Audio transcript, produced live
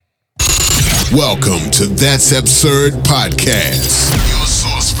Welcome to That's Absurd Podcast, your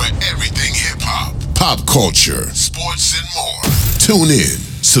source for everything hip-hop, pop culture, sports, and more. Tune in,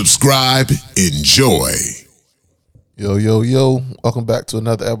 subscribe, enjoy. Yo. Welcome back to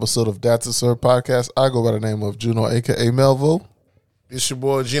another episode of That's Absurd Podcast. I go by the name of Juno, a.k.a. Melville. It's your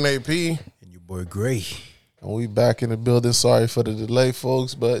boy, Gene P. And your boy, Gray. And we back in the building. Sorry for the delay,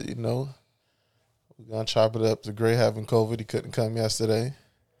 folks, but, you know, we're going to chop it up. The Gray having COVID. He couldn't come yesterday.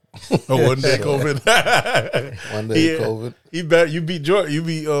 Oh, one day COVID. One day COVID. You beat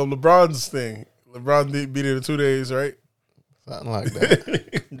LeBron's thing. LeBron beat it in 2 days, right? Something like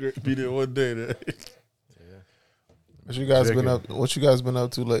that. Beat it one day. Then. What you guys been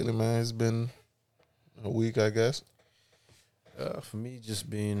up to lately, man? It's been a week, I guess. For me, just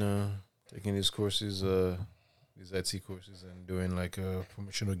being taking these courses, these IT courses, and doing like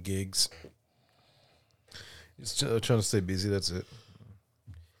promotional gigs. Just trying to stay busy. That's it.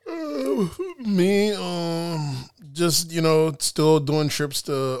 Me, just still doing trips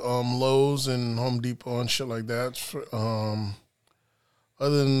to Lowe's and Home Depot and shit like that.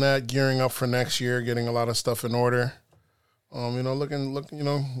 Other than that, gearing up for next year, getting a lot of stuff in order.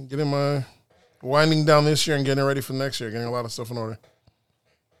 Getting my winding down this year and getting ready for next year, getting a lot of stuff in order.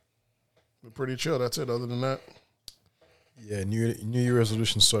 But pretty chill. That's it. Other than that, yeah, New Year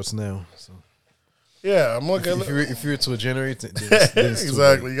resolution starts now. So. Yeah, I'm looking. If you're to generate,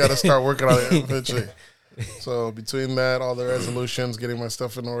 exactly. You got to start working on it eventually. So between that, all the resolutions, getting my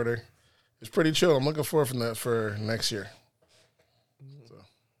stuff in order, it's pretty chill. I'm looking forward for next year. So,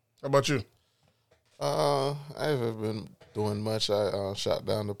 how about you? I haven't been doing much. I shot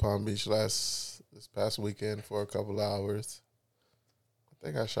down to Palm Beach this past weekend for a couple hours. I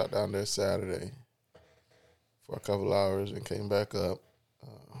think I shot down there Saturday for a couple hours and came back up.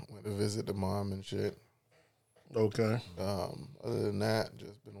 Went to visit the mom and shit. Okay. Other than that,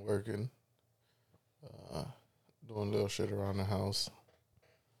 just been working, doing little shit around the house.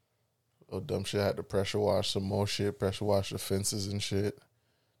 Little dumb shit. I had to pressure wash some more shit. Pressure wash the fences and shit,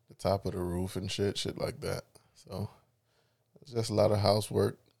 the top of the roof and shit like that. So it's just a lot of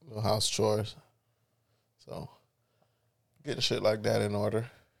housework, little house chores. So getting shit like that in order.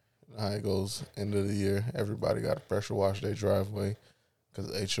 You know how it goes. End of the year, everybody got to pressure wash their driveway.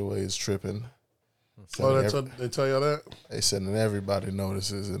 Because HOA is tripping. They tell you that? They sending everybody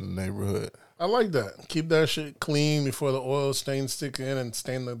notices in the neighborhood. I like that. Keep that shit clean before the oil stains stick in and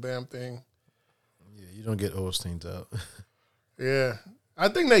stain the damn thing. Yeah, you don't get oil stains out. Yeah. I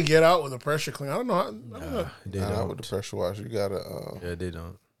think they get out with a pressure clean. I don't know. They Not don't. with the pressure wash. You got to... yeah, they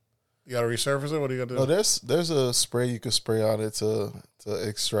don't. You got to resurface it? What do you got to do? No, there's a spray you can spray on it to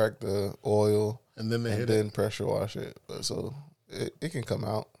extract the oil. And then they hit then pressure wash it. So... It can come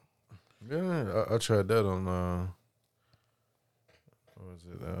out. Yeah, I tried that on. What was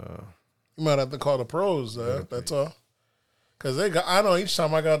it? You might have to call the pros. That's all. Because I know each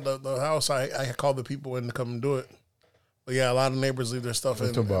time I got the house, I call the people in to come and do it. But yeah, a lot of neighbors leave their stuff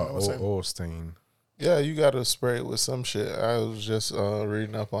in. Talking about oil stain. Yeah, you got to spray it with some shit. I was just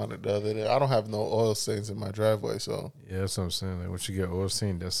reading up on it the other day. I don't have no oil stains in my driveway, so. Yeah, that's what I'm saying. Like, once you get oil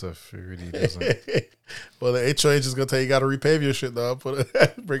stain, that stuff really doesn't. Well, the HOH is going to tell you got to repave your shit, though.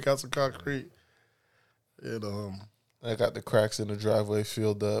 Break out some concrete. I got the cracks in the driveway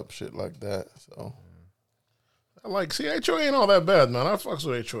filled up, shit like that, so. HOA ain't all that bad, man. I fucks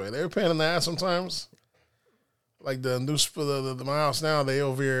with HOA. They're a pain in the ass sometimes. Like the new, my house now, they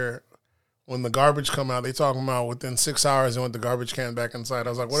over here. When the garbage come out, they talking about within 6 hours they want the garbage can back inside.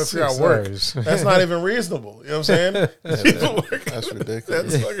 I was like, what if you're at work? That's not even reasonable. You know what I'm saying? That's ridiculous.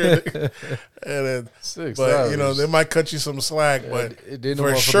 That's fucking ridiculous. And then, 6 but hours. they might cut you some slack, but they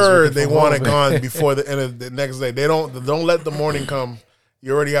for sure they want it gone before the end of the next day. They don't let the morning come.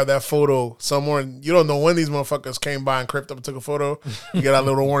 You already have that photo somewhere. You don't know when these motherfuckers came by and crept up and took a photo. You get that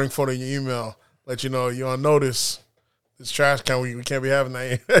little warning photo in your email. Let you know you're on notice. This trash can we can't be having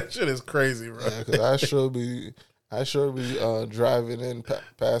that. That shit is crazy, bro. Yeah, because I sure be driving in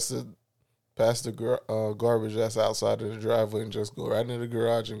past the garbage that's outside of the driveway and just go right into the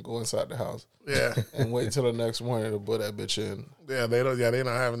garage and go inside the house. Yeah, and wait till the next morning to put that bitch in. Yeah, they don't. Yeah, they're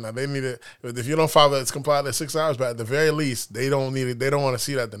not having that. They need it. If you don't follow it's complied at 6 hours, but at the very least, they don't need it. They don't want to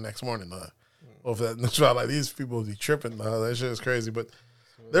see that the next morning. Or if that's like these people be tripping. That shit is crazy, but.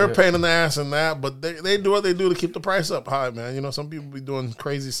 They're a pain in the ass in that, but they do what they do to keep the price up high, man. Some people be doing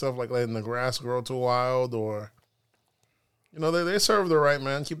crazy stuff like letting the grass grow too wild or, they serve the right,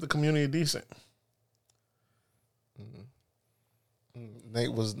 man. Keep the community decent.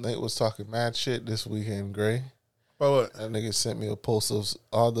 Nate was talking mad shit this weekend, Gray. About what? That nigga sent me a post of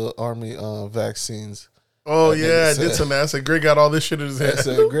all the Army vaccines Oh That nigga yeah, I said- did some that. I said Greg got all this shit in his They head.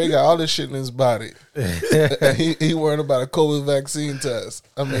 said Greg got all this shit in his body. he worried about a COVID vaccine test.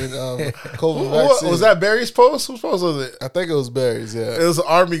 I mean, COVID vaccine. Was that Barry's post? Whose post was it? I think it was Barry's. Yeah. It was an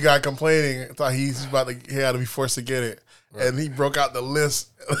army guy complaining. Thought he had to be forced to get it, and he broke out the list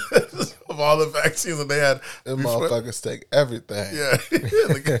of all the vaccines that they had. Them before- motherfuckers take everything. Yeah.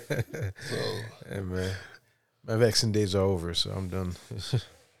 So Hey, man. My vaccine days are over, so I'm done.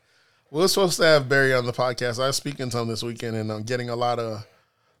 We were supposed to have Barry on the podcast. I was speaking to him this weekend, and I'm getting a lot of.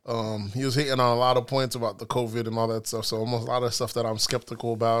 He was hitting on a lot of points about the COVID and all that stuff. So almost a lot of stuff that I'm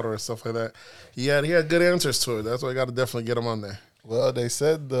skeptical about or stuff like that. He had good answers to it. That's why I got to definitely get him on there. well, they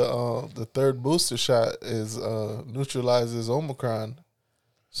said the third booster shot is neutralizes Omicron.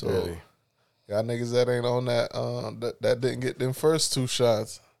 So Really? y'all niggas that ain't on that that didn't get them first 2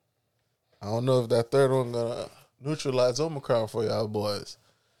 shots. I don't know if that third one gonna neutralize Omicron for y'all boys.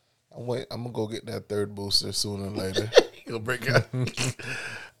 I'm gonna go get that third booster sooner or later. He'll break out.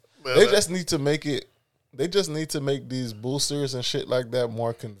 They just need to make it. They just need to make these boosters and shit like that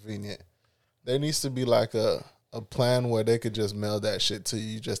more convenient. There needs to be like a plan where they could just mail that shit to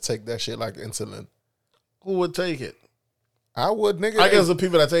you. You just take that shit like insulin. Who would take it? I would, nigga. I guess the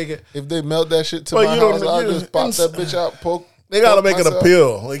people that take it, if they melt that shit to But my you don't- house, I'll you- just pop that bitch out, poke. they got to poke make it a myself.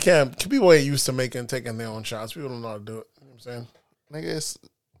 pill. They can't. People ain't used to taking their own shots. People don't know how to do it. You know what I'm saying? Nigga, it's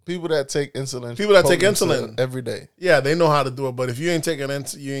people that take insulin. People that poke take themselves insulin. every day. Yeah, they know how to do it. But if you ain't taking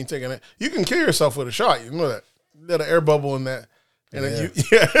it, you ain't taking it. You can kill yourself with a shot. You know that. You got an air bubble in that. And then so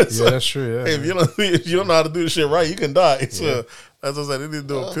Yeah, that's true. Yeah. hey, if you don't know how to do this shit right, you can die. So that's what I said. They need to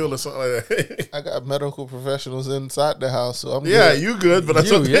do a pill or something like that. I got medical professionals inside the house, so I'm Yeah, good. you good, but that's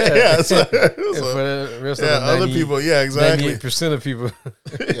You, what yeah. yeah. So, Yeah, for the rest of the other 90 people, yeah, exactly. 98% of people.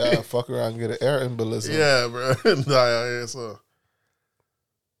 Yeah, fuck around and get an air embolism. Yeah, bro. Die out here, so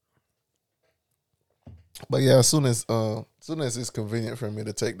But yeah, as soon as it's convenient for me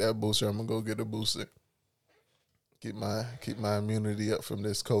to take that booster, I'm gonna go get a booster. Keep my immunity up from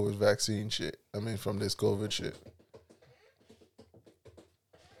this COVID vaccine shit. I mean, from this COVID shit.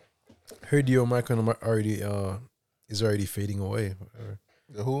 Heard the Omicron already is already fading away.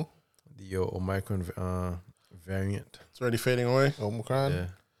 The who? The Omicron variant. it's already fading away. Omicron. Yeah.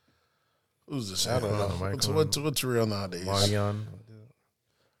 Who's this? I don't know. What's real nowadays? Marion.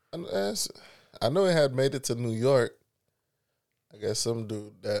 I know it had made it to New York. I guess some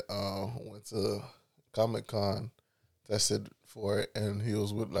dude that went to Comic-Con tested for it, and he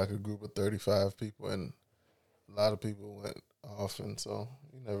was with like a group of 35 people, and a lot of people went off, and so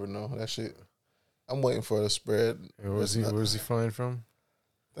you never know. That shit, I'm waiting for it to spread. Where was he flying from?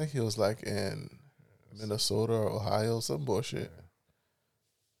 I think he was like in Minnesota or Ohio, some bullshit.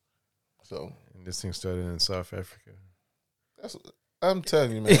 So And this thing started in South Africa. I'm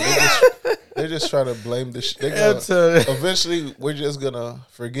telling you, man, they're just trying to blame this shit. Eventually, we're just gonna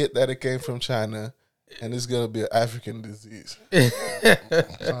forget that it came from China, and it's gonna be an African disease. We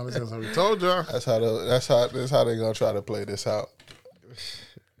told y'all. That's how they're gonna try to play this out.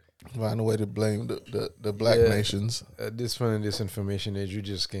 Find a way to blame the black Yeah. nations. At this point in this information age, you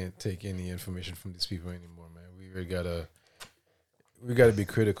just can't take any information from these people anymore, man. We really gotta be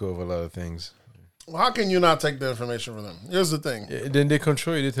critical of a lot of things. Well, how can you not take the information from them? Here's the thing. Yeah, then they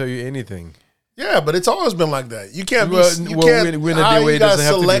control you. They tell you anything. Yeah, but it's always been like that. You can't Well, be. You well, can't. we're in a how day where you it got doesn't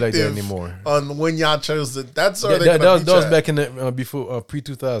have to be like that selective anymore. On when y'all chose it. That's where That, they're that gonna was, beat that was you at. back in the before pre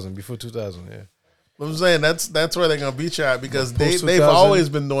 2000, before 2000. Yeah. I'm saying that's where they're gonna beat you at because they've 2000. always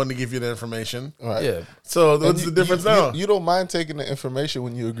been known to give you the information. All right. Yeah. So And what's the difference now? You don't mind taking the information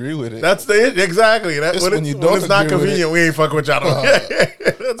when you agree with it. That's exactly. That It's when, when it's, you when don't it's not agree with convenient, we ain't fuck with y'all.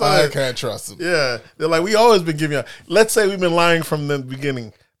 That's all I it- can't trust them. Yeah, they're like we always been giving you. Let's say we've been lying from the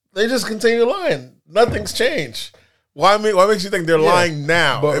beginning. They just continue lying. Nothing's changed. Why makes you think they're lying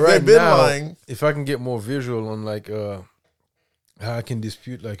now? But If right they've been now, lying, if I can get more visual on like how I can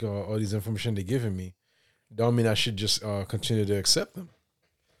dispute like all these information they're giving me, don't mean I should just continue to accept them.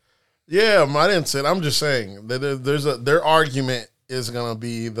 yeah, I didn't say it. I'm just saying that their argument is gonna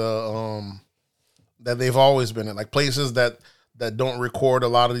be the that they've always been in like places that don't record a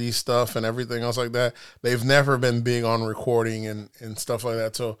lot of these stuff and everything else like that. They've never been big on recording and stuff like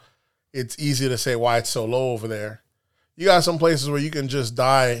that. So it's easy to say why it's so low over there. You got some places where you can just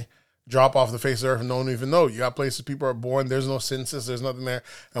die, drop off the face of the earth and no one even know. You got places people are born, there's no census, there's nothing there.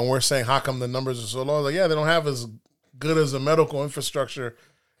 And we're saying, how come the numbers are so low? Like, yeah, they don't have as good as a medical infrastructure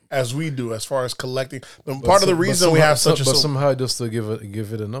as we do as far as collecting. Part of the reason we have such a... But somehow they'll still give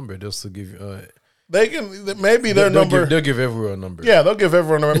it a number. They'll still give you... They can maybe their number. They'll give everyone a number. Yeah, they'll give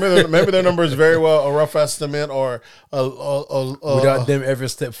everyone a number. Maybe their number is very well a rough estimate or without them ever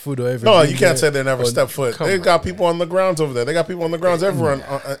step foot or ever. No, you can't say they never step foot. They on, got people on the grounds over there. They got people on the grounds everywhere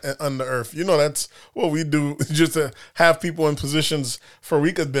on the earth. You know, that's what we do just to have people in positions for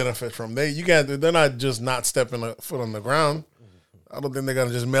we could benefit from. They're not just not stepping a foot on the ground. I don't think they're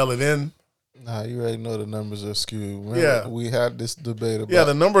gonna just mail it in. Nah, you already know the numbers are skewed. Remember, we had this debate about. Yeah,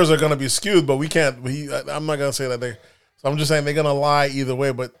 the numbers are going to be skewed, but we can't. I'm not going to say that they. So I'm just saying they're going to lie either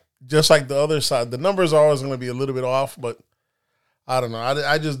way. But just like the other side, the numbers are always going to be a little bit off. But I don't know.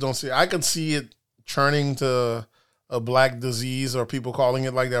 I just don't see. I could see it turning to a black disease or people calling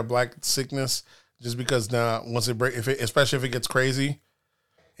it like that, black sickness, just because now once it break, especially if it gets crazy,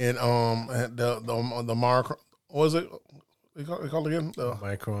 and the Mark, what was it? They call it again the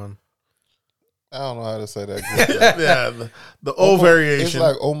Micron. I don't know how to say that. Yeah, the O variation. It's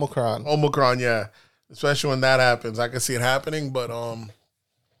like Omicron. Omicron, yeah. Especially when that happens. I can see it happening, but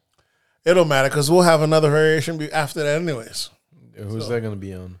it don't matter because we'll have another variation after that anyways. Who's that going to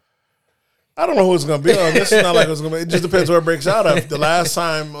be on? I don't know who it's going to be on. This is not like it's going to be. It just depends where it breaks out of. The last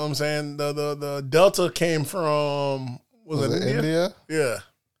time, I'm saying, the Delta came from, was it India? Yeah.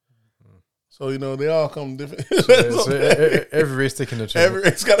 So, you know, they all come different. So every race taking a turn. Every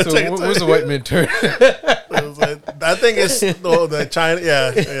race got to take a turn. Where's the white man turn? I think it's the China.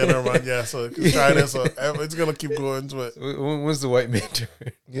 Yeah, never mind. Yeah, so China. So it's gonna keep going to it. When's the white man turn?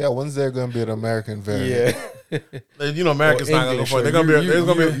 Yeah, when's there gonna be an American variant? Yeah, you know, America's not gonna go for it. They're gonna be. There's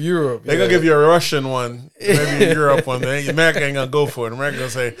gonna be Europe. They're gonna give you a Russian one, maybe a Europe one. America ain't gonna go for it. America gonna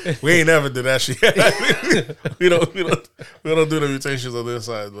say we ain't never did that shit. we don't do the mutations on this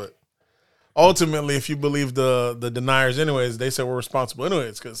side, but. Ultimately, if you believe the deniers, anyways, they say we're responsible,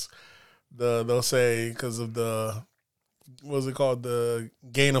 anyways, because they'll say because of the what's it called, the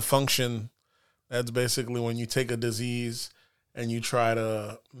gain of function. That's basically when you take a disease and you try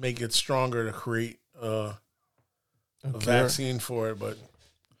to make it stronger to create a vaccine for it, but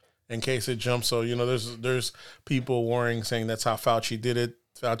in case it jumps, so you know, there's people worrying, saying that's how Fauci did it.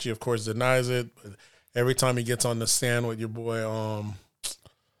 Fauci, of course, denies it, but every time he gets on the stand with your boy,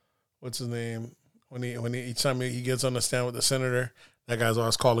 what's his name? Each time he gets on the stand with the senator, that guy's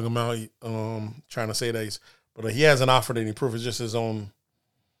always calling him out, trying to say that but he hasn't offered any proof. It's just his own.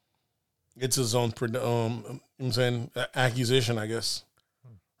 It's his own, I'm saying, accusation, I guess.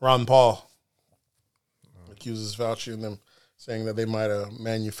 Ron Paul accuses Fauci and them saying that they might have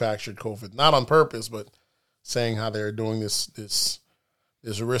manufactured COVID, not on purpose, but saying how they're doing this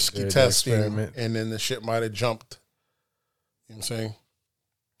risky testing, and then the shit might have jumped. You know what I'm saying?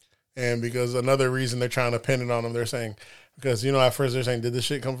 And because another reason they're trying to pin it on him, they're saying, because, you know, at first they're saying, did this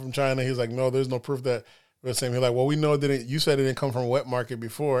shit come from China? He's like, no, there's no proof that. They're saying, he's like, well, we know you said it didn't come from a wet market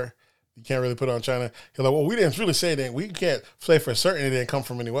before. You can't really put it on China. He's like, well, we didn't really say that. We can't say for certain it didn't come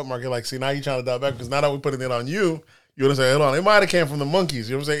from any wet market. Like, see, now you're trying to dial back because now that we're putting it on you, you're going to say, hold on, it might have came from the monkeys.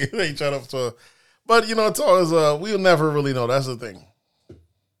 You know what I'm saying? They trying to, but, you know, it's always, we'll never really know. That's the thing.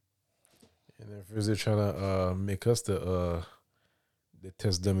 And if they're trying to make us the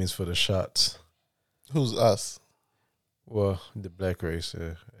test dummies for the shots. Who's us? Well, the black race,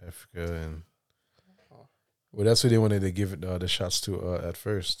 Africa, and that's who they wanted to give it the shots to at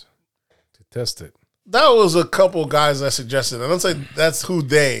first to test it. That was a couple guys that suggested. I don't say that's who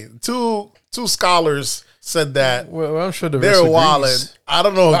they. Two scholars said that. Well, I'm sure the they're rest wildin'. I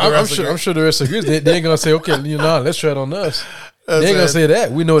don't know. If I'm sure the rest agrees. They ain't gonna say, okay, you know, let's try it on us. They ain't gonna say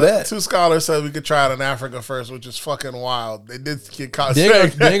that. We know that. Two scholars said we could try it in Africa first, which is fucking wild. They did get caught. They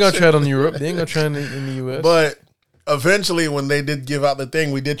ain't gonna try it on Europe. They ain't gonna try it in the US. But eventually, when they did give out the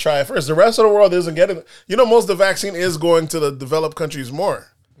thing, we did try it first. The rest of the world isn't getting it. You know, most of the vaccine is going to the developed countries more.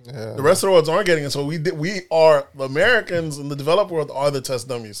 Yeah. The rest of the world aren't getting it. So we are, the Americans in the developed world are the test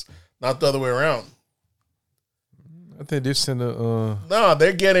dummies, not the other way around. I think they send a. No,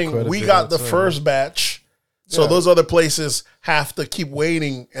 they're getting. We got the first batch. So those other places have to keep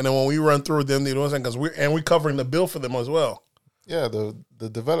waiting, and then when we run through them, you know what I'm saying? Because we're covering the bill for them as well. Yeah, the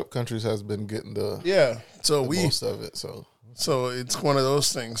developed countries has been getting the most of it. So it's one of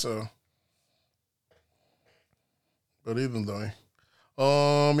those things. So, but even though,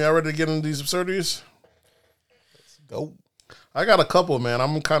 y'all ready to get into these absurdities? Let's go. I got a couple, man.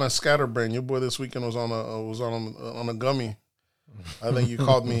 I'm kind of scatterbrained. Your boy this weekend was on a gummy. I think you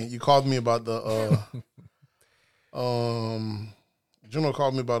called me. You called me about the. Juno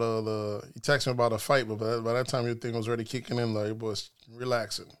called me about he texted me about a fight, but by that time your thing was already kicking in. Like, your boy was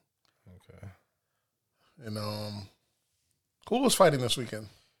relaxing. Okay. And who was fighting this weekend?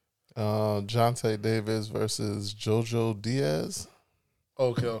 Jonte Davis versus Jojo Diaz.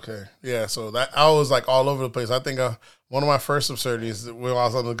 Okay. Yeah, so that I was like all over the place. I think one of my first absurdities when I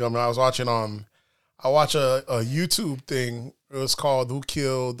was on the government, I was watching I watch a YouTube thing. It was called "Who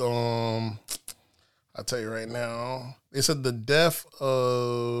Killed?" I'll tell you right now. They said the death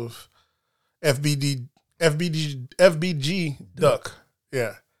of FBG Duck.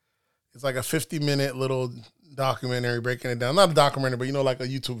 Yeah, it's like a 50-minute little documentary breaking it down. Not a documentary, but like a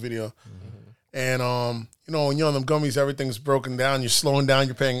YouTube video. Mm-hmm. And when you're on them gummies, everything's broken down. You're slowing down.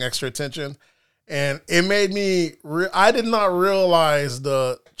 You're paying extra attention, and it made me. I did not realize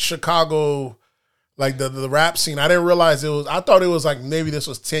the Chicago, like the rap scene. I didn't realize it was. I thought it was like maybe this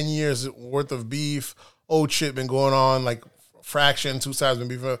was 10 years worth of beef. Old shit been going on, like fraction, two sides been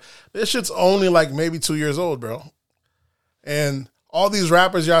beef. This shit's only like maybe 2 years old, bro. And all these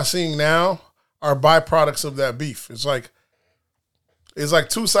rappers y'all seeing now are byproducts of that beef. It's like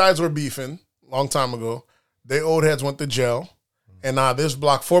two sides were beefing long time ago. They old heads went to jail. And now this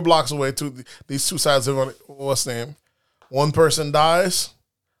block, 4 blocks away, these two sides live on what's name. One person dies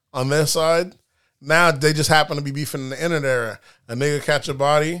on their side. Now they just happen to be beefing in the internet era. A nigga catch a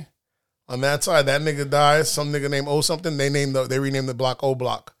body on that side. That nigga dies. Some nigga named O something. They renamed the block O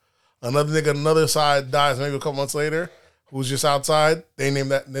block. Another nigga on another side dies maybe a couple months later, who's just outside. They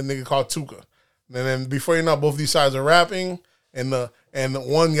named that nigga called Tuka. And then before you know, both these sides are rapping, and the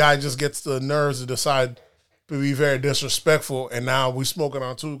one guy just gets the nerves to decide to be very disrespectful, and now we smoking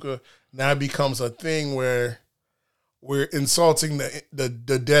on Tuka. Now it becomes a thing where we're insulting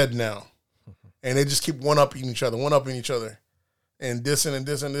the dead now, and they just keep one-upping each other, and dissing,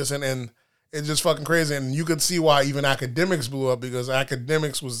 and it's just fucking crazy. And you could see why even Academics blew up, because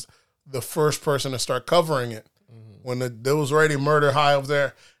Academics was the first person to start covering it. When there was already murder high up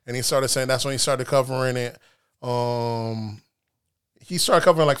there, and he started saying that's when he started covering it. He started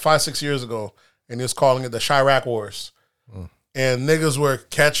covering like 5-6 years ago, and he was calling it the Chirac Wars. And niggas were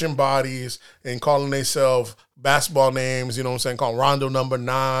catching bodies and calling themselves basketball names, you know what I'm saying, calling Rondo number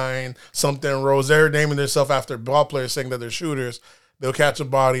 9, something Rose. They're naming themselves after ball players, saying that they're shooters. They'll catch a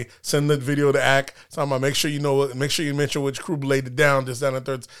body, send the video to ACT, talking about make sure you mention which crew laid it down, this, that, and the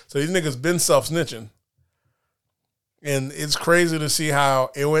third. So these niggas been self-snitching. And it's crazy to see how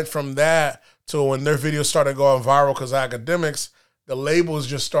it went from that to when their videos started going viral because of Academics, the labels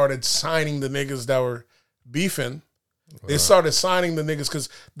just started signing the niggas that were beefing. They started signing the niggas because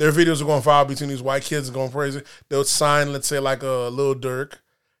their videos were going viral between these white kids going crazy. They would sign, let's say, like a Lil Durk.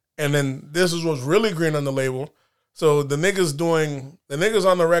 And then this is what's really green on the label. So the niggas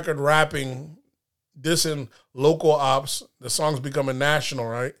on the record rapping, dissing local ops, the song's becoming national,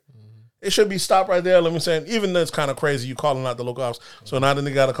 right? It should be stopped right there. Let me say, even though it's kind of crazy, you calling out the local ops. So now the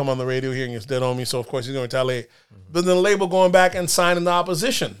nigga got to come on the radio here and it's dead on me. So, of course, he's going to retaliate. But then the label going back and signing the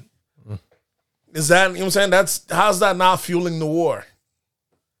opposition. Is that, you know what I'm saying? How's that not fueling the war?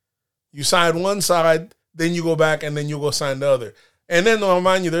 You sign one side, then you go back and then you go sign the other. And then, I'll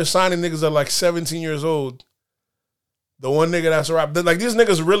remind you, they're signing niggas that are like 17 years old. The one nigga that's a rap, like these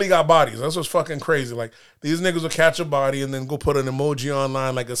niggas really got bodies. That's what's fucking crazy. Like these niggas will catch a body and then go put an emoji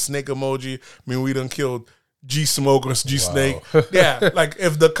online, like a snake emoji. I mean, we done killed G Smoke or G Snake. Wow. Yeah, like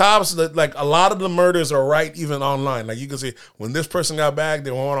if the cops, like a lot of the murders are right even online. Like you can see when this person got bagged,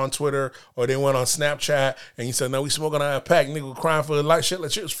 they went on Twitter or they went on Snapchat and you said, no, we smoking on a pack. Nigga crying for the light shit.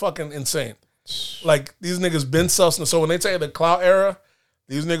 Like shit was fucking insane. Like these niggas been self. So when they tell you the clout era,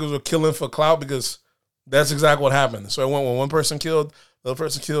 these niggas were killing for clout because that's exactly what happened. So it went when one person killed, the other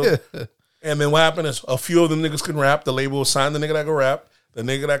person killed. And then what happened is a few of them niggas can rap. The label will sign the nigga that can rap. The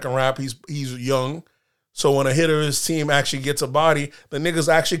nigga that can rap, he's young. So when a hitter of his team actually gets a body, the nigga's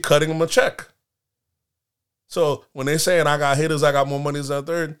actually cutting him a check. So when they saying I got hitters, I got more money than a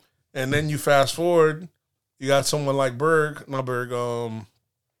third, and then you fast forward, you got someone like Dirk,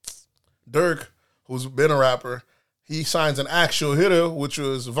 who's been a rapper. He signs an actual hitter, which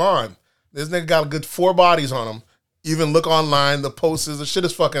was Vaughn. This nigga got a good 4 bodies on him. Even look online, the posters, the shit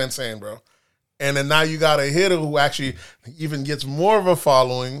is fucking insane, bro. And then now you got a hitter who actually even gets more of a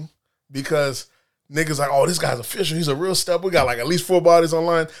following because niggas like, oh, this guy's official. He's a real step. We got like at least 4 bodies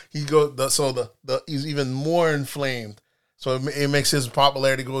online. He's even more inflamed. So it makes his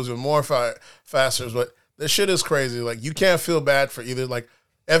popularity goes even more faster. But this shit is crazy. Like you can't feel bad for either. Like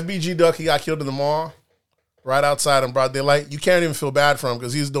FBG Duck, he got killed in the mall. Right outside in broad daylight, you can't even feel bad for him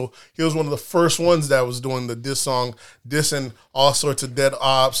because he was one of the first ones that was doing the diss song, dissing all sorts of dead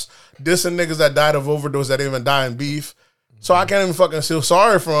ops, dissing niggas that died of overdose that didn't even die in beef. So I can't even fucking feel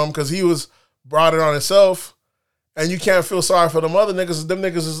sorry for him because he was brought it on himself, and you can't feel sorry for them other niggas. Them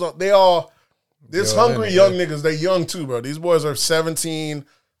niggas is hungry young niggas. They young too, bro. These boys are 17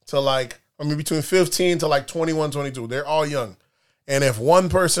 to between 15 to like 21, 22. They're all young. And if one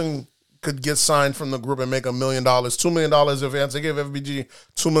person could get signed from the group and make $1 million, $2 million if he had to give FBG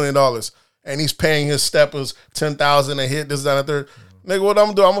 $2 million, and he's paying his steppers $10,000 a hit, this, that, and third. Nigga, what I'm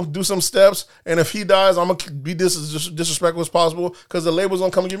gonna do? I'm gonna do some steps, and if he dies, I'm gonna be as disrespectful as possible because the label's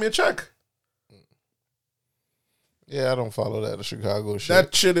gonna come and give me a check. Yeah, I don't follow that. The Chicago shit.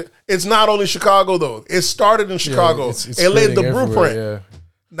 That shit. It's not only Chicago though. It started in Chicago. It's it laid the spreading blueprint. everywhere,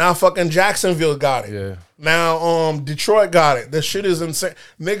 Now fucking Jacksonville got it. Yeah. Now Detroit got it. This shit is insane.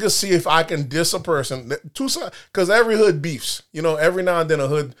 Niggas see if I can diss a person. Because every hood beefs. You know, every now and then a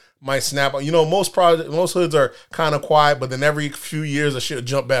hood might snap. You know, most hoods are kind of quiet, but then every few years the shit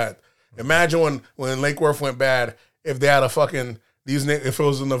jump bad. Imagine when Lake Worth went bad, if they had a fucking if it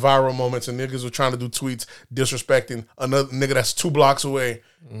was in the viral moments and niggas were trying to do tweets disrespecting another nigga that's 2 blocks away,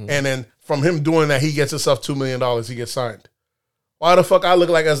 and then from him doing that, he gets himself $2 million, he gets signed. Why the fuck I look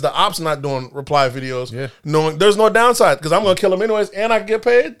like as the ops not doing reply videos, knowing there's no downside because I'm gonna kill him anyways and I get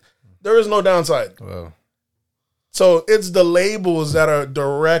paid? There is no downside. Wow. So it's the labels that are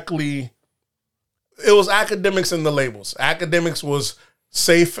directly. It was academics in the labels. Academics was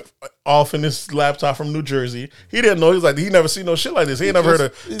safe off in his laptop from New Jersey. He didn't know. He was like, he never seen no shit like this. He ain't never heard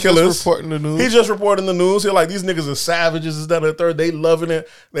of killers. Just reporting the news. He's just reporting the news. He's like, these niggas are savages. Is that a third? They loving it.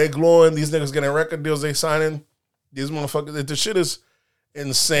 They glowing. These niggas getting record deals. They signing. These motherfuckers. The shit is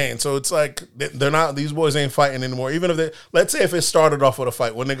insane. So it's like they're not. These boys ain't fighting anymore. Even if they, let's say if it started off with a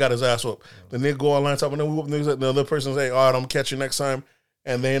fight when they got his ass whooped, then they go online top and then whoop niggas. The other person say, all right, I'm gonna catch you next time,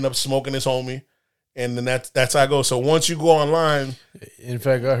 and they end up smoking his homie. And then that's how I go. So once you go online, in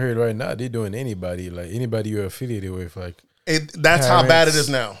fact, I heard right now they're doing anybody you're affiliated with, like that's parents, how bad it is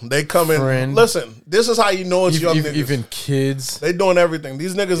now. They come in. friend. Listen, this is how you know it's young niggas. Even kids. They doing everything.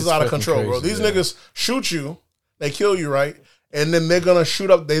 These niggas is out of fucking control, bro. crazy, These yeah. niggas shoot you, they kill you, right? And then they're gonna shoot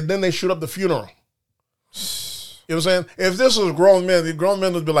up. They shoot up the funeral. You know what I'm saying? If this was grown men, the grown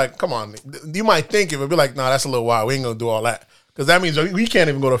men would be like, "Come on." You might think it would be like, "Nah, that's a little wild. We ain't gonna do all that." Because that means we can't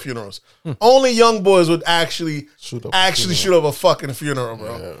even go to funerals. Only young boys would actually shoot up a fucking funeral,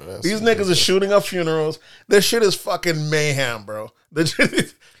 bro. Yeah, These niggas are shooting up funerals. This shit is fucking mayhem, bro.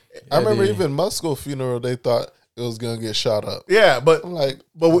 I remember even Musco's funeral, they thought it was gonna get shot up. Yeah, but I'm like,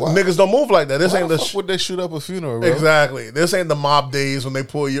 niggas don't move like that. This ain't the the fuck would they shoot up a funeral, bro? exactly. This ain't the mob days when they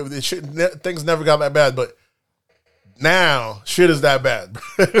pull you. This shit, things never got that bad, but now shit is that bad.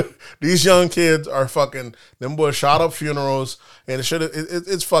 These young kids are fucking. Them boys shot up funerals, and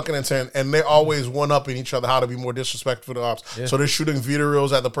it's fucking insane. And they always one upping each other how to be more disrespectful to the ops. Yeah. So they're shooting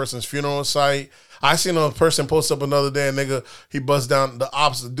videos at the person's funeral site. I seen a person post up another day, and nigga, he busts down the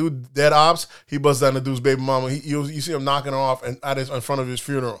ops, the dude dead ops. He busts down the dude's baby mama. You see him knocking her off in front of his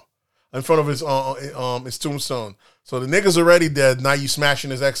funeral, in front of his tombstone. So the nigga's already dead. Now you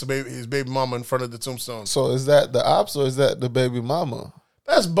smashing his baby mama in front of the tombstone. So is that the ops or is that the baby mama?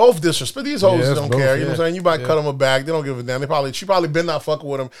 That's both disrespect. These hoes Yeah, don't both, care. You know what I'm yeah. saying? You might cut him a bag. They don't give a damn. She probably been not fucking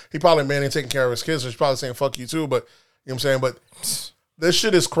with him. He probably ain't taking care of his kids. So she's probably saying fuck you too. But you know what I'm saying? But this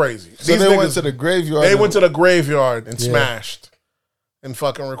shit is crazy. So they went to the graveyard. They went to the graveyard and smashed and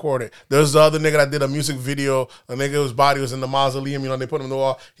fucking recorded. There's the other nigga that did a music video. A nigga whose body was in the mausoleum. You know, they put him in the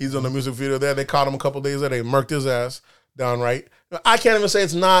wall. He's on the music video there. They caught him a couple days later. They murked his ass downright. I can't even say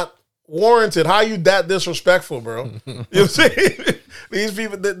it's not warranted. How you that disrespectful, bro? You know what I'm saying? These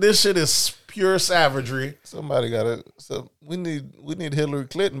people, this shit is pure savagery. Somebody got it. So we need Hillary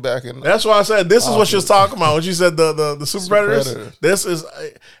Clinton back in. That's why I said this is what she was talking about when she said the super predators. This is,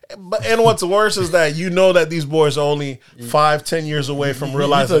 and what's worse is that you know that these boys are only 5-10 years away from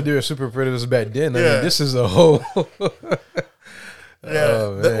realizing You thought they were super predators back then. I Yeah. mean, this is a whole. Yeah.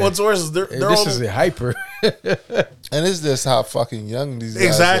 Oh, What's worse is they're this only, is a hyper. And it's just how fucking young these guys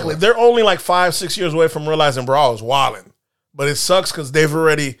exactly. are. They're only like 5-6 years away from realizing, bro, I was wilding. But it sucks because they've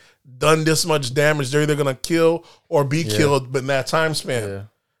already done this much damage. They're either gonna kill or be killed, but in that time span, Yeah.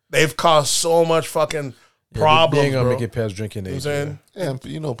 they've caused so much fucking problems. They ain't gonna bro. make it past drinking age. You know what I'm saying? And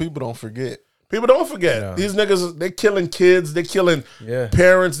you know, people don't forget. People don't forget. Yeah. These niggas, they killing kids, they killing Yeah.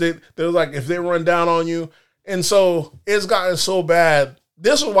 parents. They're like, if they run down on you. And so it's gotten so bad.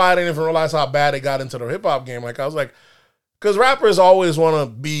 This is why I didn't even realize how bad it got into the hip hop game. Like, I was like, because rappers always want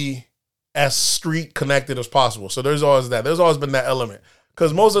to be as street connected as possible. So there's always that. There's always been that element.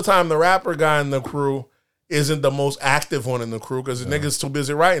 Because most of the time, the rapper guy in the crew isn't the most active one in the crew because the nigga's too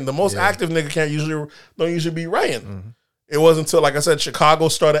busy writing. The most active nigga don't usually be writing. Mm-hmm. It wasn't until, like I said, Chicago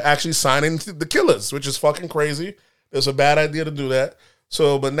started actually signing the Killers, which is fucking crazy. It's a bad idea to do that.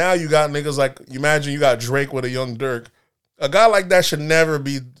 So, but now you got niggas like, you imagine you got Drake with a young Dirk. A guy like that should never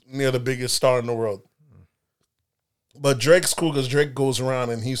be near the biggest star in the world. But Drake's cool because Drake goes around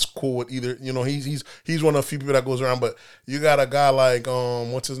and he's cool with either. You know, he's one of the few people that goes around. But you got a guy like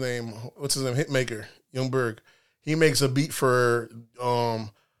what's his name, Hitmaker, Young Berg. He makes a beat for Lil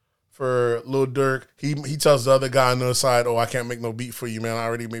Durk. He tells the other guy on the other side, "Oh, I can't make no beat for you, man. I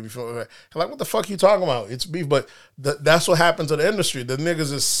already made me feel like." Like, what the fuck you talking about? It's beef, but that's what happened to the industry. The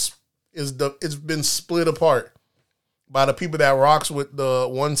niggas it's been split apart by the people that rocks with the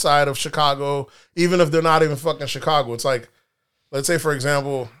one side of Chicago, even if they're not even fucking Chicago. It's like, let's say for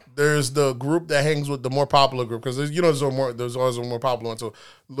example, there's the group that hangs with the more popular group because there's always a more popular one. So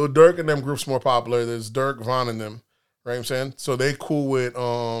Lil Durk and them groups more popular. There's Durk, Von, and them. Right, I'm saying, so they cool with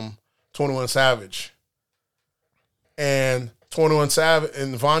 21 Savage, and 21 Savage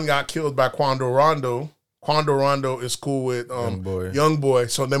and Von got killed by Quando Rondo. Quando Rondo is cool with Young Boy,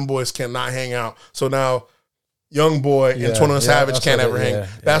 so them boys cannot hang out. So now Young Boy and 21 Savage can't ever hang.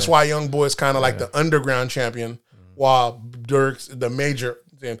 That's why Young Boy is kind of like the underground champion, while Durk's the major.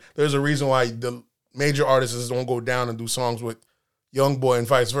 And there's a reason why the major artists don't go down and do songs with Young Boy and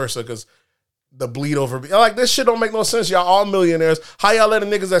vice versa, because the bleed over. Like, this shit don't make no sense. Y'all all millionaires. How y'all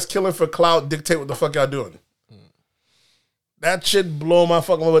letting niggas that's killing for clout dictate what the fuck y'all doing? That shit blow my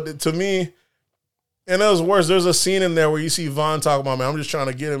fucking mind. But to me, and it was worse. There's a scene in there where you see Von talking about, man, I'm just trying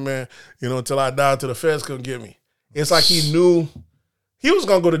to get him, man, until I die, till the feds couldn't get me. It's like he knew he was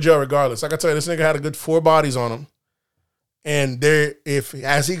going to go to jail regardless. Like I tell you, this nigga had a good 4 bodies on him. And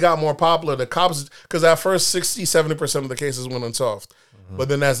as he got more popular, the cops, because at first 60-70% of the cases went unsolved. Mm-hmm. But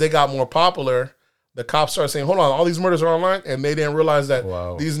then as they got more popular, the cops started saying, hold on, all these murders are online. And they didn't realize that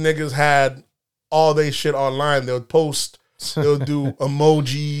these niggas had all they shit online. They'll post, they'll do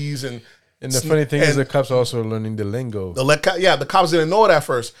emojis and the funny thing is the cops are also learning the lingo. The cops didn't know it at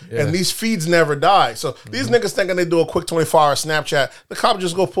first. Yeah. And these feeds never die. So these niggas thinking they do a quick 24-hour Snapchat. The cop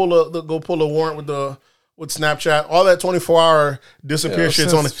just go pull a warrant with Snapchat. All that 24-hour disappear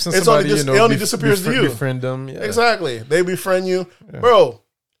shit's only it only disappears to you. Befriend them. Yeah. Exactly. They befriend you. Yeah. Bro,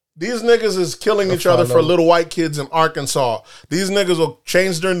 these niggas is killing each other for little white kids in Arkansas. These niggas will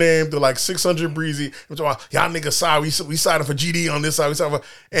change their name to like 600 Breezy. Y'all niggas side. We siding for GD on this side.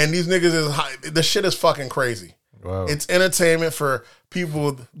 And these niggas is the shit is fucking crazy. Wow. It's entertainment for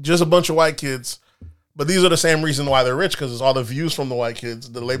people, just a bunch of white kids. But these are the same reason why they're rich, because it's all the views from the white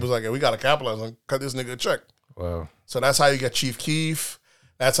kids. The label's like, we got to capitalize on, cut this nigga a check. Wow. So that's how you get Chief Keef.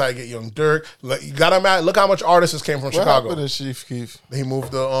 That's how you get Young Durk. You gotta look how much artists came from Chicago. What happened to Chief Keef? He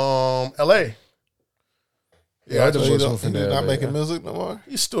moved to L.A. Yeah, I just he's not making music no more.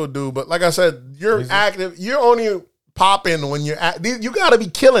 You still do, but like I said, you're active. You're only popping when you're you gotta be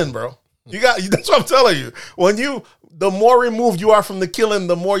killing, bro. That's what I'm telling you. The more removed you are from the killing,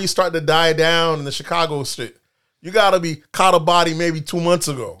 the more you start to die down in the Chicago shit. You gotta be caught a body maybe 2 months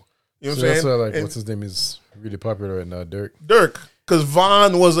ago. You know what I'm saying? That's why, what's his name is really popular right now, Durk. Because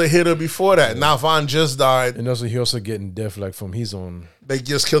Von was a hitter before that. Now Von just died. And he also getting death like from his own. They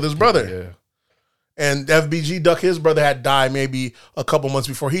just killed his brother. Yeah. And FBG Duck, his brother had died maybe a couple months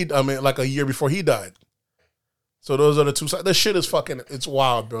before like a year before he died. So those are the two sides. This shit is fucking, it's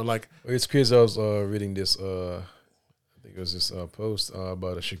wild, bro. Like, it's crazy. I was reading this, I think it was this post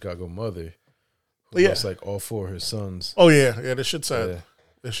about a Chicago mother who lost like all 4 of her sons. Oh, yeah. Yeah, this shit's sad. Yeah.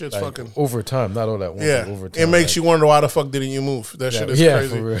 This shit's like fucking over time, not all that once. Yeah, over time. It makes you wonder why the fuck didn't you move? That shit is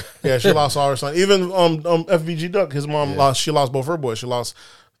crazy. For real. Yeah, she lost all her sons. Even FBG Duck, his mom lost. She lost both her boys. She lost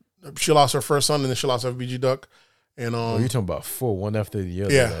her first son, and then she lost FBG Duck. And you're talking about 4, one after the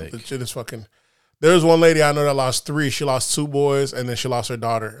other. Yeah, the shit is fucking. There's one lady I know that lost 3. She lost 2 boys, and then she lost her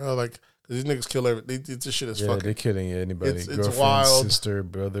daughter. Like, these niggas kill everything. This shit is fucking. They're killing anybody. It's wild. Sister,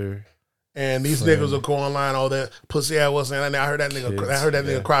 brother. And these niggas will go online, all that pussy ass was saying. I heard that nigga. Kids, I heard that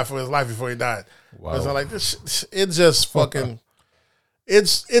nigga cry for his life before he died. Wow. So like this, it's just fucking.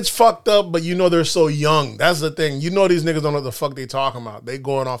 It's fucked up, but they're so young. That's the thing. These niggas don't know what the fuck they talking about. They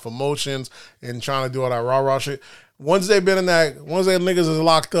going off emotions and trying to do all that rah shit. Once they niggas is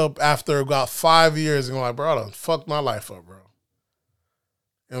locked up after about 5 years, and like, bro, I done fucked my life up, bro. You know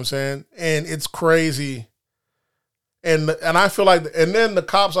what I'm saying? And it's crazy. And I feel like, and then the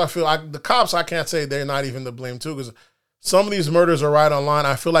cops, I can't say they're not even to blame too, because some of these murders are right online.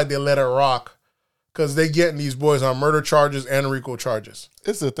 I feel like they let it rock because they getting these boys on murder charges and RICO charges.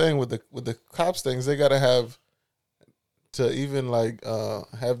 It's the thing with the cops things. They gotta have to even like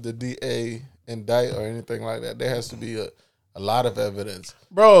have the DA indict or anything like that. There has to be a lot of evidence,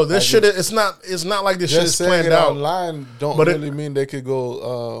 bro. This shit, it's not like this shit is planned out. Online don't really mean they could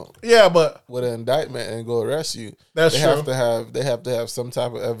go but with an indictment and go arrest you. That's true. They have to have some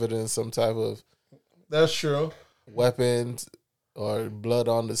type of evidence, some type of that's true weapons, or blood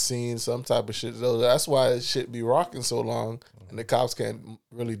on the scene, some type of shit. So that's why shit be rocking so long, and the cops can't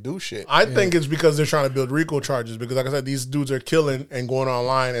really do shit. I think it's because they're trying to build RICO charges because, like I said, these dudes are killing and going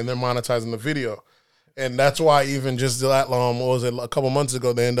online and they're monetizing the video. And that's why even just that long, what was it, a couple months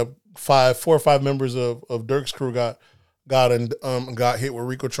ago, they end up 4 or 5 members of Dirk's crew got hit with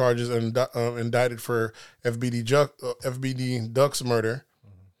RICO charges and indicted for FBD Duck's murder.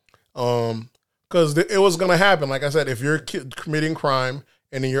 Because it was going to happen. Like I said, if you're committing crime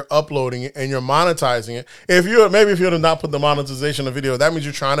and then you're uploading it and you're monetizing it, if you would have not put the monetization of video, that means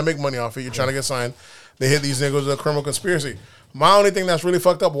you're trying to make money off it. You're trying to get signed. They hit these niggas with a criminal conspiracy. My only thing that's really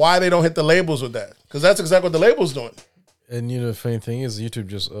fucked up, why they don't hit the labels with that? Because that's exactly what the label's doing. And the funny thing is, YouTube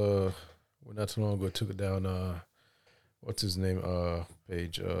just not too long ago took it down. What's his name?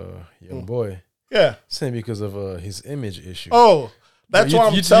 Page Young Boy. Yeah, same because of his image issue. Oh, that's why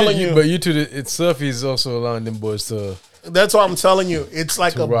I'm telling you. But YouTube itself is also allowing them boys to. That's why I'm telling you. It's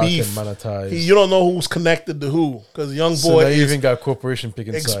like a beef. You don't know who's connected to who because Young Boy even got corporation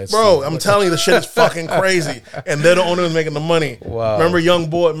picking sides. Bro, I'm telling you, the shit is fucking crazy, and they're the owners making the money. Wow. Remember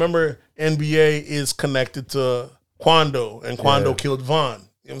Young Boy? Remember NBA is connected to Quando, and Quando killed Von.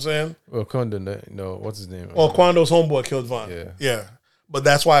 You know what I'm saying? Well, Quando, no, what's his name? Oh, Quando's homeboy killed Von. Yeah. But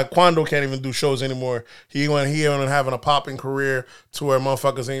that's why Quando can't even do shows anymore. He ended up having a popping career to where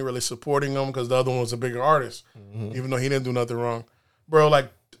motherfuckers ain't really supporting him because the other one was a bigger artist, even though he didn't do nothing wrong. Bro, like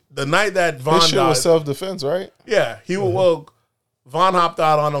the night that Von This shit died, was self-defense, right? yeah, he Von hopped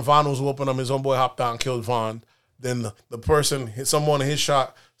out on him. Von was whooping him. His homeboy hopped out and killed Von. Then the person, someone in his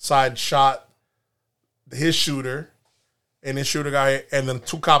side shot his shooter, and his shooter guy, and then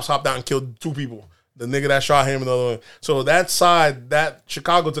 2 cops hopped out and killed 2 people. The nigga that shot him and the other one. So that side, that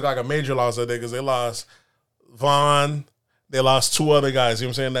Chicago took like a major loss that day because they lost Von. They lost 2 other guys. You know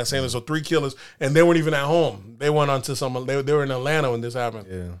what I'm saying? That same. So 3 killers, and they weren't even at home. They went on to some. They were in Atlanta when this happened.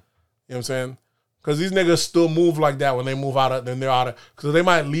 Yeah. You know what I'm saying? Because these niggas still move like that when they move out of. Then they're out of. Because they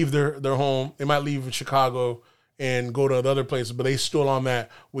might leave their home. They might leave Chicago and go to the other places, but they still on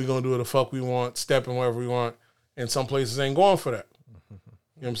that. We gonna do what the fuck we want, stepping wherever we want, and some places ain't going for that. You know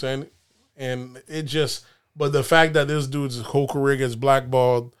what I'm saying? And it just, but the fact that this dude's whole career gets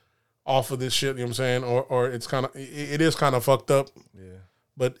blackballed off of this shit, you know what I'm saying? Or it's kind of, it is kind of fucked up. Yeah.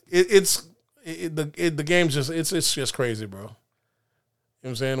 But the game's just, it's just crazy, bro. You know what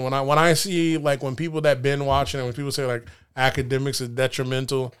I'm saying? When I see, like, when people that been watching and when people say, like, academics is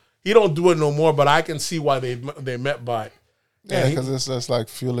detrimental, he don't do it no more, but I can see why they met by it. Yeah, because it's just like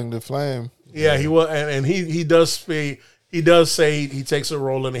fueling the flame. Yeah, he will, and he does say. He does say he takes a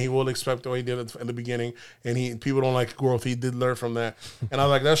role in it. He will expect the way he did in the beginning, and people don't like growth. He did learn from that, and I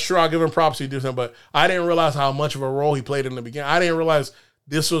was like, "That's true." I'll give him props. He did something, but I didn't realize how much of a role he played in the beginning. I didn't realize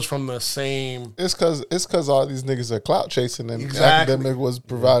this was from the same. It's because all these niggas are clout chasing, and Exactly. Academic was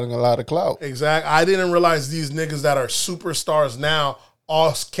providing a lot of clout. Exactly. I didn't realize these niggas that are superstars now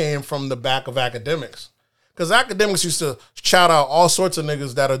all came from the back of Academics. Because Academics used to shout out all sorts of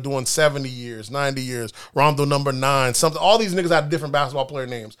niggas that are doing 70 years, 90 years, Rondo number 9, something. All these niggas had different basketball player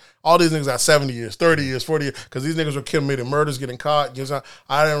names. All these niggas had 70 years, 30 years, 40 years, because these niggas were committing murders, getting caught.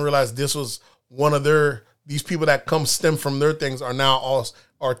 I didn't realize this was one of these people that stem from their things are now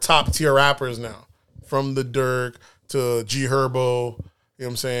are top tier rappers now. From the Dirk to G Herbo, you know what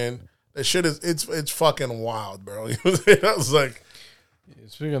I'm saying? That shit it's fucking wild, bro. You know what I'm saying? I was like,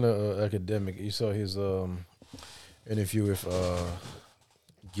 speaking of Academic, you saw his interview with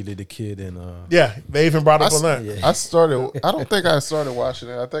Gilly the Kid and yeah, they even brought up on that. yeah. I don't think I started watching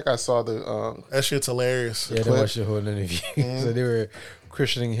it. I think I saw the That shit's hilarious. Yeah, they watched the whole interview. So they were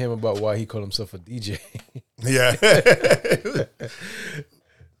questioning him about why he called himself a DJ. Yeah.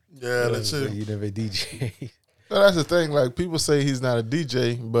 Yeah, that's So it. you never DJ. So that's the thing. Like, people say he's not a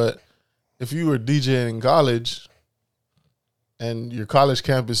DJ, but if you were DJing in college and your college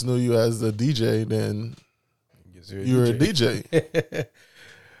campus knew you as the DJ, then you were a DJ.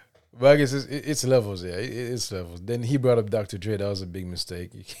 But I guess it's levels, yeah. It's levels. Then he brought up Dr. Dre. That was a big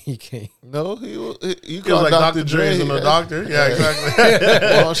mistake. He can't. No, he He was called like Dr. Dr. Dre's Dre and a doctor. Yeah, exactly.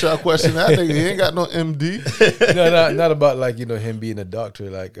 Well, should I question that nigga? He ain't got no MD. No, not about like him being a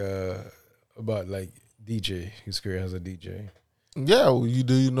doctor. Like about like DJ. His career as a DJ, Yeah, well,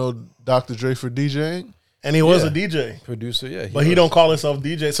 you know Dr. Dre for DJing? And he was Yeah. a DJ. producer. Yeah, But he don't call himself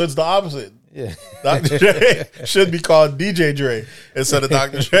DJ, so it's the opposite. Yeah, Dr. Dre should be called DJ Dre instead of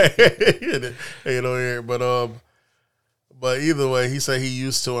Dr. Dre. You know, but either way, he said he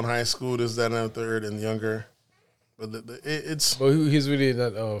used to in high school this, that, and the third, and younger. But it's but he's really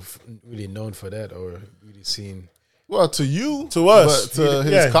not really known for that or really seen. Well, to you. To us. But to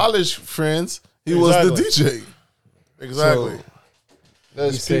his Yeah. college friends, he was the DJ. exactly. So,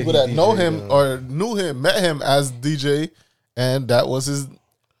 There's He said people he that know DJ'd, him or knew him, met him as DJ, and that was his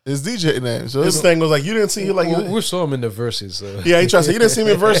DJ name. So His thing was like, you didn't see he like. We saw him in the verses. So. Yeah, he tried to say, you didn't see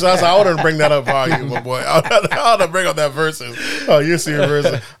me in verses. I was like, I wouldn't bring that up for you, my boy. I wouldn't bring up that verses. Oh, you see your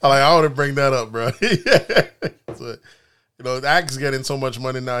verses. I wouldn't bring that up, bro. So, the act's getting so much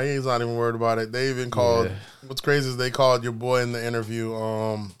money now. He's not even worried about it. They even called, what's crazy is they called your boy in the interview,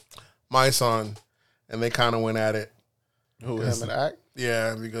 my son, and they kind of went at it. Who, him and Act?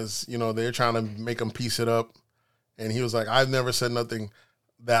 Yeah, because, they're trying to make him piece it up. And he was like, I've never said nothing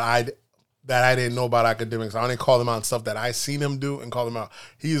that I didn't know about academics. I only called him out on stuff that I seen him do and called him out.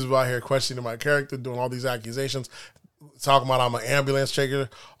 He's out here questioning my character, doing all these accusations, talking about I'm an ambulance checker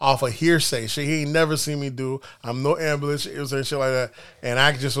off of hearsay. Shit he ain't never seen me do. I'm no ambulance, shit like that. And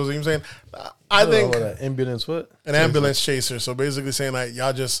I just was even saying, I think ambulance what? An ambulance chaser. So basically saying like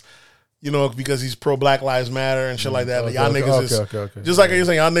y'all just, because he's pro Black Lives Matter and shit like that. Like, y'all niggas is just like you're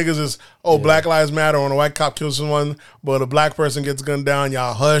saying, y'all niggas is Black Lives Matter when a white cop kills someone, but a black person gets gunned down,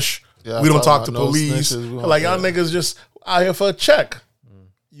 y'all hush. Yeah, we don't talk to police. Like y'all niggas just out here for a check.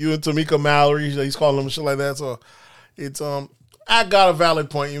 You and Tamika Mallory, he's calling them shit like that. So it's I got a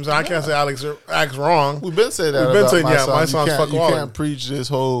valid point. You know, I can't say Alex acts wrong. We've been saying that. We've been saying my son's fucking You can't preach this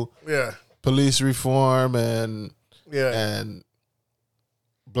whole police reform and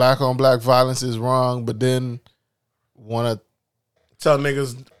black on black violence is wrong, but then want to tell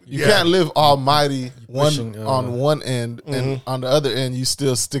niggas you can't live almighty on one end and on the other end you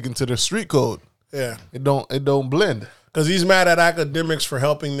still sticking to the street code. Yeah, it don't blend. Because he's mad at academics for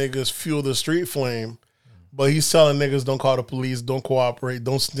helping niggas fuel the street flame, but he's telling niggas don't call the police, don't cooperate,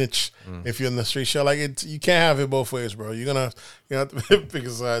 don't snitch if you're in the street. Shit, like you can't have it both ways, bro. You have to pick a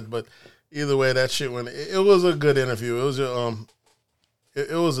side. But either way, that shit went. It was a good interview. It was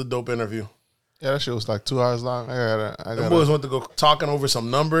it was a dope interview. Yeah, that shit was like 2 hours long. The boys went to go talking over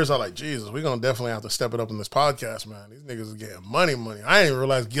some numbers. I like, Jesus, we're going to definitely have to step it up in this podcast, man. These niggas are getting money. I didn't even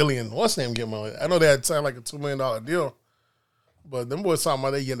realize Gillian, what's name, get money. I know they had signed like a $2 million deal. But them boys talking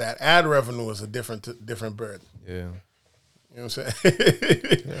about they get that ad revenue is a different bird. Yeah. You know what I'm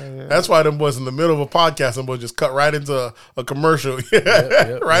saying? That's why them boys in the middle of a podcast, them boys just cut right into a commercial. And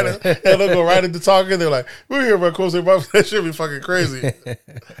they'll go right into talking. They're like, we're here about Coastal Buffalo. That should be fucking crazy.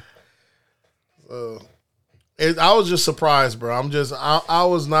 I was just surprised, bro. I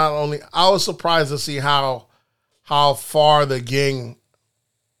was surprised to see how far the gang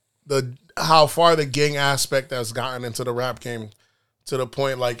aspect has gotten into the rap game, to the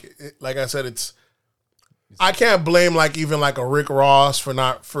point like I said, I can't blame even a Rick Ross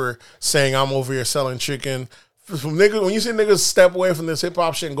for saying I'm over here selling chicken. From niggas, when you see niggas step away from this hip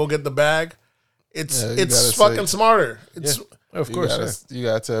hop shit and go get the bag, it's fucking smarter. Of course, you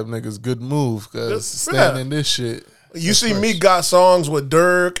gotta tell niggas good move because standing this shit. You see Meek got songs with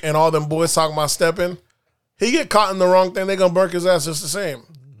Durk and all them boys talking about stepping. He get caught in the wrong thing, they gonna burn his ass just the same.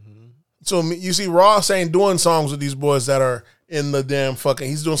 Mm-hmm. So you see Ross ain't doing songs with these boys that are in the damn fucking.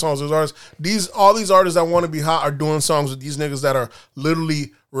 He's doing songs with artists. All these artists that want to be hot are doing songs with these niggas that are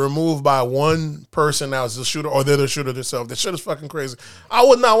literally removed by one person that was the shooter, or they're the shooter themselves. That shit is fucking crazy. I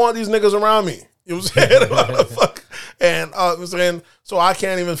would not want these niggas around me. You know what I'm saying? And I'm saying, so I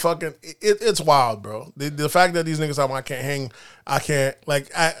can't even fucking. It's wild, bro. The fact that these niggas talking, I can't hang. I can't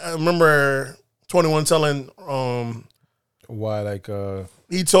I remember 21 telling why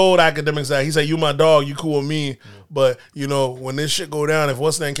he told academics that he said, "You my dog, you cool with me, but when this shit go down, if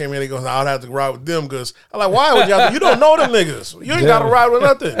what's name came in, he goes, I'd have to ride with them." Because I'm like, why would you don't know them niggas. You ain't got to ride with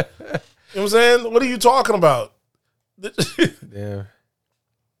nothing. You know what I'm saying? What are you talking about? Yeah.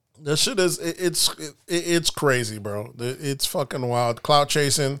 The shit is it's crazy, bro. It's fucking wild. Clout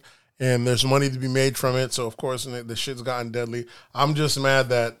chasing, and there's money to be made from it. So of course, the shit's gotten deadly. I'm just mad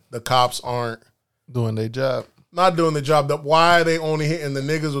that the cops aren't doing their job. Not doing the job. Why are they only hitting the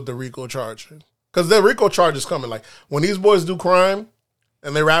niggas with the RICO charge? Because the RICO charge is coming. Like when these boys do crime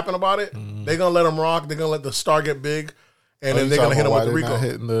and they rapping about it, they gonna let them rock. They're gonna let the star get big. And then they're going to hit them with the RICO.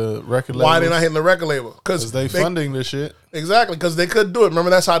 Hitting the record label? Why they not hitting the record label? Because they funding this shit. Exactly, because they could do it.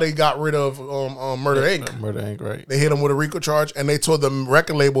 Remember, that's how they got rid of Murder Inc. Murder Inc., right. They hit them with a RICO charge, and they told the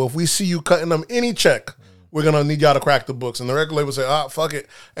record label, if we see you cutting them any check, we're going to need y'all to crack the books. And the record label said, fuck it.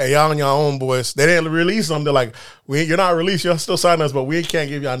 Hey, y'all on your own, boys. They didn't release them. They're like, you're not released. Y'all still signing us, but we can't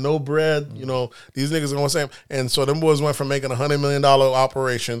give y'all no bread. You know, these niggas are going to say. And so them boys went from making $100 million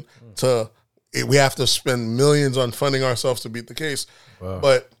operation to... we have to spend millions on funding ourselves to beat the case. Wow.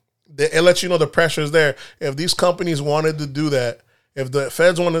 But it lets you know the pressure is there. If these companies wanted to do that, if the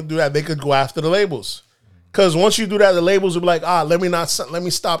feds wanted to do that, they could go after the labels. Because once you do that, the labels will be like, let me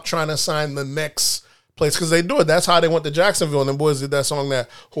stop trying to sign the next place because they do it. That's how they went to Jacksonville. And them boys did that song that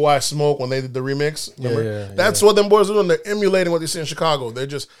Who I Smoke when they did the remix. Remember? That's what them boys are doing. They're emulating what they see in Chicago. They're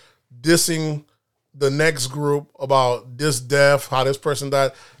just dissing the next group about this death, how this person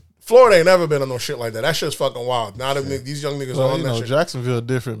died. Florida ain't never been on no shit like that. That shit's fucking wild. Now that these young niggas are on that shit. Jacksonville a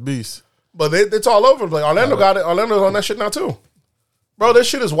different beast. But it's all over. Like Orlando got it. Orlando's on that shit now too. Bro, this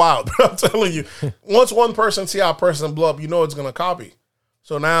shit is wild. Bro. I'm telling you. Once one person see how a person blow up, you know it's gonna copy.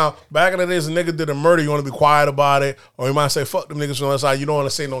 So now, back in the days, a nigga did a murder, you want to be quiet about it, or you might say, fuck them niggas from the other side, you don't want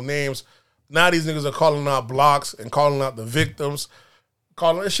to say no names. Now these niggas are calling out blocks and calling out the victims.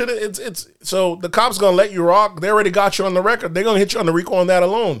 Calling shit. It's so the cops gonna let you rock. They already got you on the record. They're gonna hit you on the RICO on that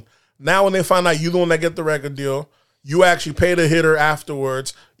alone. Now when they find out you the one that get the record deal, you actually pay the hitter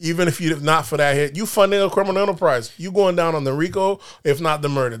afterwards, even if you not for that hit. You funding a criminal enterprise. You going down on the RICO, if not the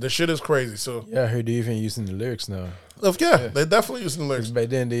murder. The shit is crazy. So yeah, I heard they even using the lyrics now. Yeah, they're definitely using the lyrics. Back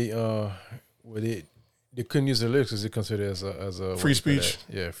then they couldn't use the lyrics because they considered it as a free speech.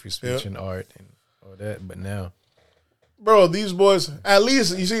 Yeah, free speech and art and all that. But now, bro, these boys, at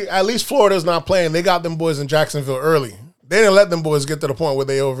least Florida's not playing. They got them boys in Jacksonville early. They didn't let them boys get to the point where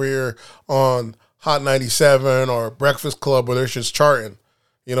they over here on Hot 97 or Breakfast Club where they're just charting.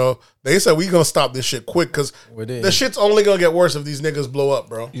 You know, they said we gonna stop this shit quick because the shit's only gonna get worse if these niggas blow up,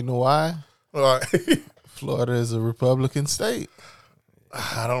 bro. You know why? All right. Florida is a Republican state.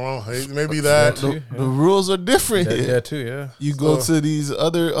 I don't know. Maybe that. The rules are different here. Yeah, too, yeah. You go to these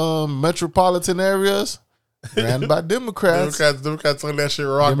other metropolitan areas, ran by Democrats. Democrats let that shit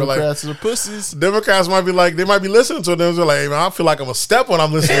rock. Democrats are pussies. Democrats might be like, they might be listening to them. They're like, hey, man, I feel like I'm a step when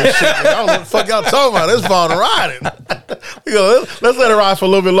I'm listening to shit. Man. I don't know what the fuck y'all talking about. This phone riding. Let's let it ride for a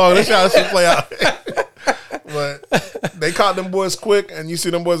little bit longer. Let's see how this shit play out. But they caught them boys quick, and you see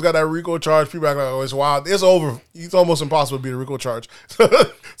them boys got that RICO charge. People act like, oh, it's wild. It's over. It's almost impossible to beat a RICO charge.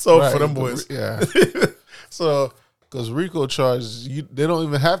 So for them boys. Yeah. So. Because RICO charges, they don't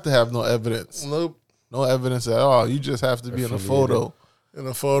even have to have no evidence. Nope. No evidence at all. You just have to be in a photo.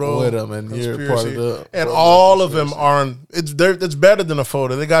 With them, and you're part of the. And all of them are on. It's better than a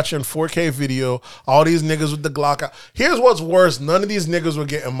photo. They got you in 4K video. All these niggas with the Glock out. Here's what's worse. None of these niggas were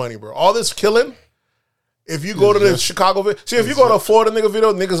getting money, bro. All this killing. If you go to the Chicago video, if you go to a Florida nigga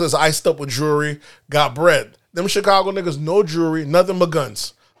video, niggas is iced up with jewelry, got bread. Them Chicago niggas, no jewelry, nothing but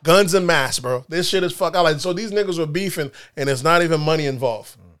guns. Guns and masks, bro. This shit is fuck out. Like, so these niggas were beefing, and it's not even money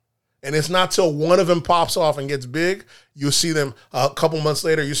involved. And it's not till one of them pops off and gets big, you see them a couple months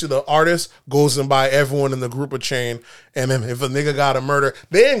later, you see the artist goes and buy everyone in the group of chain. And then if a nigga got a murder,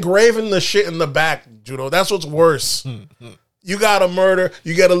 they engraving the shit in the back, Judo. That's what's worse. You got a murder,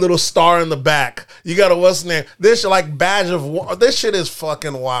 you get a little star in the back. You got a what's the name? This shit like badge of war. This shit is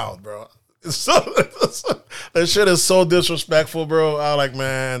fucking wild, bro. This shit is so disrespectful, bro. I like,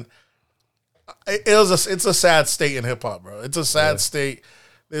 man. It's a sad state in hip hop, bro. It's a sad state.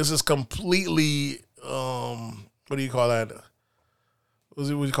 This is completely, what do you call that? What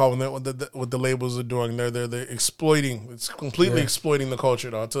do you call what the labels are doing? They're exploiting. It's completely exploiting the culture,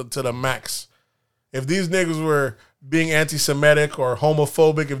 though, to the max. If these niggas were being anti-Semitic or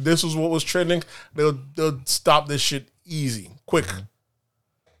homophobic, if this was what was trending, they'll stop this shit easy, quick. Mm-hmm.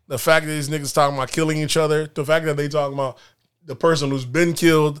 The fact that these niggas talking about killing each other, the fact that they talking about the person who's been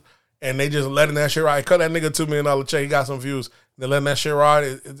killed, and they just letting that shit ride. Cut that nigga $2 million check. He got some views. They're letting that shit ride.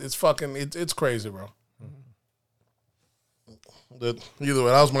 It's fucking. It's crazy, bro. Either way,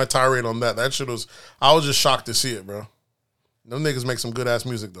 that was my tirade on that. That shit was. I was just shocked to see it, bro. Them niggas make some good ass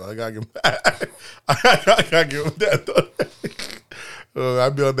music though. I gotta give them. I gotta give them that though. I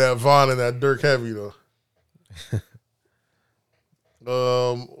be on that Von and that Dirk Heavy though.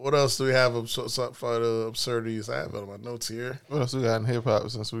 What else do we have for the absurdities? I have it on my notes here. What else we got in hip hop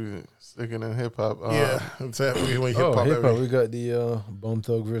since we sticking in hip hop? Yeah, it's happening. We hip hop. We got the Bone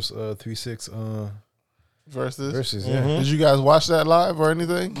Thug versus 3-6 versus. Yeah. Did you guys watch that live or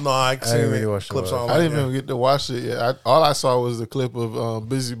anything? No, I didn't really watch clips on. I didn't even get to watch it yet. All I saw was the clip of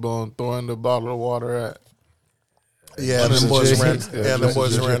Busy Bone throwing the bottle of water at. Yeah, them boys ran. Yeah, them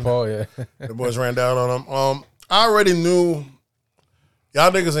boys ran. The boys ran down on them. I already knew. Y'all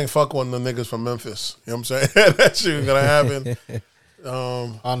niggas ain't fuck one of the niggas from Memphis. You know what I'm saying? That shit was gonna happen.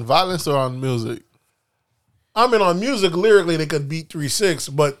 On violence or on music? I mean, on music, lyrically, they could beat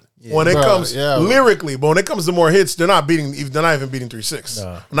 3-6, but when it comes lyrically, but when it comes to more hits, they're not even beating 3-6.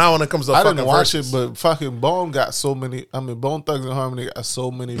 No. Now when it comes to I didn't watch it, but fucking Bone got so many. I mean, Bone Thugs and Harmony got so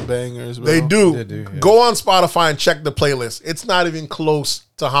many bangers. Bro. They do. Yeah. Go on Spotify and check the playlist. It's not even close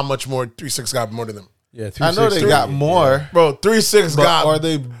to how much more 3-6 got more than them. Yeah, I know they got more, bro. 3-6 got. Are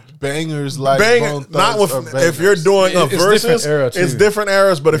they bangers like not with if you're doing a versus, it's different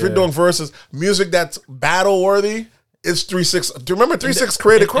eras. But if you're doing versus music that's battle worthy, it's 3-6. Do you remember 3-6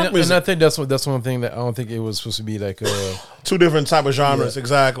 created crunk music? And I think that's one thing that I don't think it was supposed to be like two different type of genres.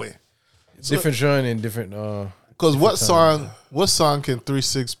 Exactly, different genre and different. Because what song can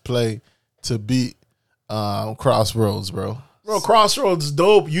 3-6 play to beat Crossroads, bro? Bro, Crossroads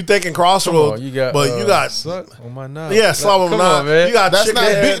dope. You thinking Crossroads, you got, but you got on my knob. Yeah, Slum of Nine. Man. You got that's Chicken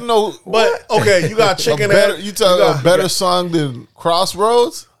not Head. beating no. But okay, you got Chicken Head. You talking a better song than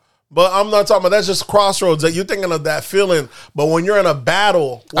Crossroads? But I'm not talking about that's just Crossroads. That you're thinking of that feeling. But when you're in a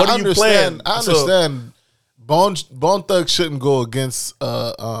battle, what are you playing? I understand. Bone Thugs shouldn't go against.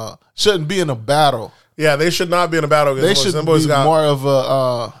 Shouldn't be in a battle. Yeah, they should not be in a battle. They should be more of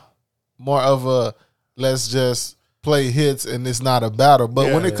a. Let's just play hits and it's not a battle.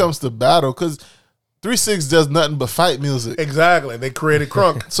 But when it comes to battle, because 3-6 does nothing but fight music. Exactly. They created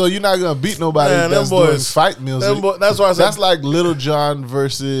crunk. So you're not going to beat nobody that's doing fight music. That's why I said. That's like Little John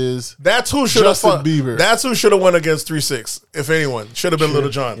versus That's who should have Justin Bieber. That's who should have went against 3-6, if anyone. Should have been Little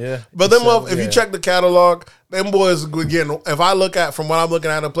John. Yeah. But then if you check the catalog, them boys getting, if I look at, from what I'm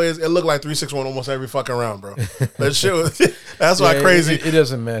looking at the players, it looked like 3-6 won almost every fucking round, bro. That shit was, that's why Crazy. It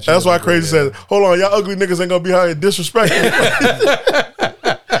doesn't match. That's why Crazy said, hold on, y'all ugly niggas ain't going to be out here disrespecting.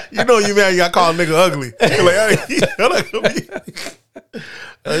 You know you man, you got called nigga ugly. You're like, hey,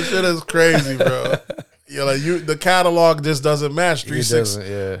 that shit is crazy, bro. You're like, the catalog just doesn't match 3-6. Yeah. You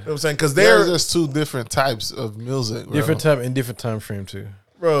know what I'm saying? Because there's just two different types of music, bro. Different type and different time frame too.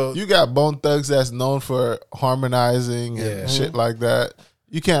 Bro, you got Bone Thugs that's known for harmonizing and shit like that.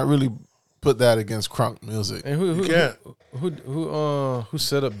 You can't really put that against crunk music. And who can't. Who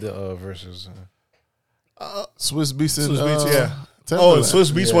set up the verses? Swizz Beatz and yeah. Timbaland. And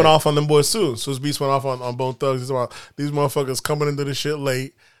Swizz Beatz went off on them boys too. Swizz Beatz went off on Bone Thugs. These motherfuckers coming into the shit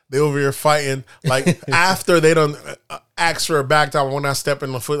late. They over here fighting. Like, after they done ask for a bag time, when I step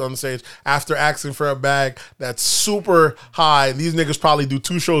in the foot on the stage, after asking for a bag that's super high, these niggas probably do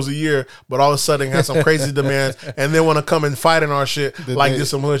 2 shows a year, but all of a sudden have some crazy demands, and they want to come and fight in our shit like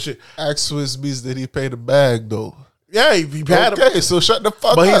this some hood shit. Ask Swizz Beatz that he paid the bag though. Yeah, he had okay, so shut the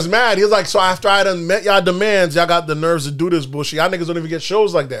fuck up. But he's mad. He's like, so after I done met y'all demands, y'all got the nerves to do this bullshit. Y'all niggas don't even get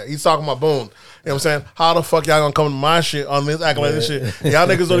shows like that. He's talking about Bone. You know what I'm saying? How the fuck y'all gonna come to my shit on this, acting like this shit? Y'all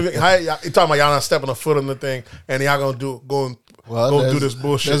niggas don't even, he talking about y'all not stepping a foot on the thing, and y'all gonna go do this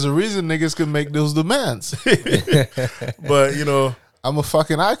bullshit. There's a reason niggas can make those demands. But, you know. I'm a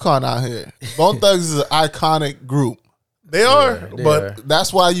fucking icon out here. Bone Thugs is an iconic group. They are, but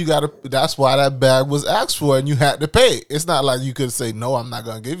that's why that's why that bag was asked for and you had to pay. It's not like you could say, no, I'm not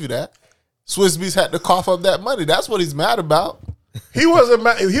going to give you that. Swizz Beatz had to cough up that money. That's what he's mad about. He wasn't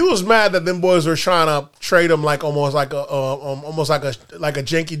mad. He was mad that them boys were trying to trade him like almost like a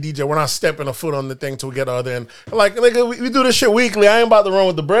janky DJ. We're not stepping a foot on the thing till we get the other end. Like, nigga, we do this shit weekly. I ain't about to run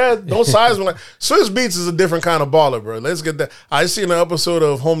with the bread. Don't size me like Swizz Beatz is a different kind of baller, bro. Let's get that. I seen an episode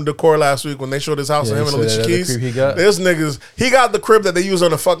of Home Decor last week when they showed his house and him and Alicia Keys. This niggas, he got the crib that they use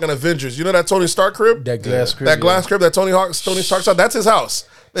on the fucking Avengers. You know that Tony Stark crib? That glass crib. That glass crib that Tony Stark saw. That's his house.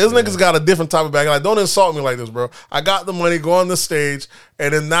 This niggas got a different type of bag. Like, don't insult me like this, bro. I got the money, go on the stage,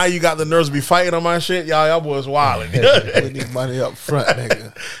 and then now you got the nerves to be fighting on my shit. Y'all boys wilding. We need money up front,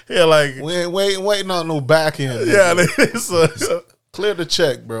 nigga. Yeah, like, we ain't waiting on no back end. Yeah, clear the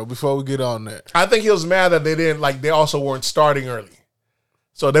check, bro, before we get on there. I think he was mad that they also weren't starting early.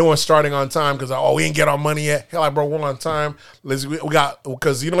 So they weren't starting on time because, we ain't get our money yet. Hell, like, bro, we're on time. We got,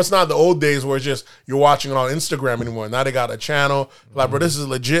 because, you know, it's not the old days where it's just you're watching it on Instagram anymore. Now they got a channel. Like, bro, this is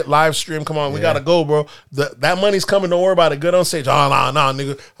legit live stream. Come on, we got to go, bro. That money's coming. Don't worry about it. Good on stage. Oh, nah,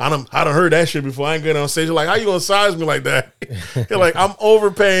 nigga. I done heard that shit before. I ain't good on stage. You're like, how you going to size me like that? You're like, I'm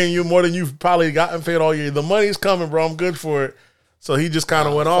overpaying you more than you've probably gotten paid all year. The money's coming, bro. I'm good for it. So he just kind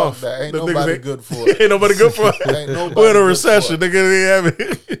of went off. That. Ain't nobody good for it. Ain't nobody good for it. We're in a recession. Nigga, they have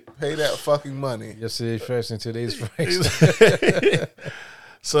it. Pay that fucking money. Yesterday's price and today's price.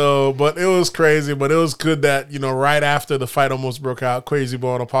 So, but it was crazy. But it was good that, you know, right after the fight almost broke out, Crazy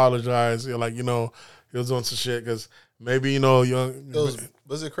Bone apologized. You're like, you know, he was doing some shit because maybe, you know,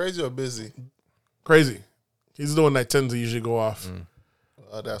 was it crazy or busy? Crazy. He's doing that tends to usually go off.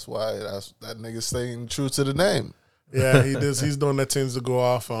 That's why that nigga staying true to the name. Yeah, he does. He's doing that tends to go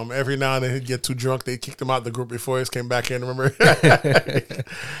off. Every now and then he'd get too drunk. They kicked him out the group before he came back in. Remember,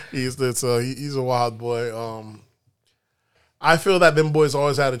 he's a wild boy. I feel that them boys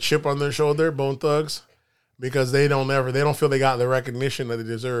always had a chip on their shoulder, Bone Thugs, because they don't feel they got the recognition that they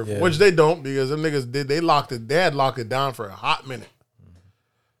deserve, which they don't because them niggas they had locked it down for a hot minute.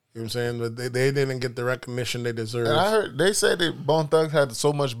 You know what I'm saying? But they didn't get the recognition they deserve. And I heard they said that Bone Thugs had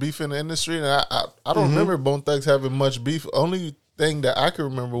so much beef in the industry, and I don't remember Bone Thugs having much beef. Only thing that I can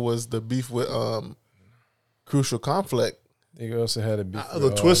remember was the beef with Crucial Conflict. They also had a beef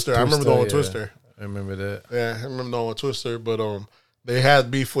The Twister. I remember the one with Twister. I remember that. Yeah, I remember the one with Twister. But they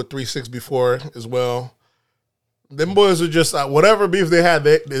had beef with 3-6 before as well. Them boys were just whatever beef they had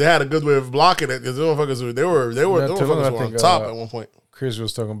a good way of blocking it because the motherfuckers they were on top at one point. Chris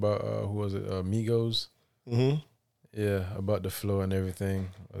was talking about who was it? Migos. Mm-hmm. Yeah, about the flow and everything.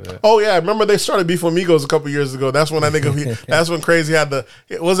 Oh yeah, I remember they started beef with Migos a couple years ago. That's when I think that's when Crazy had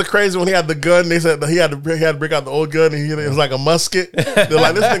was it Crazy when he had the gun? They said he had to break out the old gun and it was like a musket. They're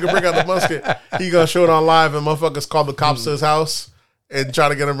like, this nigga break out the musket. He gonna show it on live and motherfuckers called the cops to his house and try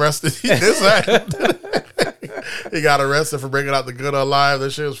to get him arrested. He got arrested for breaking out the gun on live. That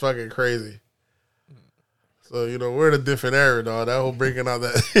shit was fucking crazy. So, we're in a different era, dog. That whole breaking out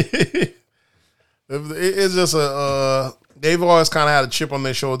that. It's just they've always kind of had a chip on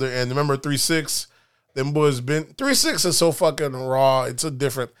their shoulder. And remember 3-6, them boys 3-6 is so fucking raw. It's a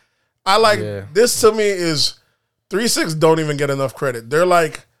different. This to me is 3-6 don't even get enough credit. They're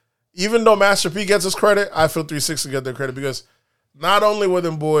like, even though Master P gets his credit, I feel 3-6 to get their credit because not only were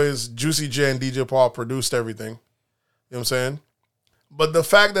them boys, Juicy J and DJ Paul produced everything. You know what I'm saying? But the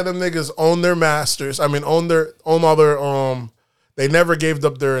fact that them niggas own their masters, own all their, they never gave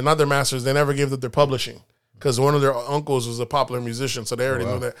up not their masters, they never gave up their publishing because one of their uncles was a popular musician, so they already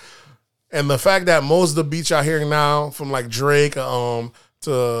knew that. And the fact that most of the beats y'all hearing now from like Drake to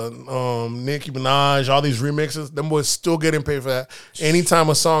Nicki Minaj, all these remixes, them boys still getting paid for that. Anytime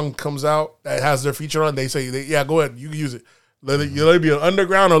a song comes out that has their feature on, they say, yeah, go ahead, you can use it. Let it be an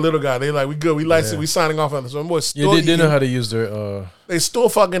underground or little guy. They like, we good. We license. We signing off on this. So boys still they know how to use their. They still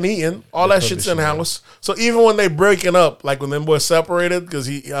fucking eating. All that shit's in house. So even when they breaking up, like when them boys separated, because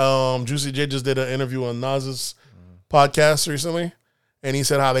Juicy J just did an interview on Nas's podcast recently, and he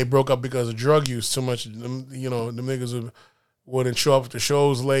said how they broke up because of drug use. Too much, them niggas wouldn't show up to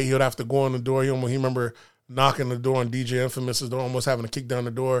shows late. He would have to go on the door. He remember knocking the door on DJ Infamous's door, almost having to kick down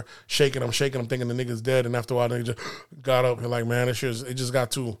the door, shaking him, thinking the nigga's dead. And after a while, they just got up and like, man, it just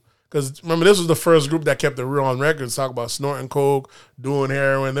got too. Because remember, this was the first group that kept it real on records, talk about snorting coke, doing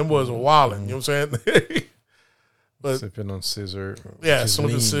heroin. Them boys were wilding, you know what I'm saying? But sipping on scissor. Yeah,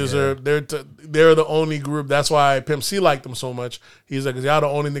 smoking scissor. Yeah. They're the only group. That's why Pimp C liked them so much. He's like, because y'all the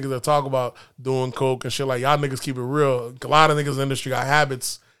only niggas that talk about doing coke and shit. Like, y'all niggas keep it real. A lot of niggas in the industry got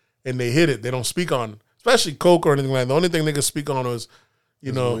habits and they hit it. They don't speak on it. Especially coke or anything like that. The only thing niggas speak on was,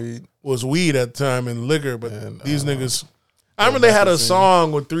 was weed at the time and liquor. But these niggas, I remember they had a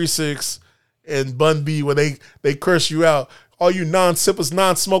song with 3-6 and Bun B where they curse you out. All you non-sippers,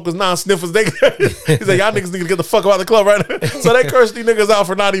 non-smokers, non-sniffers, he's like, y'all niggas need to get the fuck out of the club right now. So they cursed these niggas out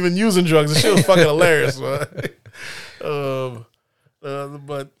for not even using drugs. The shit was fucking hilarious, man.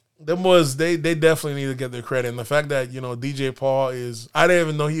 But them boys, they definitely need to get their credit. And the fact that, DJ Paul I didn't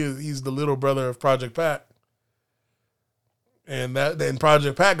even know he's the little brother of Project Pat. And then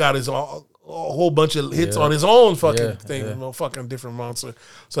Project Pat got his a whole bunch of hits on his own fucking thing, fucking different monster.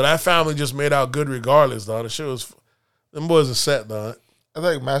 So that family just made out good regardless, dog. The shit was, them boys are set, dog. I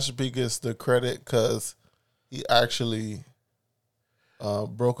think Master P gets the credit because he actually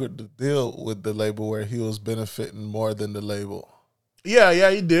brokered the deal with the label where he was benefiting more than the label. Yeah,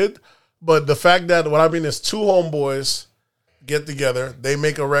 he did. But the fact that, what I mean is two homeboys get together, they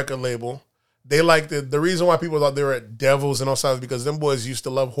make a record label. They like the reason why people thought they were at Devils and all sides because them boys used to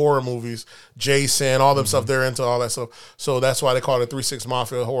love horror movies, Jason, all them stuff. They're into all that stuff. So that's why they call it 3-6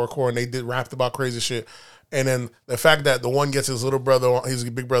 Mafia horrorcore, and they rapped about crazy shit. And then the fact that the one gets his little brother on, his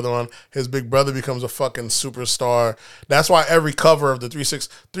big brother on, his big brother becomes a fucking superstar. That's why every cover of the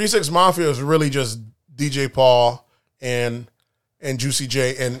 3-6 Mafia is really just DJ Paul and Juicy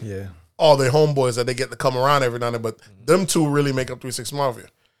J and all their homeboys that they get to come around every now and then. But them two really make up 3-6 Mafia.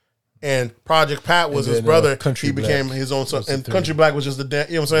 And Project Pat was his brother. He became his own son. And Country Black was just the you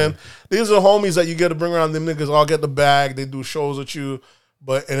know what I'm saying? These are homies that you get to bring around. Them niggas all get the bag. They do shows with you.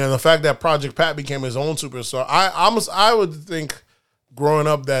 And then the fact that Project Pat became his own superstar, I would think growing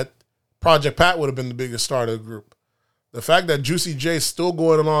up that Project Pat would have been the biggest star of the group. The fact that Juicy J is still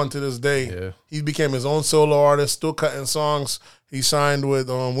going on to this day, he became his own solo artist, still cutting songs. He signed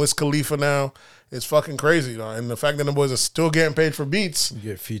with Wiz Khalifa now. It's fucking crazy, though. And the fact that them boys are still getting paid for beats. You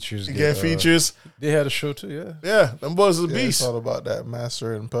get features. Features. They had a show too, yeah. Yeah, them boys are beasts. It's all about that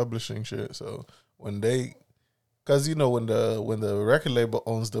master and publishing shit. So when they, because when the record label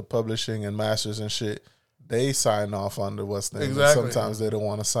owns the publishing and masters and shit, they sign off on the what's name. Exactly. Sometimes they don't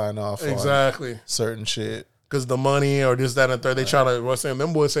want to sign off on certain shit. because the money or this, that, and the third. They try to, what's saying,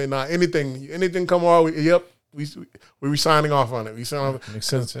 them boys say, nah, anything come our way, yep, we signing off on it. We sign off. Makes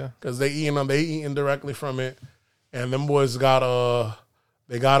sense, yeah. Because they eating directly from it. And them boys got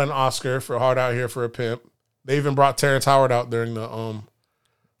an Oscar for Hard Out Here for a Pimp. They even brought Terrence Howard out during the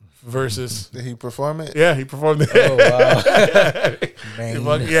versus. Did he perform it? Yeah, he performed it. Oh, wow.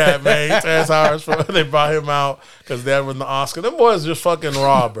 Man. Yeah, man. Terrence Howard, they brought him out because they were in the Oscar. Them boys just fucking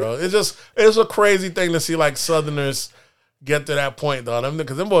raw, bro. It's a crazy thing to see like Southerners get to that point, though.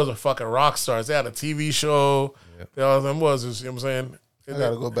 Because them boys are fucking rock stars. They had a TV show. Yep. Them boys, you know what I'm saying? I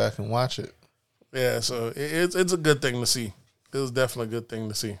gotta go back and watch it. Yeah, so it's a good thing to see. It was definitely a good thing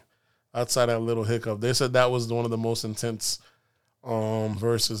to see. Outside that little hiccup, they said that was one of the most intense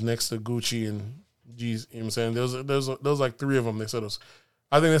verses next to Gucci and G's. You know what I'm saying? There was like three of them. They said it was.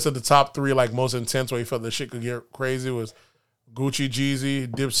 I think they said the top three like most intense where you felt the shit could get crazy was Gucci, Jeezy,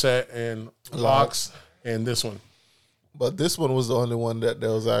 Dipset, and Lox, and this one. But this one was the only one that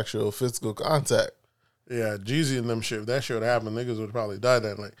there was actual physical contact. Yeah, Jeezy and them shit. If that shit would happen, niggas would probably die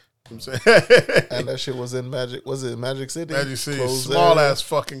that night. You know what I'm saying? And that shit was in Magic. Was it Magic City? Magic City, Closed small area. ass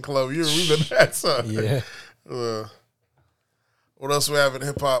fucking club. We've been at son. Yeah. What else we have in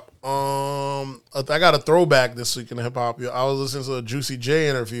hip hop? I got a throwback this week in hip hop. I was listening to a Juicy J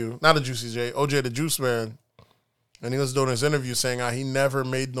interview, not a Juicy J, OJ the Juice Man, and he was doing his interview saying how he never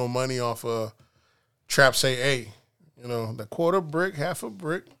made no money off of Trap Say A. You know, the quarter brick, half a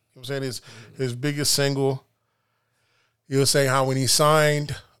brick. You know what I'm saying? His biggest single. He was saying how when he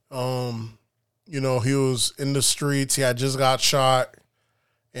signed, you know, he was in the streets. He had just got shot.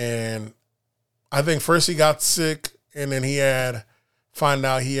 And I think first he got sick and then find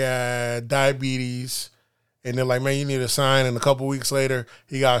out he had diabetes. And they're like, man, you need to sign. And a couple weeks later,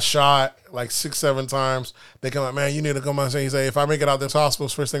 he got shot like 6-7 times. They come like, man, you need to come out and say, he said, if I make it out this hospital,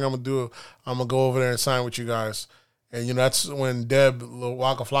 first thing I'm going to do, I'm going to go over there and sign with you guys. And, you know, that's when Deb,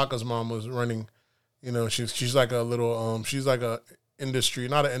 Waka Flocka's mom, was running. You know, she's like a little, she's like a industry,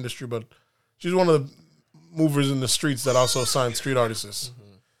 not an industry, but she's one of the movers in the streets that also signs street artists.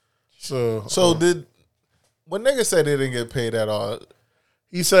 Mm-hmm. So did, when niggas say they didn't get paid at all,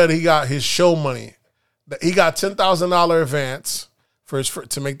 he said he got his show money. He got $10,000 advance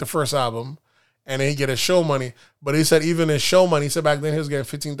to make the first album, and then he get his show money. But he said even his show money, he said back then he was getting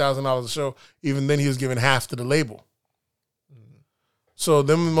 $15,000 a show. Even then he was giving half to the label. So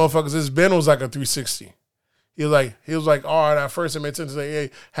them motherfuckers, his bin was like a 360. He was like, all right, at first it made sense to say, hey,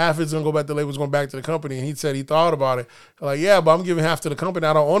 half is gonna go back to the label, it's going back to the company. And he said he thought about it. Like, yeah, but I'm giving half to the company.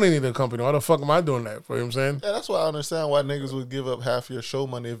 I don't own any of the company. Why the fuck am I doing that? You know what I'm saying? Yeah, that's why I understand why niggas would give up half your show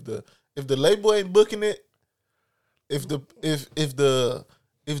money if the label ain't booking it. If the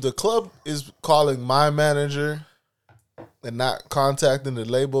club is calling my manager and not contacting the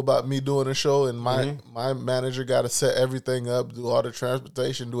label about me doing a show, and my manager got to set everything up, do all the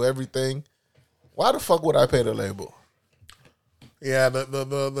transportation, do everything, why the fuck would I pay the label? Yeah,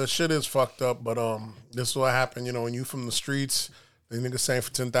 the shit is fucked up, but this is what happened. You know, when you from the streets, the niggas saying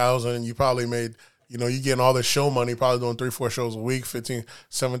for $10,000, and you probably made, you know, you getting all this show money, probably doing 3-4 shows a week,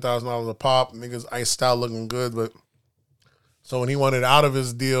 $7,000 a pop. Niggas iced out looking good, but so when he wanted out of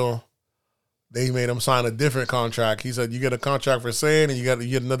his deal, they made him sign a different contract. He said, you get a contract for saying, and you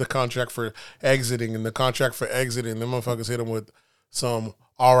get another contract for exiting. And the contract for exiting, them motherfuckers hit him with some,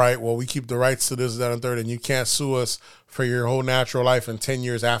 all right, well, we keep the rights to this, that, and third, and you can't sue us for your whole natural life and 10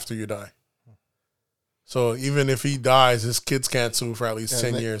 years after you die. So even if he dies, his kids can't sue for at least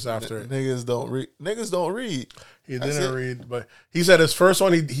 10 years after it. Niggas don't read. He didn't read, but he said his first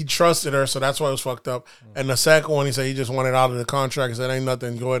one, he trusted her, so that's why it was fucked up. And the second one, he said he just wanted out of the contract. He said, ain't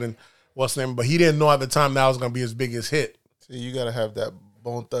nothing, go ahead and what's the name? But he didn't know at the time that was going to be his biggest hit. See, you got to have that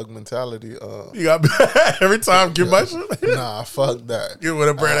Bone Thug mentality. You got every time, give my shit. Nah, fuck that. Give it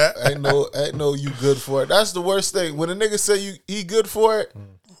a bread at. Ain't no you good for it. That's the worst thing. When a nigga say he good for it,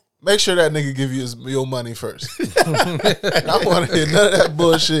 make sure that nigga give you your money first. I want to hear none of that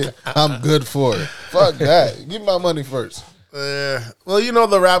bullshit. I'm good for it. Fuck that. Give my money first. Well, you know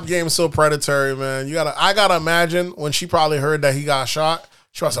the rap game is so predatory, man. I gotta imagine when she probably heard that he got shot,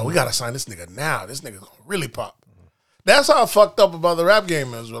 she was like, we gotta sign this nigga now. This nigga gonna really pop. That's how fucked up about the rap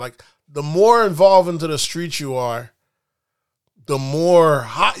game is. Like, the more involved into the streets you are, the more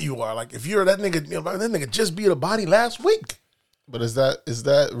hot you are. Like, if you're that nigga, you know, that nigga just beat a body last week. But is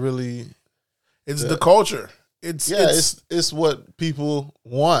that really? It's the culture. It's what people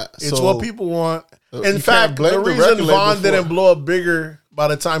want. It's what people want. In fact, the reason Von didn't blow up bigger by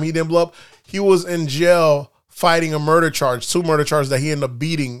the time he didn't blow up, he was in jail fighting a murder charge, 2 murder charges that he ended up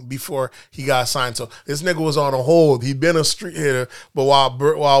beating before he got signed. So this nigga was on a hold. He'd been a street hitter, but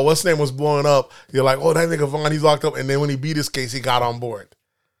while what's name was blowing up, you're like, oh, that nigga Vaughn, he's locked up. And then when he beat his case, he got on board.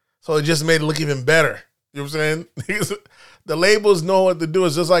 So it just made it look even better. You know what I'm saying? The labels know what to do.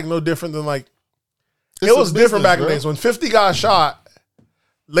 It's just like no different than like, it was different back in the days. When 50 got shot,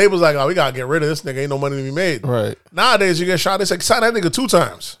 labels like, oh, we got to get rid of this nigga. Ain't no money to be made. Right. Nowadays, you get shot, they say, sign that nigga 2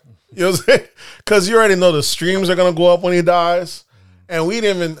 times. You know what I'm saying? Because you already know the streams are going to go up when he dies. And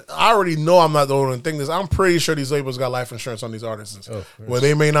I already know I'm not the only one thinking this. I'm pretty sure these labels got life insurance on these artists. Where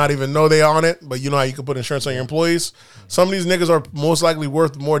they may not even know they on it, but you know how you can put insurance on your employees? Some of these niggas are most likely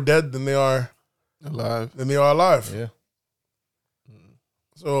worth more dead than they are alive. Yeah.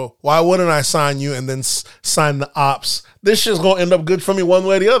 So why wouldn't I sign you and then sign the ops? This shit's going to end up good for me one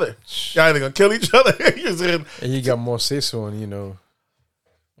way or the other. Y'all either going to kill each other. And you got more say-so on,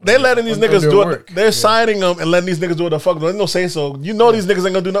 They're letting these niggas do it. work. They're signing them and letting these niggas do what the fuck. There's no say so. You know these niggas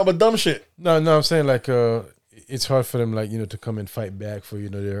ain't gonna do nothing but dumb shit. No, I'm saying like it's hard for them like to come and fight back for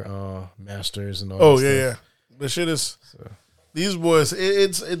their masters and all. Oh that yeah, stuff. yeah. The shit is these boys.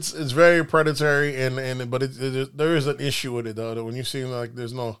 It's very predatory but there is an issue with it though. That when you see like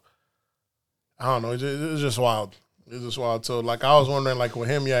there's no, I don't know. It's just wild. It's just wild. So like I was wondering like with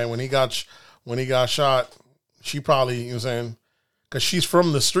him, when he got shot, she probably you know what I'm saying. Because she's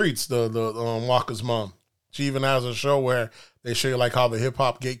from the streets, the Walker's mom. She even has a show where they show you like how the hip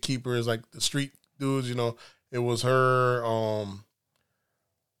hop gatekeeper is like the street dudes. It was her.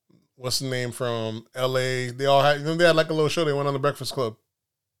 What's the name from L.A.? They all had. They had like a little show. They went on the Breakfast Club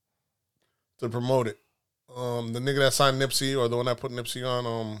to promote it. The nigga that signed Nipsey or the one that put Nipsey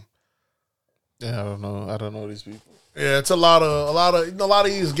on. Yeah, I don't know these people. Yeah, it's a lot of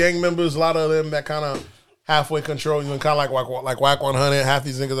these gang members. A lot of them that kind of. Halfway control, kind of like Whack 100. Half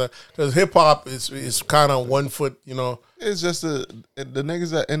these niggas because hip hop is kind of 1 foot, It's just the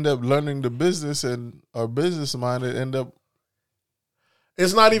niggas that end up learning the business and are business minded end up.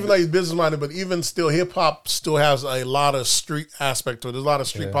 It's not even like business minded, but even still, hip hop still has a lot of street aspect to it. There's a lot of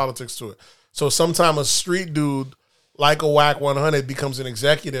street politics to it. So sometimes a street dude like a Whack 100 becomes an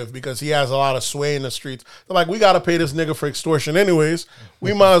executive because he has a lot of sway in the streets. They're like, we got to pay this nigga for extortion anyways.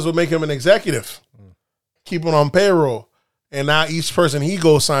 We might as well make him an executive. Keep it on payroll, and now each person he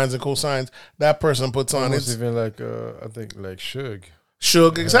signs and co-signs, that person puts on. It's even like I think like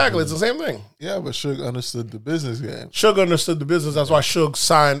Suge, exactly. It's the same thing. Yeah, but Suge understood the business game. Suge understood the business. That's why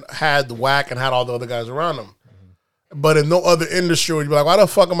Suge had the Whack and had all the other guys around him. But in no other industry would you be like, why the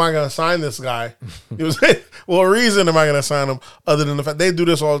fuck am I going to sign this guy? What reason am I going to sign him other than the fact they do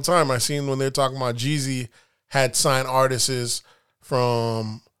this all the time? I seen when they're talking about Jeezy had signed artists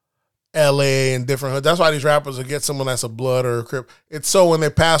from LA and different hoods. That's why these rappers will get someone that's a blood or a Crip. It's so when they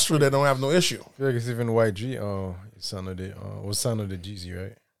pass through, they don't have no issue. I feel like it's even YG. Son of the Jeezy,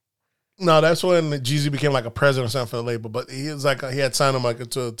 right? No, that's when Jeezy became like a president or something for the label. But he was like he had signed him like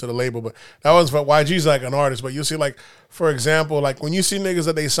to the label. But that was for YG's like an artist. But you see, like for example, like when you see niggas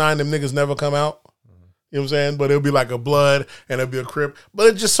that they signed, them niggas never come out. You know what I'm saying? But it'll be like a blood and it'll be a Crip. But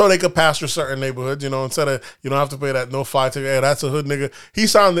it's just so they could pass through certain neighborhoods, instead of you don't have to pay that no fly ticket. Hey, that's a hood nigga. He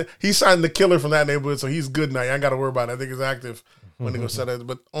signed the killer from that neighborhood, so he's good now. You ain't gotta worry about it. I think he's active when they go set it.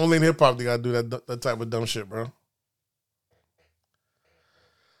 But only in hip hop they gotta do that type of dumb shit, bro.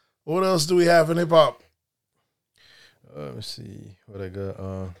 What else do we have in hip hop? Let me see what I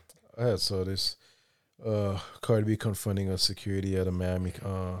got. I had saw this. Cardi B confronting a security at a Miami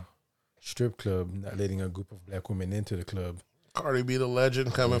strip club, not letting a group of black women into the club. Cardi B, the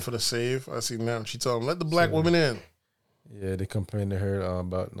legend, coming for the save. I see now. She told him, let the black women in. Yeah, they complained to her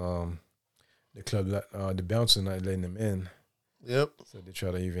about the club, the bouncer not letting them in. Yep. So they try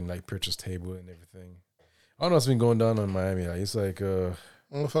to even like purchase table and everything. I don't know what's been going down in Miami. Like it's like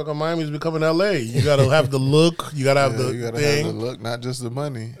motherfucker, Miami's becoming LA. You gotta have the look. You gotta have the thing. Have the look, not just the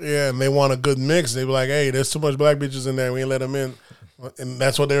money. Yeah, and they want a good mix. They be like, hey, there's too much black bitches in there. We ain't let them in. And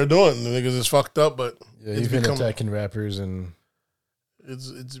that's what they were doing. The niggas is fucked up, but yeah, he's been attacking rappers and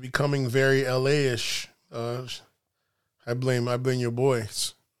it's becoming very LA-ish. I blame your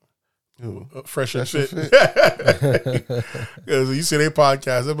boys. Fresh and Fit. Because you see their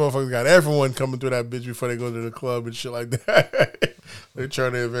podcast, that motherfuckers got everyone coming through that bitch before they go to the club and shit like that. They're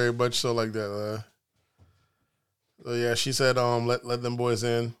trying to very much so like that. So yeah, she said, let them boys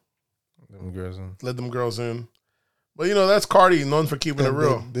in. Let them girls in. But that's Cardi, known for keeping it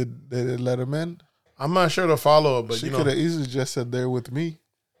real. Did they let him in? I'm not sure to follow it, but she could have easily just said they're with me.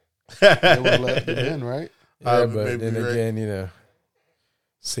 They would let them in, right? Yeah, but then again,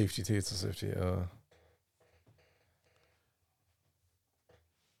 safety to safety.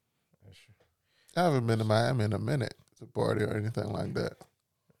 I haven't been to Miami in a minute to party or anything like that.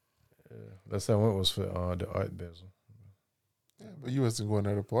 Last time I went was for the Art Basel. Yeah, but you wasn't going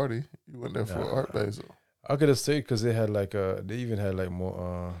there to party. You went there for Art Basel. I could have stayed because they had like they even had like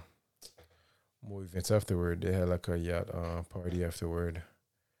more events afterward. They had like a yacht party afterward.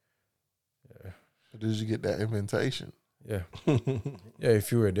 Yeah. Did you get that invitation? Yeah. Yeah,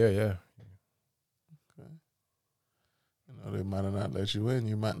 if you were there, yeah. Okay. You know, they might have not let you in.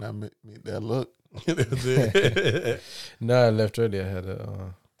 You might not meet that look. No, I left early. I had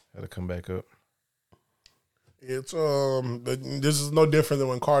to come back up. It's this is no different than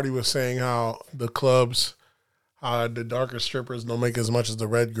when Cardi was saying how the clubs, the darker strippers don't make as much as the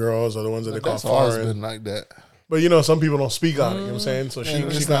red girls or the ones that they call That's always foreign. been like that. But some people don't speak on it. You know what I'm saying? So she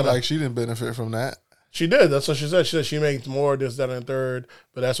It's got not like she didn't benefit from that. She did. That's what she said. She said she makes more this, that, and third.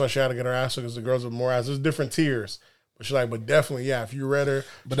 But that's why she had to get her ass because the girls with more ass. There's different tiers. But she's like, but definitely, yeah. If you read her,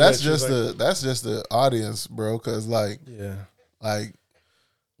 But that's just the audience, bro. Because like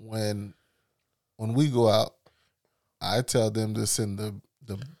when we go out, I tell them to send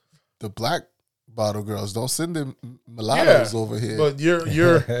the black bottle girls. Don't send them mulattoes over here. But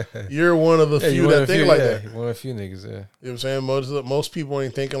you're one of the few that think like that. One of the few niggas, yeah. You know what I'm saying? Most people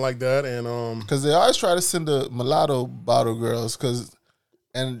ain't thinking like that, and because they always try to send the mulatto bottle girls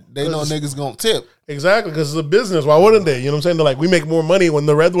and they know niggas gonna tip. Exactly, because it's a business. Why wouldn't they? You know what I'm saying? They're like, we make more money when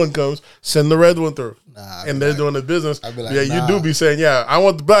the red one comes. Send the red one through. And they're doing the business. I'd be like, yeah, you do be saying, yeah, I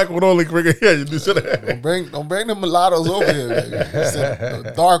want the black one only. Yeah, you do say that. Don't bring the mulattoes over here, baby. Send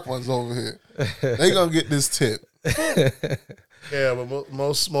the dark ones over here. They gonna get this tip. Yeah, but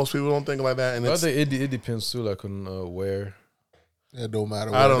most people don't think like that. And I think it depends too, like on where. It don't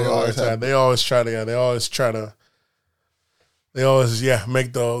matter. I don't know. They always try to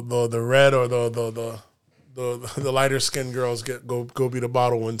make the red or the lighter skinned girls go be the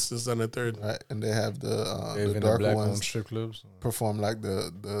bottle ones. This and the third. Right, and they have the darker ones strip clubs perform like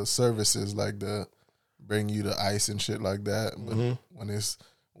the services, like the bring you the ice and shit like that. But when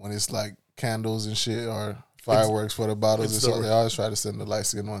it's like candles and shit or fireworks for the bottles, they always try to send the light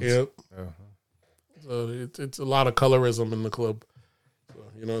skinned ones. Yep. So it's a lot of colorism in the club. So,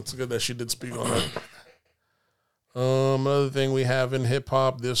 it's good that she did speak on that. Another thing we have in hip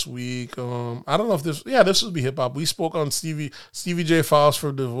hop this week. I don't know if this would be hip hop. We spoke on Stevie J files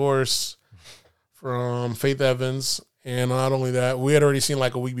for divorce from Faith Evans, and not only that, we had already seen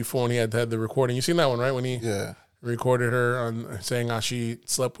like a week before when he had the recording. You seen that one, right? When he recorded her on saying how she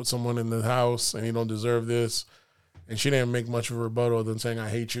slept with someone in the house and he don't deserve this, and she didn't make much of a rebuttal than saying I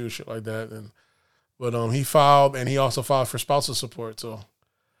hate you, shit like that. But he filed, and he also filed for spousal support. So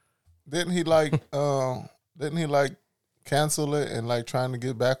didn't he cancel it and like trying to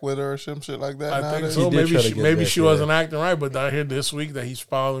get back with her or some shit like that? I think so. Maybe she wasn't acting right, but I hear this week that he's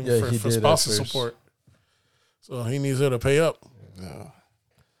filing for spousal support. So he needs her to pay up. Yeah.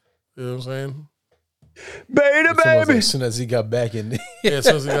 You know what I'm saying? Baby. As soon as he got back in, as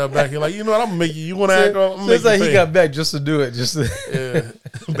soon as he got back, he's like, you know what? I'm gonna make you. You want to act? It's like he got back just to do it.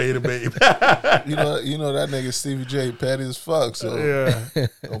 Beta babe. you know that nigga Stevie J petty as fuck. So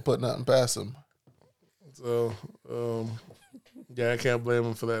don't put nothing past him. So I can't blame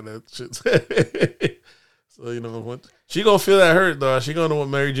him for that shit. So she gonna feel that hurt, dog. She gonna know what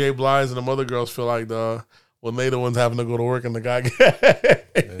Mary J. Blige and the other girls feel like, dog. When they the ones having to go to work and the guy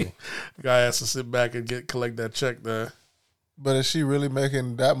has to sit back and collect that check, dog. But is she really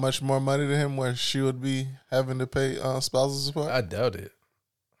making that much more money than him where she would be having to pay spousal support? I doubt it.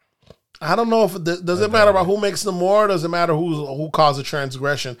 I don't know if does it matter about who makes the more, or does it matter who caused the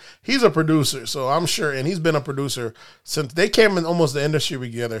transgression? He's a producer, so I'm sure, and he's been a producer since they came in almost the industry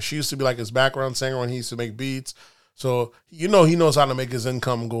together. She used to be like his background singer when he used to make beats. So he knows how to make his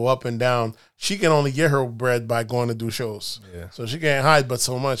income go up and down. She can only get her bread by going to do shows. Yeah. So she can't hide but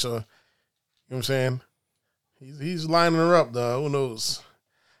so much. You know what I'm saying? He's lining her up, though. Who knows?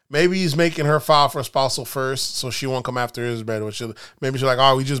 Maybe he's making her file for spousal first, so she won't come after his bread. Maybe she's like,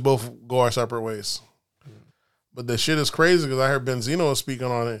 oh, we just both go our separate ways. But the shit is crazy because I heard Benzino was speaking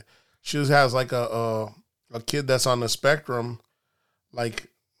on it. She just has like a kid that's on the spectrum, like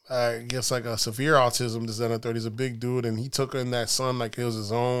I guess like a severe autism. This and third. He's a big dude, and he took in that son like it was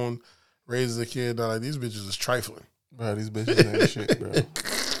his own. Raises a kid. Like these bitches is trifling. Bro, these bitches ain't shit,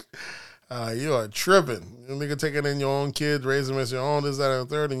 bro. You are tripping. You nigga taking in your own kid, raising him as your own, this, that, and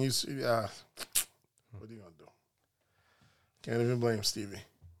third, and you see, what are you gonna do? Can't even blame Stevie.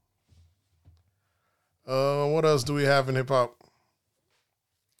 What else do we have in hip hop?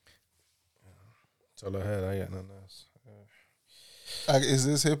 That's all I had. I got nothing else. Is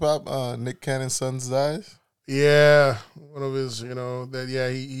this hip hop? Nick Cannon's Son's Dies? Yeah, one of his, that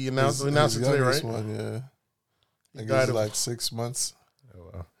he announced it today, right? One, yeah. He I died guess of- like 6 months,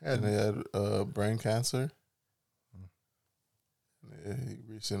 Oh, wow. and he had brain cancer. Yeah, he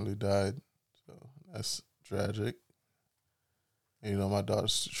recently died, so that's tragic. And, my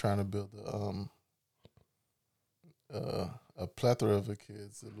daughter's trying to build a plethora of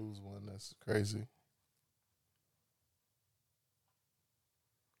kids. To lose one, that's crazy.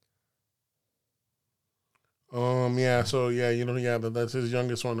 Yeah, so that's his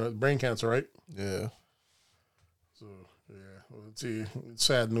youngest one, brain cancer, right? Yeah. So let's see,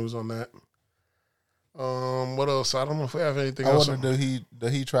 sad news on that. What else? I don't know if we have anything I else. wonder,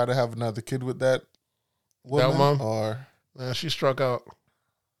 did he try to have another kid with that woman? mom? Or Nah, she struck out.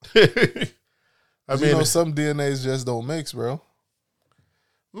 I you know, some DNAs just don't mix, bro.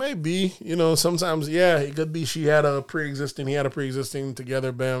 maybe, sometimes, yeah, it could be he had a pre-existing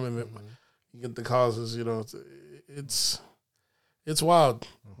together, bam, and then you get the causes, it's wild.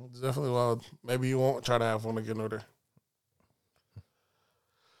 It's definitely wild. Maybe you won't try to have one again with her.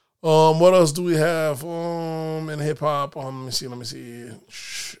 What else do we have in hip hop? Let me see.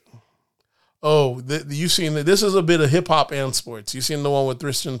 Oh, you seen that? This is a bit of hip hop and sports. You seen the one with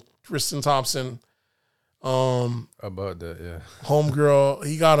Tristan Thompson? About that, yeah. Homegirl,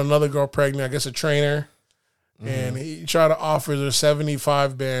 he got another girl pregnant. I guess a trainer, and he tried to offer her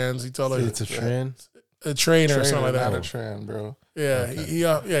 75 bands. He told her It's a trend. a trainer or something like Not that. a trend, bro. Yeah, he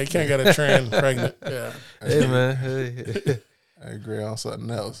can't get a trend pregnant. Yeah. Hey, man. Hey. I agree on something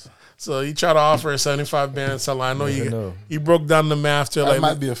else. So he tried to offer her 75 bands. So I know Never know. he broke down the math to That like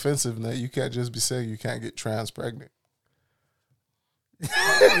might be offensive, Nate. You can't just be saying you can't get trans pregnant.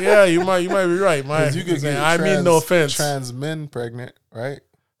 yeah, you might be right. 'Cause you could get I mean no offense. trans men pregnant, right?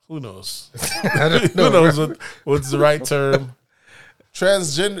 Who knows? I don't Who know. knows what's the right term?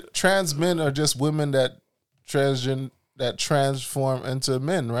 Trans men are just women that transform into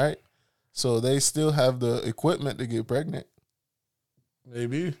men, right? So they still have the equipment to get pregnant.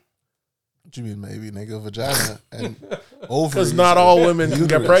 Maybe. What you mean maybe, nigga? Vagina and ovaries. Because not all women can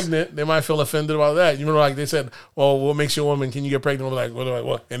get Uterus. pregnant. They might feel offended about that. Like they said, well, what makes you a woman? Can you get pregnant? We're like,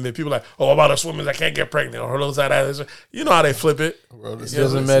 what? And then people are like, oh, what about us women that can't get pregnant? Or those that. You know how they flip it. Bro, this It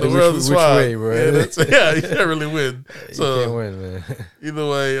doesn't is- matter The world which is wild. way, bro. Yeah, you can't really win. You So can't win, man. either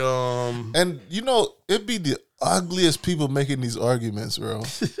way, And it'd be the ugliest people making these arguments, bro.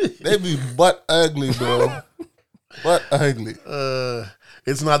 They be butt ugly, bro. Butt ugly.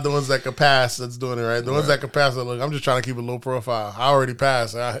 it's not the ones that can pass that's doing it, right? The ones that can pass are, look, I'm just trying to keep a low profile. I already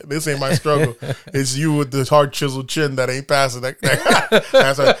passed. This ain't my struggle. It's you with the hard chiseled chin that ain't passing.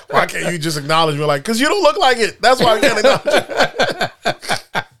 That's like, why can't you just acknowledge me? Like, because you don't look like it. That's why I can't acknowledge it.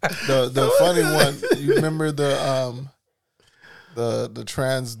 The funny one, you remember the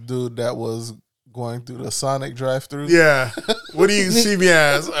trans dude that was going through the Sonic drive-through? Yeah. What do you see me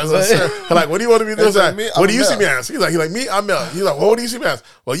as? Like, what do you want to be this? like, me, what I'm do you see Mel. me as? He's like me, I'm Mel. He's like, well, what do you see me as?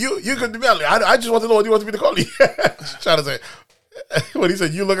 Well, you could be Mel. I just want to know what you want to be to call you. Trying to say, what he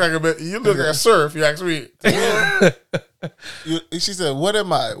said, you look like a surf. You ask me. She said, "What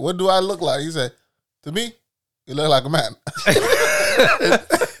am I? What do I look like?" He said, "To me, you look like a man."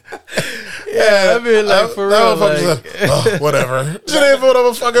 Yeah, I mean, like, for real, like, oh, whatever. Shit ain't put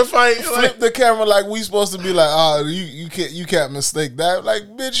up a fucking fight. Flip the camera like we supposed to be like, "Oh, you can't mistake that." Like,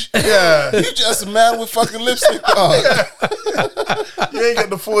 bitch, Yeah. you just a man with fucking lipstick on. You ain't got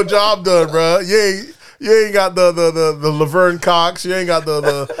the full job done, bro. You ain't got the Laverne Cox. You ain't got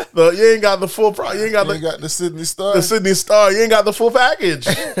the you ain't got the full you ain't got You got the Sydney Star. the Sydney Star. You ain't got the full package.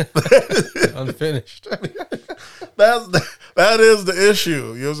 unfinished. That is the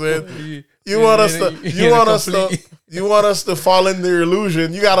issue. You know what I'm saying? You want us to fall into your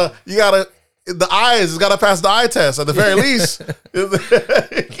illusion. You gotta the eyes gotta pass the eye test at the very least.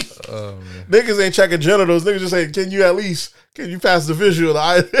 Niggas ain't checking genitals. Niggas just say, can you pass the visual? The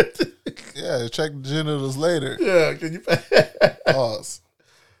eye? Yeah, check the genitals later. Yeah, can you pass? Pause.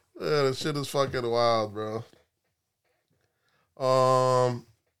 Yeah, this shit is fucking wild, bro.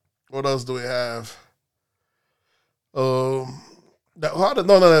 What else do we have? No.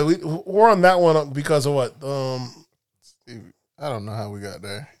 We're on that one because of what? I don't know how we got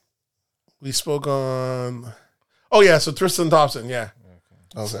there. We spoke on. Oh yeah, so Tristan Thompson, yeah.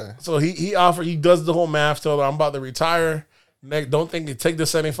 Okay. So he does the whole math. Told her, I'm about to retire. Don't think you take the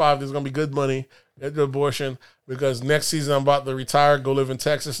 75. There's gonna be good money at the abortion because next season I'm about to retire. Go live in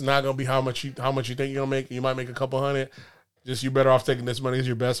Texas. It's not gonna be how much you think you're gonna make. You might make a couple hundred. Just you better off taking this money. Is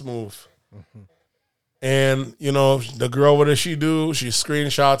your best move. Mm-hmm. And the girl, what does she do? She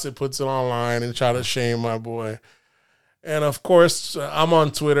screenshots it, puts it online, and try to shame my boy. And of course, I'm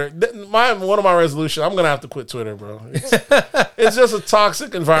on Twitter. One of my resolutions, I'm gonna have to quit Twitter, bro. It's just a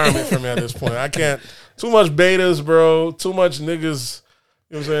toxic environment for me at this point. I can't. Too much betas, bro. Too much niggas.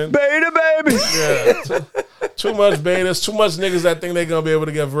 You know what I'm saying? Beta baby. Yeah. Too much betas. Too much niggas that think they're gonna be able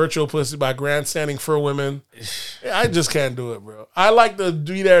to get virtual pussy by grandstanding for women. Yeah, I just can't do it, bro. I like to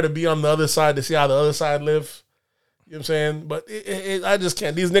be there to be on the other side to see how the other side live. You know what I'm saying? But I just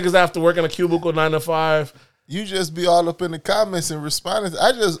can't. These niggas have to work in a cubicle 9 to 5. You just be all up in the comments and responding.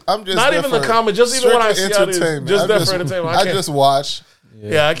 I'm just not even the comments. Just even when I see how it is, just there for entertainment. I just watch.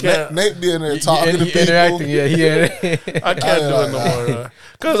 Yeah, I can't. Nate be in there talking to people. Interacting, I can't do it no more.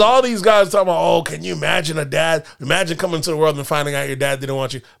 Because all these guys talking about, oh, can you imagine a dad? Imagine coming into the world and finding out your dad didn't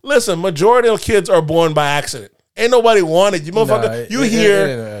want you. Listen, majority of kids are born by accident. Ain't nobody wanted you, motherfucker. You hear? It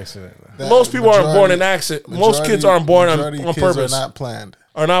ain't an accident. Most people aren't born in accident. Most kids aren't born on purpose.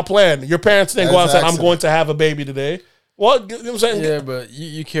 Are not planned. Your parents didn't go out and say, I'm going to have a baby today. What? You know what I'm saying? Yeah, but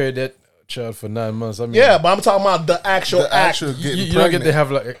you carried that child for 9 months. I mean, yeah, but I'm talking about the actual act. You don't get to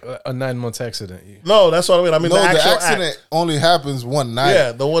have like a 9 months accident. No, that's what I mean. I mean, no, the actual accident act only happens one night.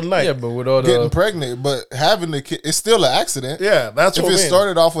 Yeah, the one night. Yeah, but with all getting pregnant, but having the kid, it's still an accident. Yeah, that's what I mean. If it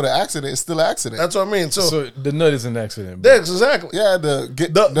started off with an accident, it's still an accident. That's what I mean. So the nut is an accident. Yeah, exactly. Yeah,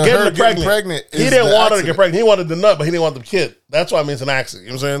 getting pregnant. He didn't want her to get pregnant. He wanted the nut, but he didn't want the kid. That's what I mean. It's an accident.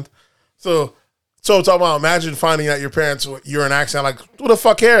 You know what I'm saying? So talking about imagine finding out your parents you're an accident. Like, who the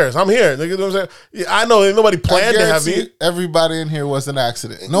fuck cares? I'm here. You know what I'm saying? Yeah, I know nobody planned to have me. Everybody in here was an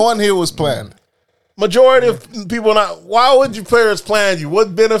accident. No one here was planned. Majority of people not. Why would your parents plan you?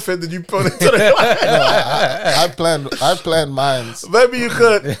 What benefit did you put into their life? I planned mine. Maybe you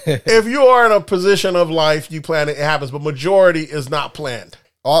could. If you are in a position of life, you plan it. It happens. But majority is not planned.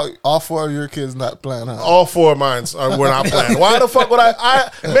 All 4 of your kids not planned, huh? All 4 of mine were not planned. Why the fuck would I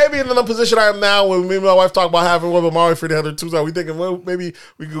maybe in the position I am now when me and my wife talk about having one, but my wife for the other 2, we thinking, well, maybe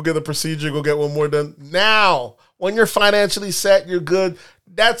we could go get the procedure, go get one more done. Now, when you're financially set, you're good.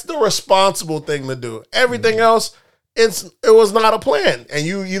 That's the responsible thing to do. Everything else, it was not a plan. And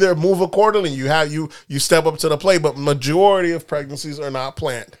you either move accordingly, you step up to the plate, but majority of pregnancies are not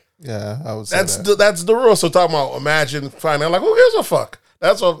planned. Yeah, I would say that's the rule. So talking about imagine finding out, like, who gives a fuck?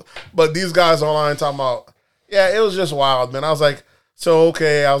 That's what, but these guys online talking about, yeah, it was just wild, man. I was like, so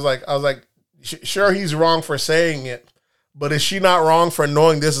okay. I was like, sure, he's wrong for saying it, but is she not wrong for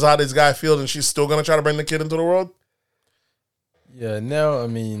knowing this is how this guy feels and she's still gonna try to bring the kid into the world? Yeah, now, I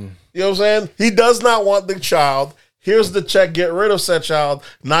mean, you know what I'm saying? He does not want the child. Here's the check. Get rid of said child.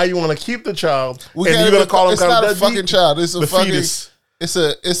 Now you want to keep the child, and you're gonna call him. It's not a fucking child. It's a fucking fetus. It's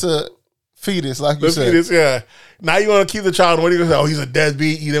a fetus, like you said. Fetus, yeah. Now you want to keep the child. What are you going to say? Oh, he's a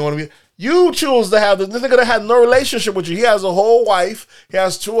deadbeat. He didn't want to be. You choose to have this nigga that had no relationship with you. He has a whole wife. He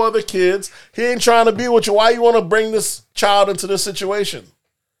has 2 other kids. He ain't trying to be with you. Why you want to bring this child into this situation?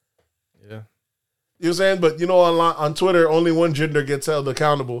 Yeah. You know what I'm saying? But, on Twitter, only one gender gets held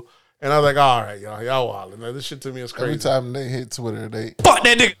accountable. And I was like, all right, y'all wildin'. Man. This shit to me is crazy. Every time they hit Twitter, they... Fuck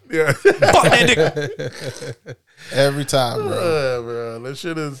that nigga. Yeah. Fuck that nigga. Every time, bro. Yeah, bro. This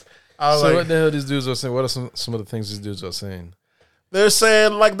shit is... So what the hell these dudes are saying? What are some of the things these dudes are saying? They're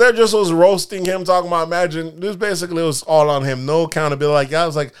saying, like, they're just was roasting him, talking about, imagine, this basically was all on him. No accountability. Like, y'all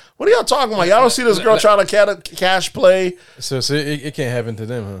was like, what are y'all talking about? Y'all don't see this girl trying to cash play? So it can't happen to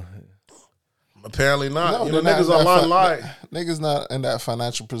them, huh? Apparently not. No, niggas online lie. Niggas not in that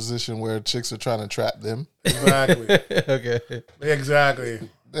financial position where chicks are trying to trap them. Exactly. Okay. Exactly.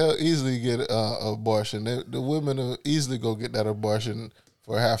 They'll easily get abortion. The women will easily go get that abortion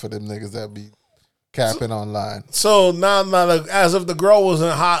for half of them niggas that be capping online. So now, as if the girl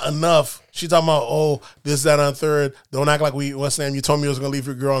wasn't hot enough, she talking about, oh, this, that, and third. Don't act like what's the name? You told me you was going to leave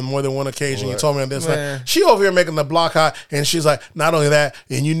your girl on more than one occasion. What? You told me on this. That. She over here making the block hot, and she's like, not only that,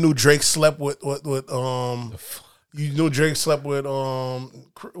 and you knew Drake slept with you knew Drake slept with,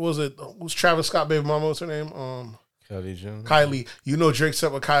 who's Travis Scott baby mama? What's her name? Kylie. You know Drake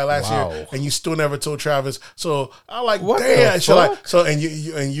slept with Kylie last year, and you still never told Travis. So I like, what damn.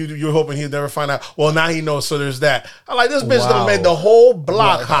 You're hoping he'd never find out. Well, now he knows. So there's that. I like this bitch that made the whole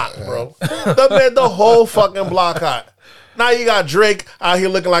block hot, bro. That made the whole fucking block hot. Now you got Drake out here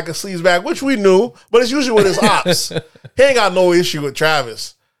looking like a sleazebag, which we knew, but it's usually with his ops. He ain't got no issue with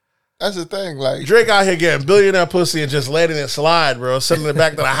Travis. That's the thing, like Drake out here getting billionaire pussy and just letting it slide, bro. Sending it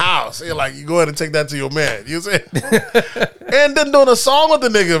back to the house. You're like, you go ahead and take that to your man. You see? And then doing a song with the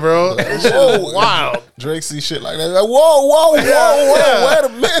nigga, bro. It's just wild. Drake see shit like that. Like, whoa, wait a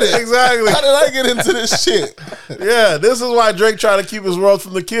minute. Exactly. How did I get into this shit? Yeah, this is why Drake trying to keep his world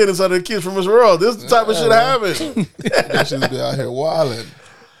from the kid instead of the kids from his world. This is the type of shit happening. That shit be out here wilding.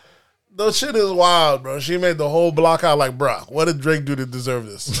 The shit is wild, bro. She made the whole block out like, bro, what did Drake do to deserve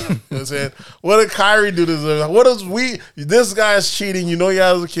this? You know what I'm saying? What did Kyrie do to deserve this? What is this guy's cheating. You know he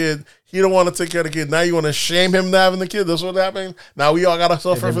has a kid. He don't want to take care of the kid. Now you want to shame him to having the kid. That's what happened. Now we all got to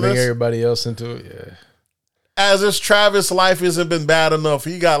suffer for bring this. everybody else into it. Yeah. As if Travis' life hasn't been bad enough.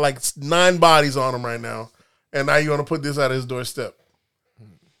 He got like 9 bodies on him right now. And now you want to put this at his doorstep.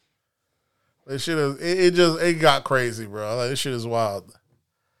 This shit is, it got crazy, bro. Like, this shit is wild.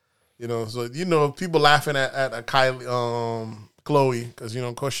 You know, so, you know, people laughing at Kylie, Chloe, because, you know,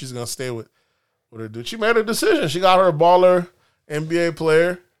 of course she's going to stay with her dude. She made a decision. She got her baller NBA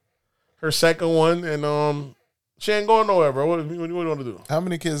player, her second one, and she ain't going nowhere, bro. What do you want to do? How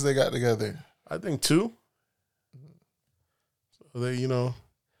many kids they got together? I think 2. So they, you know,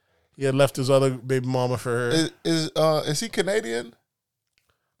 he had left his other baby mama for her. Is he Canadian?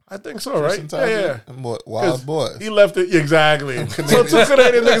 I think so, right? Sometimes Yeah. What, wild boy. He left it exactly. So 2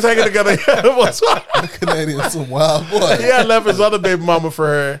 Canadian niggas hanging together. Canadian, some wild boy. He had left his other baby mama for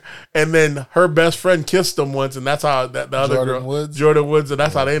her, and then her best friend kissed him once, and that's how the other Jordan girl, Woods? Jordan Woods, and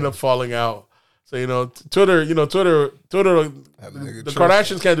that's how they ended up falling out. So you know, Twitter, the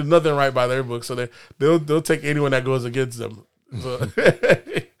Kardashians can't do nothing right by their book, so they'll take anyone that goes against them. So,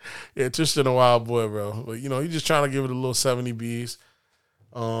 yeah, Tristan a wild boy, bro. But you know, he's just trying to give it a little 70 Bs.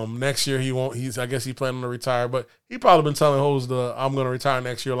 Next year he won't. I guess he's planning to retire, but he probably been telling hoes the "I'm going to retire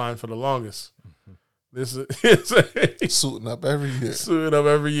next year" line for the longest. This is Suiting up every year. suiting up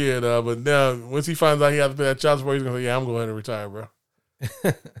every year, though. But now once he finds out he has to pay that child support, he's gonna say, "Yeah, I'm going to retire, bro."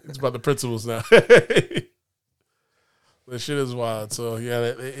 It's about the principles now. The shit is wild. So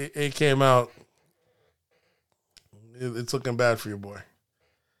yeah, it came out. It's looking bad for your boy.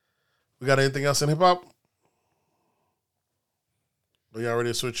 We got anything else in hip hop? Are y'all ready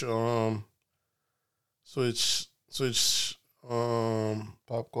to switch?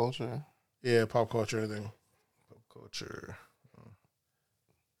 Pop culture. Yeah, pop culture. Anything? Pop culture.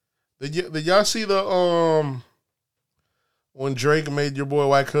 Did y'all see the when Drake made your boy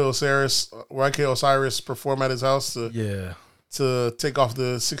YK Osiris perform at his house to take off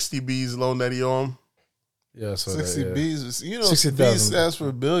the 60 B's loan that he owed him? Yeah, so 60 B's. You know, 60,000. B stands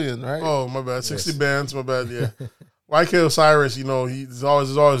for billion, right? Oh, my bad. 60 bands. My bad. Yeah. YK Osiris, you know, there's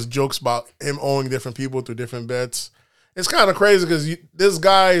always jokes about him owing different people through different bets. It's kind of crazy because this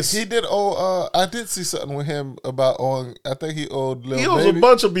guy's... He did owe, I did see something with him about owing, I think he owed Lil Baby. He owes a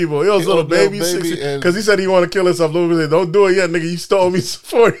bunch of people. He owes Lil Baby, because he said he want to kill himself. Lil Baby said, don't do it yet, nigga. You still owe me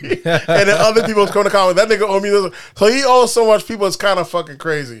 40. And then other people was coming to comment, that nigga owe me this. So he owes so much people, it's kind of fucking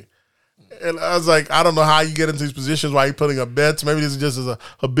crazy. And I was like, I don't know how you get into these positions, why you putting up bets. Maybe this is just as a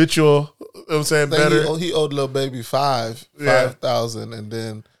habitual, you know what I'm saying, better. He owed Lil Baby 5,000, and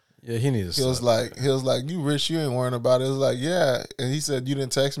then yeah, he needs. He was like, you rich, you ain't worrying about it. It was like, yeah, and he said, you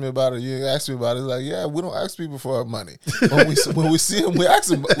didn't text me about it, you didn't ask me about it. It's like, yeah, we don't ask people for our money. When we see him, we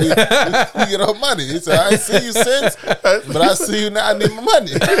ask him, we get our money. He said, I ain't see you since, but I see you now. I need my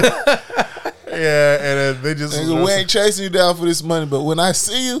money. Yeah, and then they just we ain't chasing you down for this money, but when I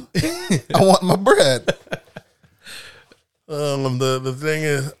see you, I want my bread. The thing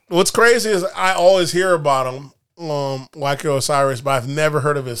is, what's crazy is I always hear about him, YK Osiris, but I've never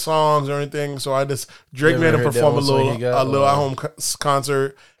heard of his songs or anything. So Drake made him perform a little at home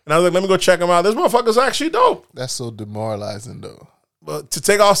concert, and I was like, let me go check him out. This motherfucker's actually dope. That's so demoralizing, though. But to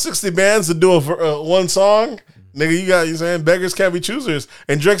take off 60 bands to do one song, nigga, you saying beggars can't be choosers.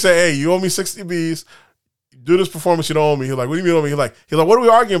 And Drake said, hey, you owe me 60 B's. Do this performance, you don't owe me. He's like, what do you mean you owe me? He's like, what are we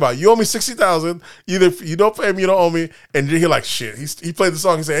arguing about? You owe me 60,000. Either you don't pay me, you don't owe me. And he like, shit. He played the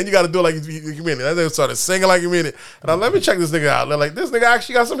song. He said, and you got to do it like you mean it. That nigga started singing like you mean it. And let me check this nigga out. They're like, this nigga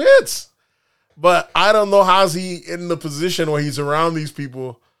actually got some hits. But I don't know how's he in the position where he's around these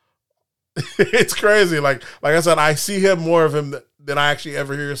people. It's crazy. Like I said, I see him more of him than I actually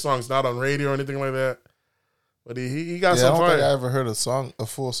ever hear his songs. Not on radio or anything like that. But he got some fire. I don't think I ever heard a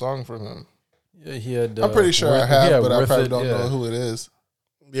full song from him. Yeah, he had. I'm pretty sure I have, but I probably don't know who it is.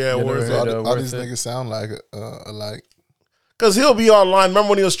 Yeah, all these niggas sound like alike. Because he'll be online. Remember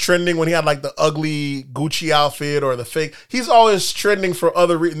when he was trending, when he had like the ugly Gucci outfit or the fake? He's always trending for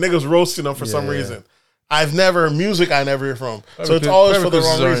other niggas roasting him for some reason. I never hear from him. So it's always for the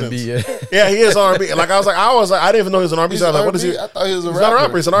wrong reasons. Yeah, he is R&B. Like I didn't even know he was an R&B singer. Like, what is he? I thought he was a rapper. He's not a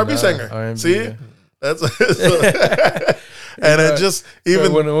rapper. He's an R&B singer. R&B, see? Yeah. That's and it just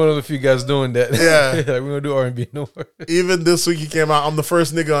even one of the few guys doing that. Yeah, like, we're gonna do R&B no more. Even this week he came out. I'm the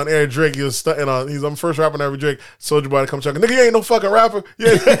first nigga on air. Drake. He was stunting on. I'm the first rapper on every Drake. Soulja Boy to come check. Nigga, you ain't no fucking rapper.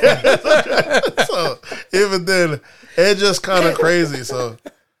 Yeah. So even then, it's just kind of crazy. So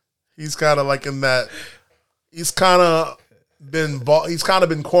he's kind of like in that. He's kind of he's kind of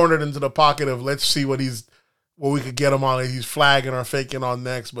been cornered into the pocket of let's see what we could get him on. He's flagging or faking on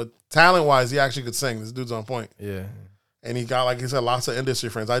next, but talent wise, he actually could sing. This dude's on point. Yeah. And he got, like he said, lots of industry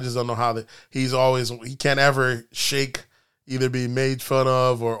friends. I just don't know how he can't ever shake either being made fun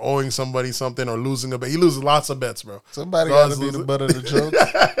of or owing somebody something or losing a bet. He loses lots of bets, bro. Somebody got to be the butt of the joke.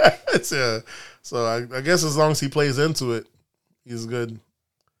 Yeah. So I guess as long as he plays into it, he's good.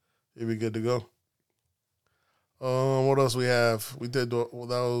 He'll be good to go. What else we have? We did that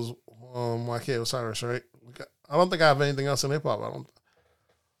was YK Osiris, right? I don't think I have anything else in hip hop. I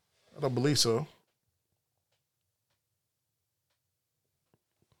don't believe so.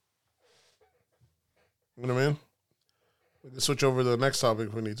 You know what I mean? We can switch over to the next topic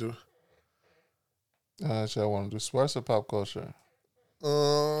if we need to. Should I want to do sports or pop culture?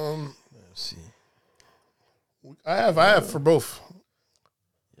 Let's see. I have for both.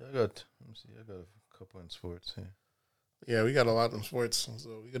 Yeah, I got a couple in sports here. Yeah, we got a lot in sports,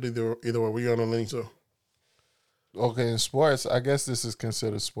 so we got either way. We got on link to. Okay, in sports, I guess this is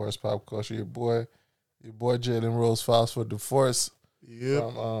considered sports pop culture. Your boy Jalen Rose files for divorce.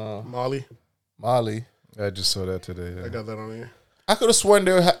 Yep. From, Molly. I just saw that today. Yeah. I got that on here. I could have sworn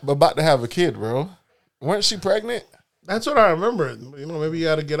they were about to have a kid, bro. Weren't she pregnant? That's what I remember. You know, maybe you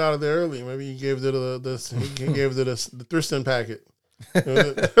had to get out of there early. Maybe he gave it the Thurston packet. That's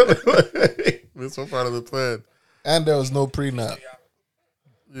one part of the plan. And there was no prenup.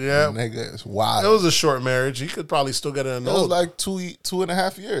 Yeah, nigga, it's wild. It was a short marriage. He could probably still get an It was like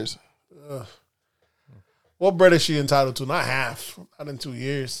 2.5 years. What bread is she entitled to? Not half. Not in 2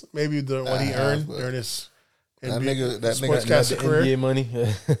 years. Maybe what he earned during his that nigga sportscaster career. NBA money.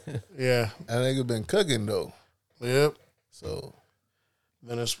 Yeah. That nigga been cooking though. Yep. So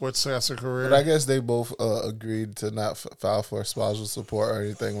then a sportscaster career. But I guess they both agreed to not file for spousal support or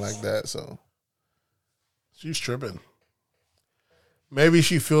anything like that. So she's tripping. Maybe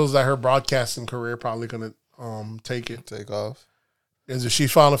she feels that her broadcasting career probably gonna take off. Is if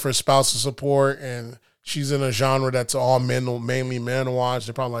she's filing for spousal support and she's in a genre that's all mainly men watch,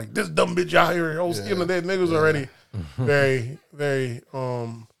 they're probably like, this dumb bitch out here hosting the day. Niggas already very, very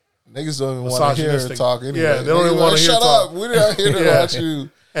niggas don't even want to hear her talk anyway. Yeah, they don't even want to hear her talk. Shut up. We're not here to watch you.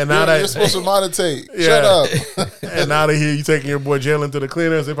 And now that you're supposed to meditate. Shut up. And now they hear you taking your boy Jalen to the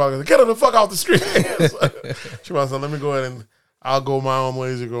cleaners, they probably like, get him the fuck off the street. She wants to let me go ahead and I'll go my own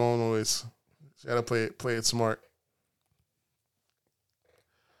ways, you go own ways. She gotta play it smart.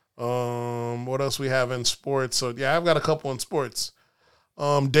 What else we have in sports? So yeah, I've got a couple in sports.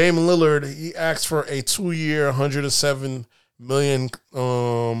 Dame Lillard, he asked for a 2-year, $107 million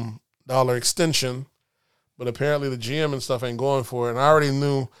extension, but apparently the GM and stuff ain't going for it. And I already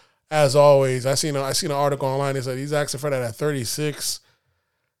knew, as always, I seen an article online that said he's asking for that at 36.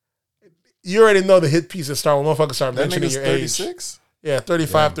 You already know the hit pieces start when motherfuckers start mentioning your 36? age. Yeah,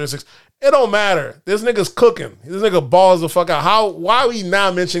 35, 36. It don't matter. This nigga's cooking. This nigga balls the fuck out. Why are we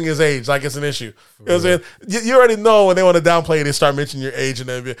now mentioning his age like it's an issue? You know what I'm saying? You already know when they want to downplay it, they start mentioning your age and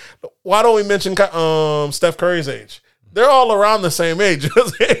then why don't we mention Steph Curry's age? They're all around the same age.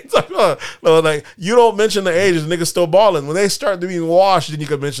 Like, you don't mention the age, the nigga's still balling. When they start being washed, then you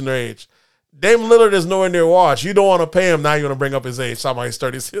can mention their age. Dame Lillard is nowhere near washed. You don't want to pay him, now you want to bring up his age. Somebody's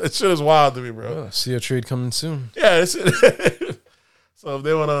 30. That shit is wild to me, bro. See a trade coming soon. Yeah, so if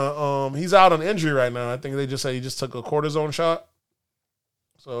they want to, he's out on injury right now. I think they just said he just took a cortisone shot.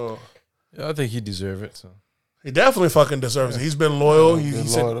 So yeah, I think he deserves it. So he definitely fucking deserves it. He's been loyal.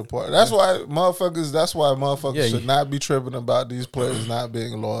 He's loyal to part. That's why motherfuckers should not be tripping about these players not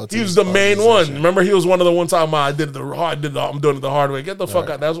being loyal to. He was the main one. Remember, he was one of the ones talking about I'm doing it the hard way. Get the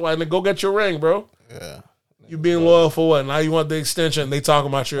fuck out. That's why. And go get your ring, bro. Yeah. You being loyal for what? Now you want the extension. They talking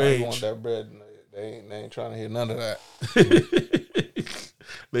about your age. You want that bread. They ain't trying to hear none of that.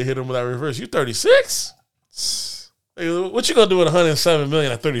 They hit him with that reverse. You 36? What you gonna do with $107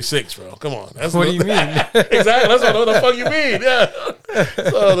 million at 36, bro? Come on. What do you mean? Exactly. That's what the fuck you mean. Yeah.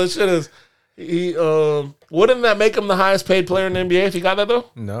 So the shit is, he wouldn't that make him the highest paid player in the NBA if he got that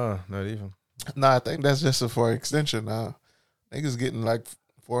though? No, not even. Nah, I think that's just for extension now. Niggas getting like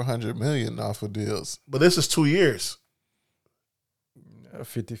 $400 million off of deals. But this is 2 years.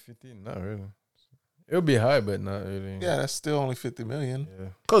 50-50, not really. It'll be high, but not really. Yeah, that's still only $50 million. Yeah.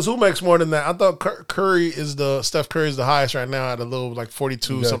 Cause who makes more than that? I thought Steph Curry is the highest right now at a little like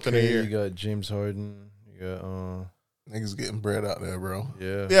 42 something Curry, a year. You got James Harden. You got niggas getting bread out there, bro.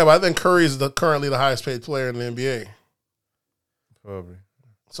 Yeah. Yeah, but I think Curry is currently the highest paid player in the NBA. Probably.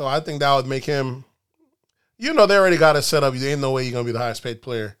 So I think that would make him. They already got it set up. There ain't no way you're gonna be the highest paid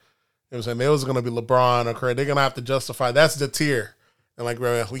player. You know what I'm saying? It was gonna be LeBron or Curry. They're gonna have to justify. That's the tier. And like,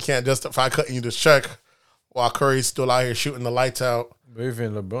 bro, we can't justify cutting you this check while Curry's still out here shooting the lights out. But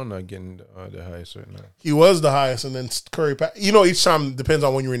even LeBron not getting the highest right now. He was the highest, and then Curry. Each time depends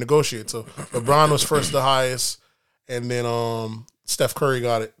on when you renegotiate. So LeBron was first the highest, and then Steph Curry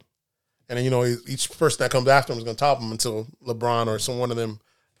got it. And then each person that comes after him is going to top him until LeBron or one of them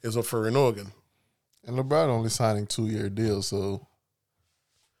is up for renewal again. And LeBron only signing 2-year deals, so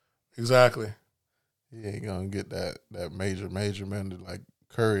Exactly. he ain't gonna get that major man like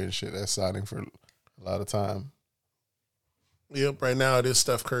Curry and shit. That's signing for a lot of time. Yep. Right now it is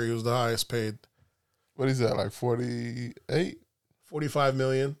Steph Curry who's the highest paid. What is that, like 48? $45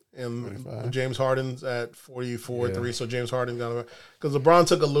 million, and 45. James Harden's at 44.3. Yeah. So James Harden got because LeBron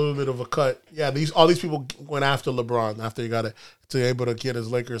took a little bit of a cut. Yeah, all these people went after LeBron after he got it to be able to get his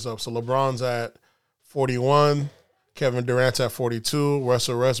Lakers up. So LeBron's at 41, Kevin Durant's at 42,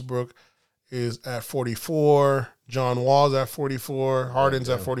 Russell Westbrook is at 44, John Wall's at 44, Harden's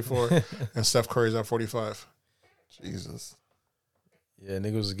at 44, and Steph Curry's at 45. Jesus. Yeah,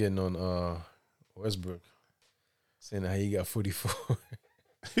 niggas was getting on Westbrook, saying how he got 44.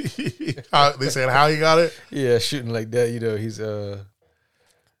 They said how he got it? Yeah, shooting like that, he's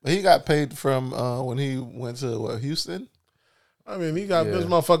But he got paid from when he went to Houston. I mean, this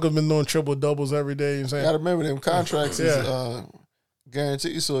motherfucker's been doing triple doubles every day. You know what I'm You saying? gotta remember them contracts Yeah. is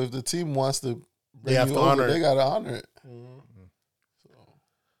guaranteed. So if the team wants to bring They have you to over, honor it. they gotta honor it.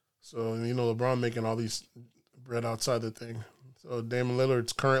 So LeBron making all these bread outside the thing. So Damian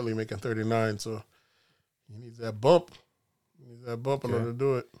Lillard's currently making 39. So he needs that bump. He needs that bump in Okay. order to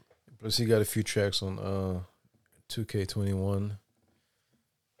do it. plus he got a few tracks on 2K21.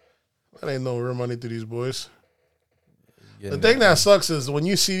 That ain't no real money to these boys. The Getting thing that sucks is when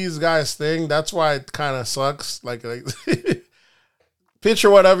you see these guys thing, that's why it kind of sucks. Like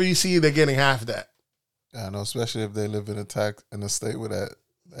picture whatever you see, they're getting half that. I know, especially if they live in a state with that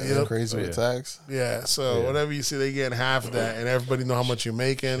Yep. crazy Oh, with yeah. tax. Yeah, so Yeah. whatever you see, they getting half that, and everybody know how much you're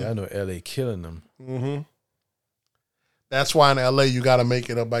making. I know LA killing them. Mm-hmm. That's why in LA you got to make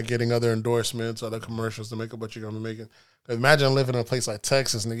it up by getting other endorsements, other commercials to make up what you're gonna be making. 'Cause imagine living in a place like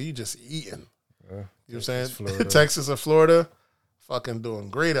Texas, nigga, you just eating. You know what I'm saying? Florida. Texas or Florida, fucking doing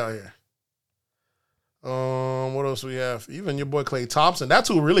great out here. What else we have? Even your boy Klay Thompson, that's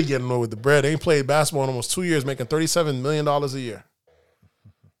who really getting away with the bread. They ain't played basketball in almost 2 years, making $37 million a year.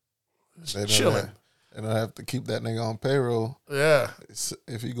 They Chilling. don't have to keep that nigga on payroll. Yeah,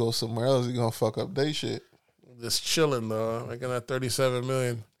 If he goes somewhere else, he gonna fuck up day shit. just chilling though, making that $37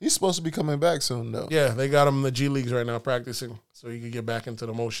 million. He's supposed to be coming back soon though. Yeah, they got him in the G Leagues right now practicing, so he can get back into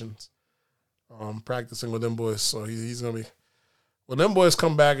the motions. Practicing with them boys, so he's gonna be. When them boys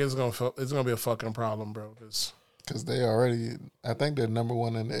come back, it's gonna be a fucking problem, bro. Because They already, I think they're number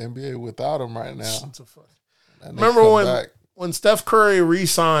one in the NBA without him right now. it's a fuck. And they Remember come when Steph Curry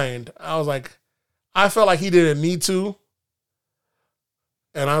re-signed, I was like, I felt like he didn't need to.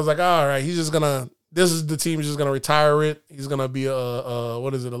 And I was like, all right, this is the team, he's just going to retire it. He's going to be a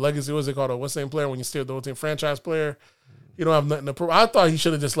legacy, what's it called? What's the name player when you steal the whole team? Franchise player. You don't have nothing to prove. I thought he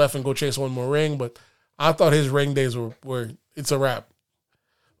should have just left and go chase one more ring, but I thought his ring days were it's a wrap.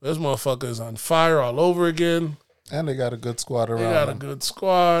 This motherfucker is on fire all over again. And they got a good squad around. They got a him. good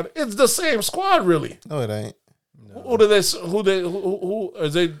squad. It's the same squad, really. No, it ain't. Who is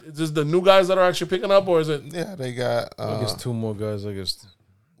this the new guys that are actually picking up, or is it? Yeah, they got I guess two more guys. I guess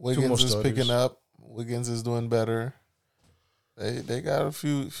more Wiggins is starters. picking up. Wiggins is doing better. They got a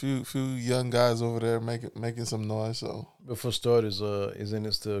few young guys over there making some noise. So But for starters, isn't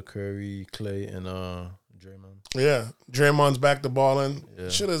it still Curry, Clay, and Draymond? Yeah, Draymond's back to balling. Yeah.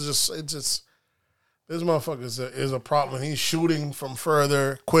 Shit is just this motherfucker is a problem. He's shooting from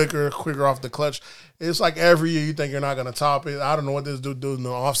further, quicker off the clutch. It's like every year you think you're not gonna top it. I don't know what this dude does in the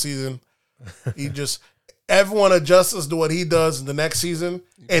offseason. He just everyone adjusts to what he does in the next season,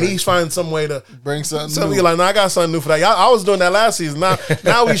 and he's finding some way to bring something something new. like, no, I got something new for that. Y'all, I was doing that last season.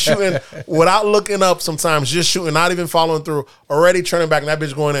 Now we shooting without looking up sometimes, just shooting, not even following through, already turning back, and that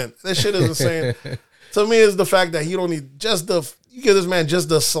bitch going in. This shit is insane. To me, it's the fact that he don't need you give this man just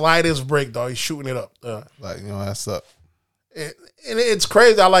the slightest break, dog. He's shooting it up. That's up. And it's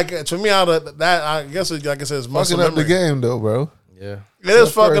crazy. I like it. To me, out of that, I guess, like I said, it's muscle Fucking up the memory. game though, bro. Yeah. It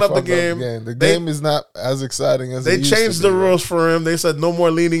is Steph Curry fucking up the fucked game. The game is not as exciting as They it used to changed be, the bro. rules for him. They said no more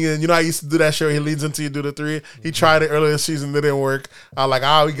leaning in. You know, I used to do that shit where he leads into you do the three. He tried it earlier this season, it didn't work. I was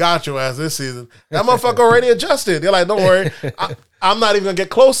like, we got your ass this season. That motherfucker already adjusted. They're like, don't worry. I'm not even gonna get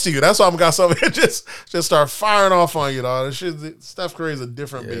close to you. That's why I'm got something. Just start firing off on you, dog. This shit, Steph Curry is a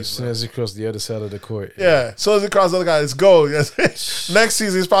different As beast. soon as he crossed the other side of the court. Yeah. So as he crosses the other guy, it's go. Yes. Next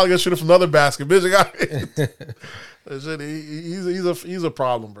season he's probably gonna shoot it from another basket. Bitch, I got he's a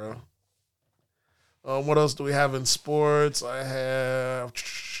problem, bro. What else do we have in sports? I have.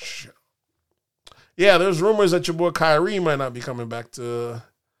 Yeah, there's rumors that your boy Kyrie might not be coming back to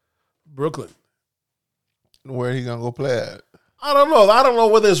Brooklyn. Where he gonna go play at? I don't know. I don't know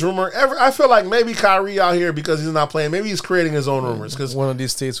what this rumor. I feel like maybe Kyrie out here because he's not playing. Maybe he's creating his own rumors. Because one of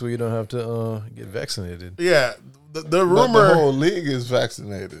these states where you don't have to get vaccinated. yeah, the But rumor. the whole league is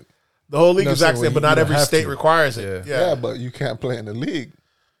vaccinated. The whole league No, is so vaccinated, but you not don't every have state to. requires it. Yeah. Yeah. But you can't play in the league.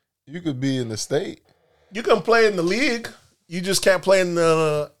 You could be in the state. You can play in the league. You just can't play in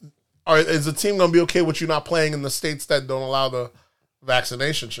the. Or is the team gonna be okay with you not playing in the states that don't allow the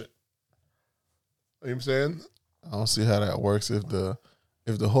vaccination shit? You know what I'm saying? I don't see how that works if the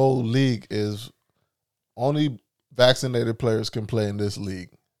whole league is only vaccinated players can play in this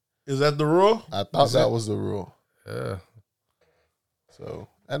league. Is that the rule? I thought that was the rule. Yeah. So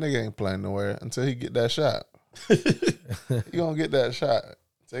that nigga ain't playing nowhere until he get that shot. You gonna get that shot.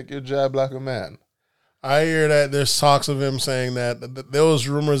 Take your jab like a man. I hear that there's talks of him saying that there was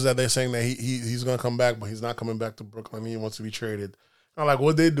rumors that they're saying that he's going to come back, but he's not coming back to Brooklyn. He wants to be traded. I'm like,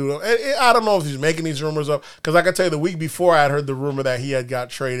 what they do? I don't know if he's making these rumors up because I can tell you the week before I had heard the rumor that he had got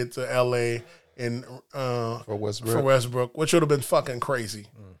traded to L.A. For Westbrook. Which would have been fucking crazy. You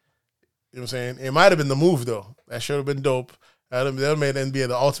know what I'm saying? It might have been the move though. That should have been dope. That would have made NBA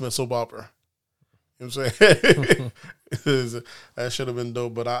the ultimate soap opera. You know what I'm saying? That should have been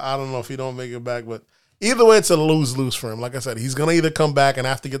dope. But I don't know if he don't make it back, but. Either way, it's a lose-lose for him. Like I said, he's going to either come back and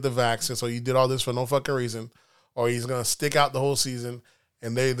have to get the vaccine, so you did all this for no fucking reason, or he's going to stick out the whole season,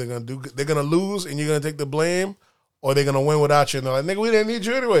 and they're going to lose, and you're going to take the blame, or they're going to win without you. And they're like, nigga, we didn't need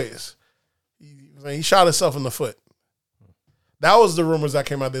you anyways. He shot himself in the foot. That was the rumors that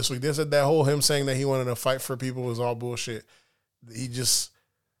came out this week. They said that whole him saying that he wanted to fight for people was all bullshit. He just...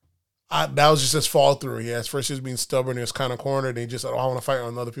 that was just his fall through. He at first he was being stubborn, he was kind of cornered, and he just said, I want to fight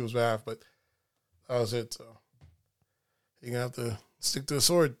on other people's behalf, but... That was it. So you're gonna have to stick to the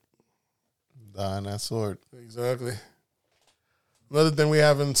sword. Die on that sword. Exactly. Another thing we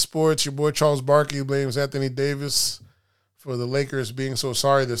have in sports, your boy Charles Barkley blames Anthony Davis for the Lakers being so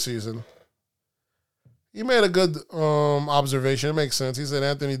sorry this season. He made a good observation. It makes sense. He said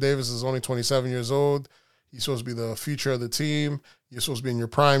Anthony Davis is only 27 years old. He's supposed to be the future of the team. You're supposed to be in your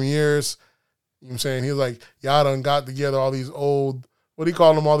prime years. You know what I'm saying? He was like, y'all done got together all these old, what do you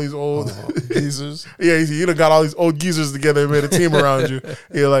call them, all these old geezers? Yeah, you done got all these old geezers together and made a team around you.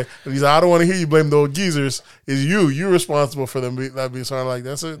 He's like, I don't want to hear you blame the old geezers. It's you. You're responsible for them not being sorry. Like,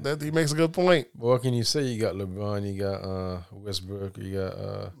 that's it. That he makes a good point. What can you say? You got LeBron, you got Westbrook, you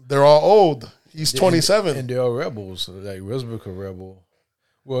got they're all old. He's 27. And they're all rebels. Like Westbrook a rebel.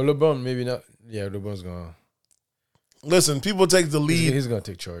 Well, LeBron maybe not. Yeah, LeBron's gonna listen. People take the lead. He's gonna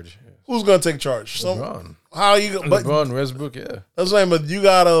take charge. Yeah. Who's gonna take charge? LeBron. How you? But LeBron, Westbrook, yeah. That's what I'm saying. But you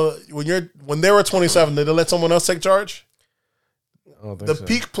gotta when they were 27, did they let someone else take charge? I don't think The so.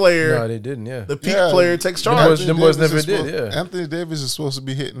 peak player. No, they didn't. Yeah. The peak player takes charge. Them boys never is did. supposed- Yeah. Anthony Davis is supposed to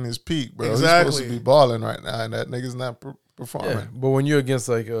be hitting his peak, bro. Exactly. He's supposed to be balling right now, and that nigga's not performing. Yeah, but when you're against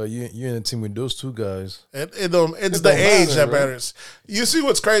like you're in a team with those two guys, It's the don't age matter, that right? matters. You see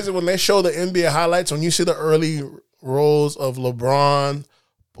what's crazy when they show the NBA highlights, when you see the early roles of LeBron,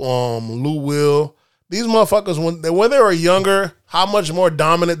 Lou Will, these motherfuckers when they were younger, how much more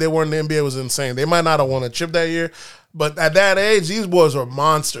dominant they were in the NBA was insane. They might not have won a chip that year, but at that age, these boys were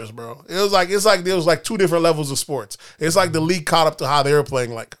monsters, bro. It's like there was like two different levels of sports. It's like the league caught up to how they were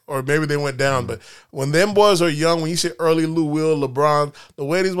playing, like, or maybe they went down. But when them boys are young, when you see early Lou Will, LeBron, the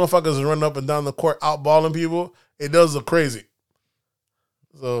way these motherfuckers are running up and down the court, outballing people, it does look crazy.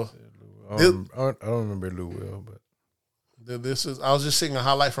 So I don't remember Lou Will, but this is. I was just seeing a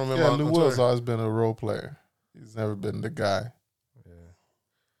highlight from him. Yeah, on Lou Twitter. Will's always been a role player. He's never been the guy.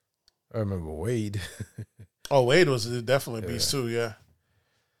 I remember Wade. Oh, Wade was definitely a beast too. Yeah,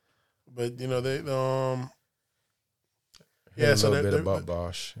 but they yeah. A So little bit they're about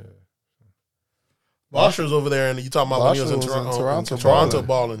Bosch. Yeah. Bosch was over there, and you talking about when he was in Toronto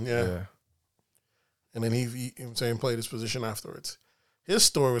balling. Yeah. And then he I'm saying played his position afterwards. His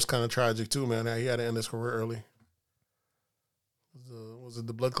story was kind of tragic too, man. He had to end his career early. Was it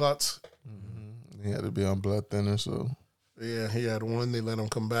the blood clots? Mm-hmm. He had to be on blood thinner, so Yeah, he had one. They let him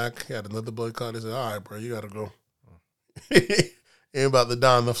come back. He had another blood clot. They said, "All right, bro, you got to go." Ain't about to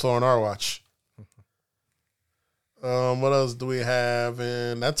die on the floor on our watch. What else do we have?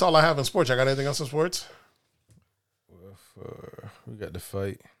 And that's all I have in sports. I got anything else in sports? We got the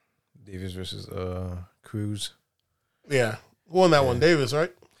fight, Davis versus Cruz. Yeah, who won that one? Davis,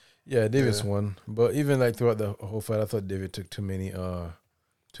 right? Yeah, Davis won. But even like throughout the whole fight, I thought David took too many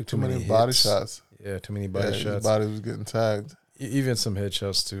too many body hits. shots. Yeah, too many body His shots. body was getting tagged. Even some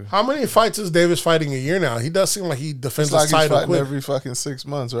headshots too. How many fights is Davis fighting a year now? He does seem like he defends It's like his he's title fighting quick. every fucking 6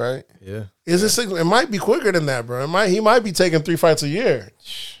 months, right? Yeah. Is it 6? It might be quicker than that, bro. He might be taking 3 fights a year.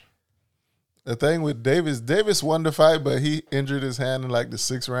 The thing with Davis won the fight, but he injured his hand in like the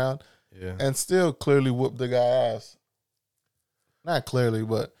 6th round Yeah. and still clearly whooped the guy ass. Not clearly,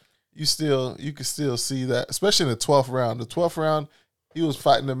 but you could still see that, especially in the 12th round. The 12th round, he was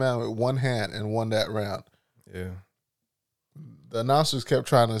fighting the man with one hand and won that round. Yeah. The announcers kept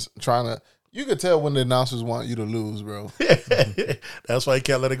trying to. You could tell when the announcers want you to lose, bro. That's why he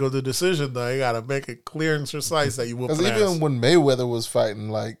can't let it go to decision, though. You got to make it clear and precise that you whoop Because an even ass. when Mayweather was fighting,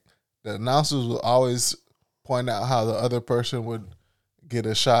 like the announcers would always point out how the other person would get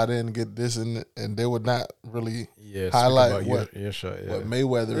a shot in, get this, and they would not really Yeah. speak highlight about what your shot. Yeah. what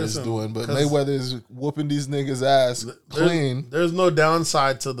Mayweather is Listen, doing. But 'cause Mayweather is whooping these niggas' ass clean. There's no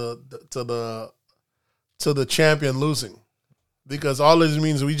downside to the champion losing. Because all this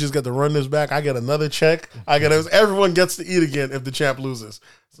means we just get to run this back. I get another check. Everyone gets to eat again if the champ loses.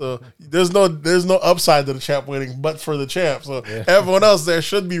 So there's no upside to the champ winning, but for the champ. So everyone else there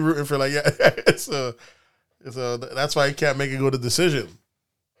should be rooting for so that's why he can't make it go to decision.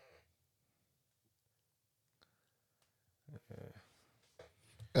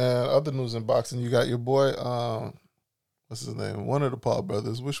 And other news in boxing, you got your boy, what's his name? One of the Paul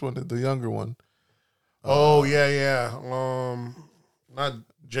brothers. Which one? The younger one. Oh yeah. Not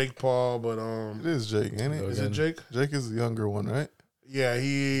Jake Paul, but It is Jake, ain't it? is it Jake? Jake is the younger one, right? Yeah,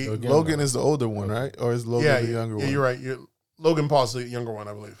 Logan is the older one, right? Or is Logan the younger one? Yeah, you're right. Logan Paul's the younger one,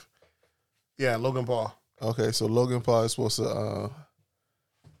 I believe. Yeah, Logan Paul. Okay, so Logan Paul is supposed to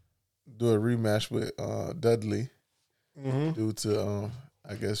do a rematch with Dudley due to,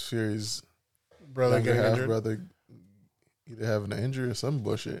 I guess, Fury's Brother younger getting half injured. brother either having an injury or some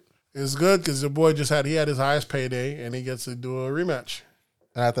bullshit. It's good because the boy had his highest payday and he gets to do a rematch.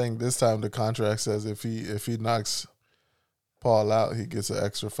 And I think this time the contract says if he knocks Paul out, he gets an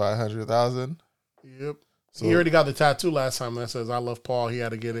extra $500,000. Yep. So He already got the tattoo last time that says "I love Paul." He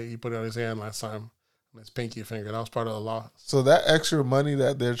had to get it. He put it on his hand last time, on his pinky finger. That was part of the law. So that extra money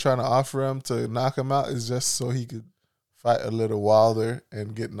that they're trying to offer him to knock him out is just so he could fight a little wilder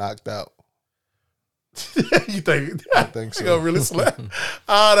and get knocked out. You think? I think so. He gonna really slap?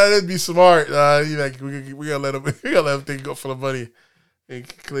 That'd be smart. We gotta let him. We gotta let him think go for the money.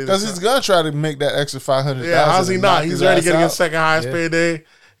 Because he's gonna try to make that extra $500,000. Yeah, how's he and not? knock He's his already ass getting his out. second highest Yeah. payday.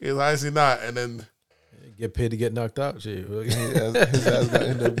 How is he not? And then Get paid to get knocked out. Shit. His ass gonna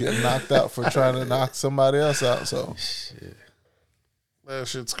end up getting knocked out for trying to knock somebody else out. So that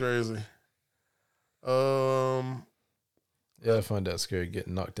shit's crazy. Yeah, I find that scary,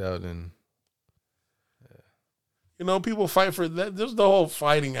 getting knocked out. And People fight for that. There's the whole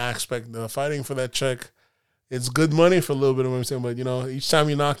fighting aspect, the fighting for that check. It's good money for a little bit of what I'm saying, but each time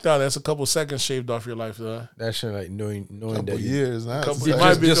you're knocked out, that's a couple seconds shaved off your life. that shit, like knowing couple that years now. Couple- It's it might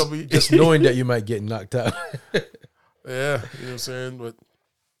like- be a just, couple- just knowing that you might get knocked out. Yeah, you know what I'm saying? But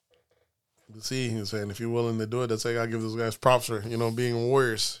to see, you're saying if you're willing to do it, that's like I give those guys props for, being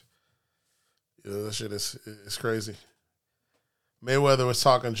warriors. That shit is crazy. Mayweather was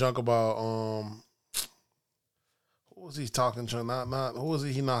talking junk about who was he talking junk? Not who was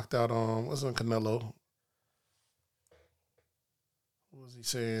he knocked out on? Wasn't Canelo? What was he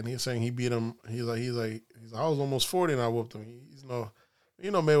saying? He was saying he beat him. He's like I was almost 40 and I whooped him. He's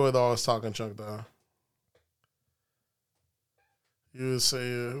Mayweather always talking junk though. He was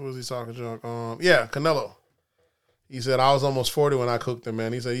saying, who was he talking junk? Yeah, Canelo. He said I was almost 40 when I cooked him,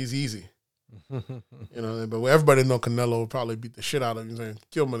 man. He said he's easy. But everybody know Canelo would probably beat the shit out of him. Saying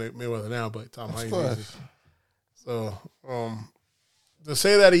kill Mayweather now, but Tom he's easy. So to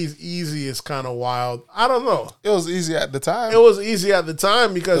say that he's easy is kind of wild. I don't know. It was easy at the time. It was easy at the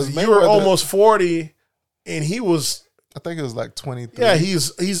time because 'Cause you were Mayweather- almost 40 and he was. I think it was like 23. Yeah,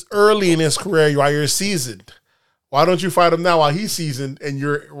 he's early in his career while you're seasoned. Why don't you fight him now while he's seasoned and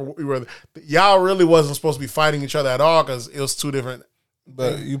y'all really wasn't supposed to be fighting each other at all because it was two different.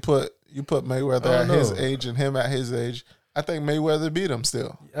 But you put Mayweather I at don't his know. age and him at his age. I think Mayweather beat him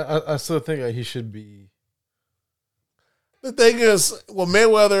still. I still think that he should be. The thing is,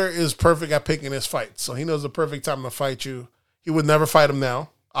 Mayweather is perfect at picking his fights. So he knows the perfect time to fight you. He would never fight him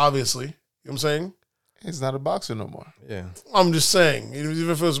now, obviously. You know what I'm saying? He's not a boxer no more. Yeah. I'm just saying, even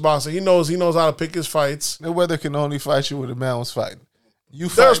if it was boxing, he knows how to pick his fights. Mayweather can only fight you when the man was fighting. You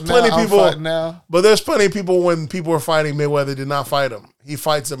There's fight plenty now, of I'm people- fighting now. But there's plenty of people when people were fighting Mayweather did not fight him. He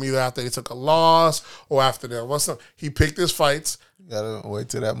fights them either after they took a loss or after that. He picked his fights. You gotta wait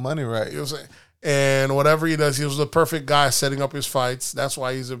till that money right. You know what I'm saying? And whatever he does, he was the perfect guy setting up his fights. That's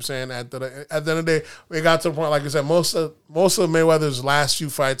why he's saying at the end of the day, we got to the point, like I said, most of Mayweather's last few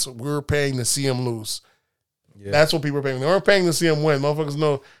fights, we were paying to see him lose. Yeah. That's what people were paying. They weren't paying to see him win. Motherfuckers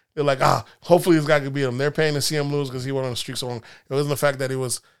know, they're like, hopefully this guy could beat him. They're paying to see him lose because he went on the streak so long. It wasn't the fact that he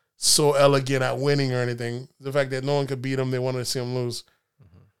was so elegant at winning or anything. The fact that no one could beat him, they wanted to see him lose.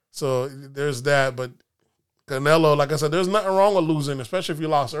 Mm-hmm. So there's that. But Canelo, like I said, there's nothing wrong with losing, especially if you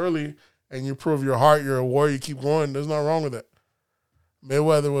lost early and you prove your heart, you're a warrior, you keep going. There's nothing wrong with that.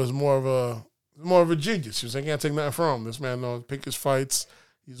 Mayweather was more of a genius. He was like, I can't take nothing from him. This man knows pick his fights.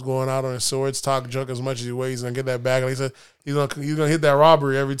 He's going out on his swords, talk junk as much as he weighs, and get that bag. Like he said, he's gonna hit that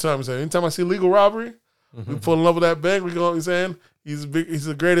robbery every time. He said, anytime I see legal robbery, we pulling up with that bag. We go. He's saying he's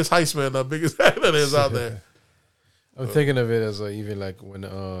the greatest heist man, the biggest that is out there. I'm thinking of it as even like when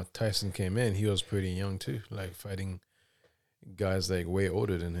Tyson came in, he was pretty young too, like fighting guys like way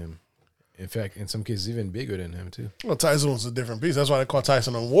older than him. In fact, in some cases, even bigger than him too. Well, Tyson was a different beast. That's why they call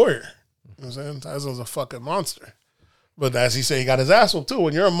Tyson a warrior. You know what I'm saying? Tyson's a fucking monster. But as he said, he got his ass whooped too.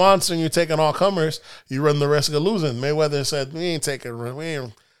 When you're a monster and you're taking all comers, you run the risk of losing. Mayweather said, we ain't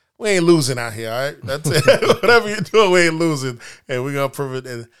losing out here, all right? That's it. Whatever you're doing, we ain't losing. And we're going to prove it.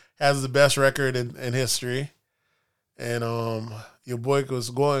 And has the best record in history. And your boy was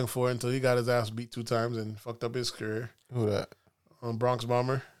going for it until he got his ass beat 2 times and fucked up his career. Who that? Bronx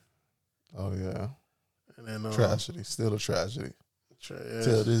Bomber. Oh, yeah. And then tragedy. Still a tragedy. Yeah.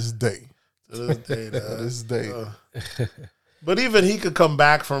 Till this day. To this day. To this day. But even he could come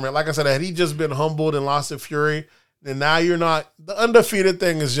back from it. Like I said, had he just been humbled and lost to Fury, then now you're not. The undefeated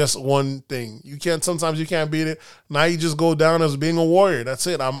thing is just one thing. Sometimes you can't beat it. Now you just go down as being a warrior. That's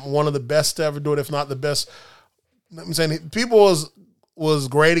it. I'm one of the best to ever do it, if not the best. I'm saying people was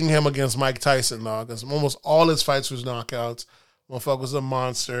grading him against Mike Tyson, though, because almost all his fights was knockouts. Motherfucker was a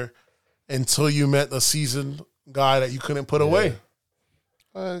monster until you met a seasoned guy that you couldn't put away.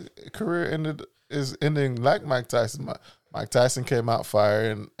 Career is ending like Mike Tyson. Mike Tyson came out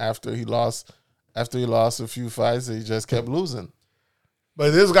fire, and after he lost a few fights, he just kept losing.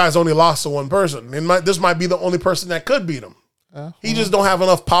 But this guy's only lost to one person. This might be the only person that could beat him. He just don't have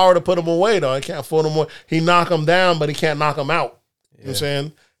enough power to put him away, though. He can't fold him away. He knock him down, but he can't knock him out. You know what I'm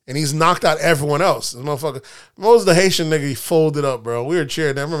saying? And he's knocked out everyone else. This motherfucker. Most of the Haitian nigga, he folded up, bro. We were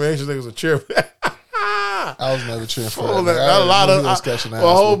cheering. I remember Haitian niggas were cheering. I was never cheering for that. A lot of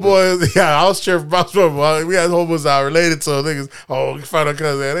homeboys. Yeah, I was cheering for Bronx Bomber. We had homeboys that related to niggas. We found out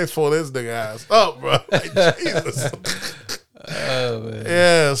because they fold this nigga ass up, bro. Like, Jesus. Oh, man.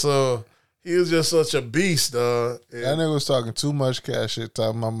 Yeah, so he was just such a beast, dog. Yeah. That nigga was talking too much cash shit,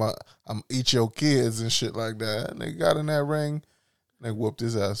 talking about I'm eat your kids and shit like that. That nigga got in that ring, nigga whooped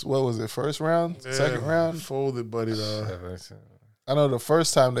his ass. What was it? First round? Yeah, second round? Folded, buddy, dog. I know the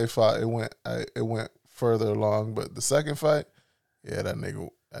first time they fought, it went further along, but the second fight, yeah, that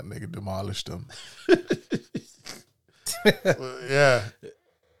nigga demolished him. Yeah,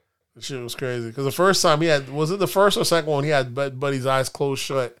 the shit was crazy. Because the first time was it the first or second one? He had Buddy's eyes closed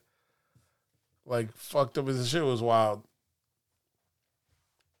shut, like fucked up. His shit was wild.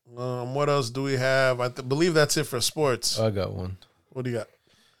 What else do we have? I believe that's it for sports. I got one. What do you got?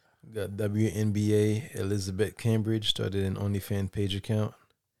 Got WNBA Elizabeth Cambridge started an OnlyFans page account.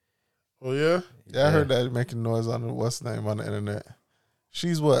 Oh yeah? Yeah, I heard that making noise on the what's name on the internet.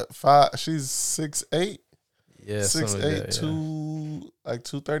 She's what, 5? She's 6'8"? Yeah, 6'8",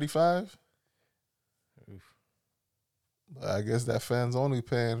 235. But I guess that fan's only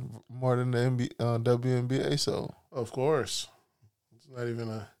paying more than the WNBA. So of course, it's not even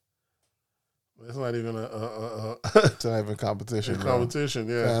a it's not even competition. Competition,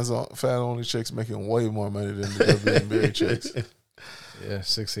 yeah. Fan only chicks making way more money than the WNBA chicks. Yeah,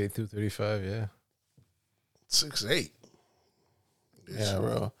 6'8", 235, yeah. 6'8". Yeah,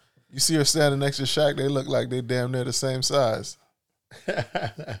 bro. You see her standing next to Shaq, they look like they damn near the same size.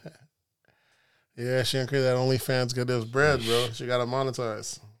 Yeah, she ain't create that OnlyFans get this bread, bro. She got to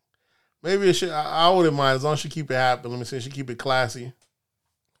monetize. Maybe it should, I wouldn't mind as long as she keep it happy. Let me say she keep it classy.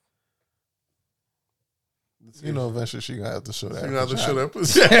 You know, eventually she gonna have to show that. She gonna have to show that.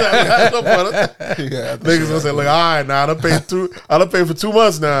 Niggas gonna say, like, all right, now I done paid for 2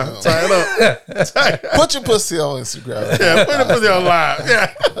 months now. Tie it up. Put your pussy on Instagram. Yeah, put your pussy on live.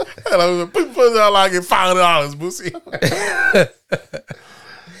 Yeah. Put your pussy on live, get $500, pussy.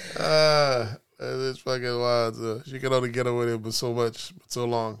 It's fucking wild. So she can only get away with it but so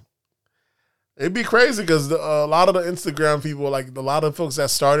long. It'd be crazy because a lot of the Instagram people, like a lot of folks that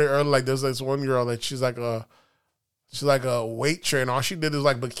started early, like there's this one girl that she's like a weight trainer. All she did is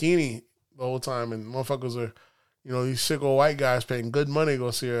like bikini the whole time, and motherfuckers are you know, these sicko white guys paying good money to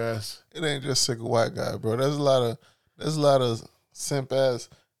go see her ass. It ain't just sick of white guy, bro. There's a lot of simp ass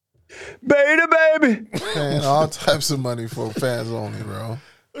baby. paying all types of money for fans only, bro.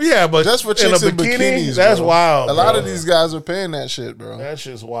 Yeah, but Just for in a chicks in bikini, bikinis, that's bro. wild. A lot bro. of these guys are paying that shit, bro. That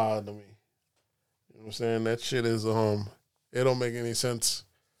shit's wild to me. You know what I'm saying? That shit is it don't make any sense.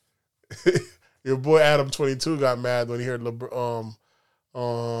 Your boy Adam 22 got mad when he heard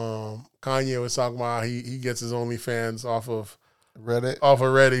Kanye was talking about how he gets his OnlyFans off of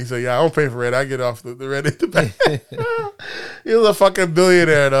Reddit. He said, yeah, I don't pay for Reddit. I get off the Reddit to pay. He was a fucking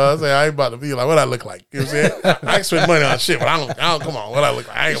billionaire, though. I was like, I ain't about to be like, what I look like? You know what I'm saying? I can spend money on shit, but I don't come on, what I look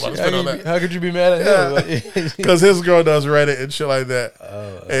like? I ain't about to spend on that. How could you be mad at him? Because his girl does Reddit and shit like that.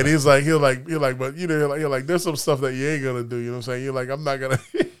 And he's like, you're like, but you know, you're like, there's some stuff that you ain't gonna do. You know what I'm saying? You're like, I'm not gonna.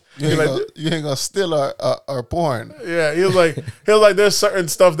 You ain't gonna steal our porn. Yeah, he was like, there's certain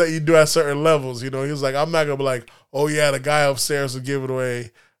stuff that you do at certain levels. You know, he was like, I'm not gonna be like, oh yeah, the guy upstairs was giving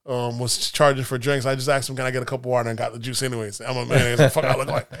away, was charging for drinks. I just asked him, can I get a cup of water, and got the juice anyways. I'm a man. What the fuck I look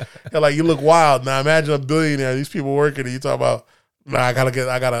like? Yeah, like you look wild. Now imagine a billionaire. These people working, and you talk about, nah, I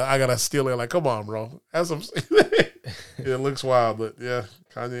gotta steal it. Like, come on, bro. That's some. It looks wild, but yeah,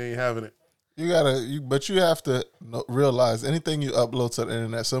 Kanye ain't having it. But you have to realize anything you upload to the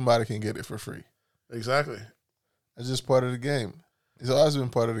internet, somebody can get it for free. Exactly. It's just part of the game. It's always been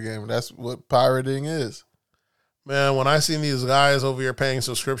part of the game. That's what pirating is. Man, when I seen these guys over here paying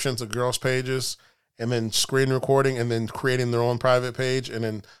subscription to girls' pages and then screen recording and then creating their own private page and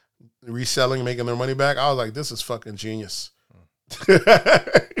then reselling, making their money back, I was like, this is fucking genius. You know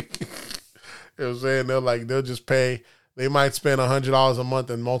what I'm saying? They'll just pay. They might spend $100 a month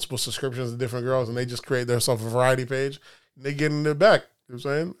in multiple subscriptions to different girls, and they just create themselves a variety page. And they getting it back. You know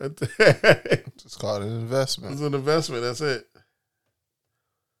what I'm saying? It's called an investment. It's an investment. That's it.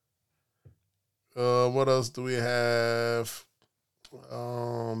 What else do we have?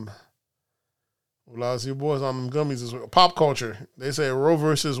 Well, I see boys on them gummies as well. Pop culture. They say Roe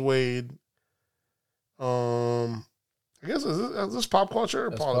versus Wade. I guess is this pop culture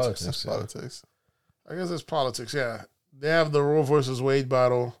or politics? That's politics. I guess it's politics, yeah. They have the Roe versus Wade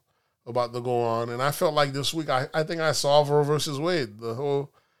battle about to go on. And I felt like this week, I think I solved Roe versus Wade, the whole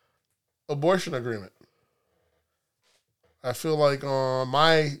abortion agreement. I feel like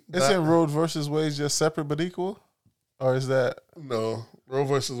Isn't Roe versus Wade just separate but equal? Or is that? No, Roe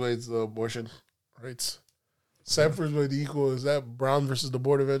versus Wade's the abortion rights. Separate but equal, is that Brown versus the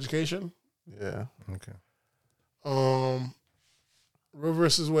Board of Education? Yeah. Okay. Roe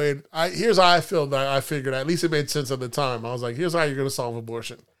versus Wade. Here's how I feel. That I figured at least it made sense at the time. I was like, here's how you're going to solve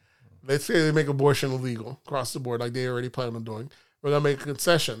abortion. Let's say they make abortion illegal across the board, like they already plan on doing. We're going to make a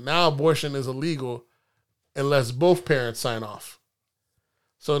concession. Now abortion is illegal unless both parents sign off.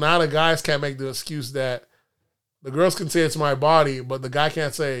 So now the guys can't make the excuse that the girls can say it's my body, but the guy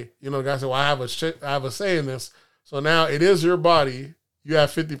can't say, the guy said, well, I have a say in this. So now it is your body. You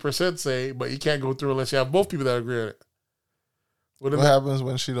have 50% say, but you can't go through unless you have both people that agree on it. What happens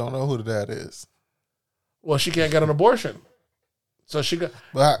when she don't know who the dad is? Well, she can't get an abortion. So she got.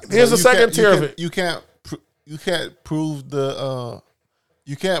 Here's the second tier of it. You can't prove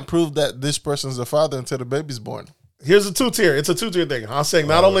you can't prove that this person's the father until the baby's born. Here's a 2-tier. It's a 2-tier thing. I'm saying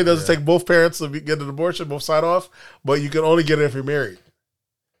not only does it take both parents to get an abortion, both side off, but you can only get it if you're married.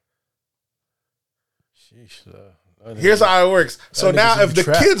 Sheesh. Here's how it works. So now if the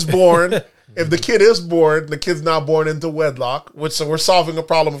kid's born, if the kid is born, the kid's not born into wedlock, so we're solving a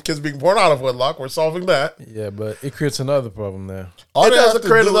problem of kids being born out of wedlock. We're solving that. Yeah, but it creates another problem now. It doesn't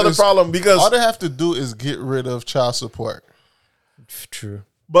create another problem because all they have to do is get rid of child support. True.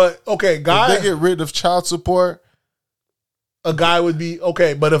 But okay, If they get rid of child support, a guy would be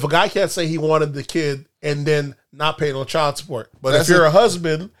okay. But if a guy can't say he wanted the kid and then not pay no child support, but if you're a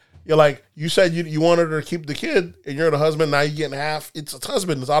husband, you're like, you said you wanted her to keep the kid and you're the husband, now you're getting half. It's a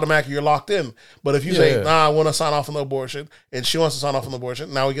husband. It's automatically you're locked in. But if you say, nah, I want to sign off on the abortion and she wants to sign off on the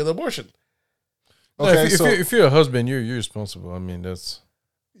abortion, now we get the abortion. Okay, if you're a husband, you're responsible. I mean, that's...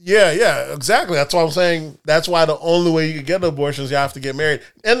 Yeah, exactly. That's what I'm saying. That's why the only way you can get an abortion is you have to get married.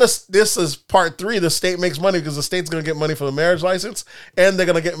 And this is part 3. The state makes money because the state's going to get money for the marriage license and they're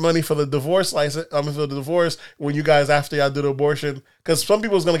going to get money for the divorce license. For the divorce when you guys, after y'all do the abortion, because some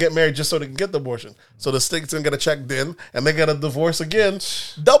people's going to get married just so they can get the abortion. So the state's going to get a check then and they get a divorce again,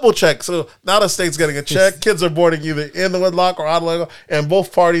 double check. So now the state's getting a check. Kids are born either in the wedlock or out of wedlock, and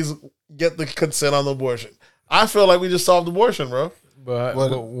both parties get the consent on the abortion. I feel like we just solved abortion, bro. But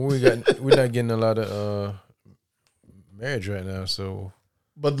we're not getting a lot of marriage right now, so.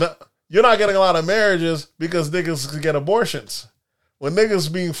 But you're not getting a lot of marriages because niggas can get abortions. When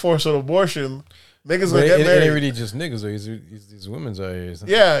niggas being forced on abortion, Niggas But gonna get it married. ain't really just niggas, though. It's these women's out here.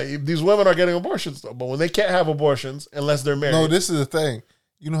 Yeah, these women are getting abortions though, but when they can't have abortions unless they're married. No, this is the thing.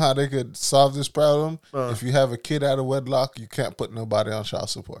 You know how they could solve this problem? Uh. If you have a kid out of wedlock, you can't put nobody on child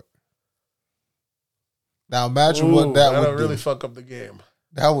support. Now imagine what that that'll would do. really fuck up the game.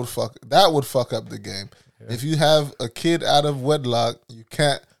 That would fuck up the game. Yeah. If you have a kid out of wedlock, you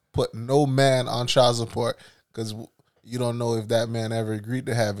can't put no man on child support because you don't know if that man ever agreed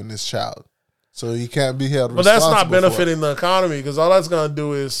to having this child. So he can't be held But that's responsible. not for it. benefiting the economy because all that's gonna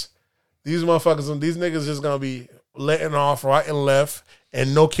do is these motherfuckers and these niggas just gonna be letting off right and left,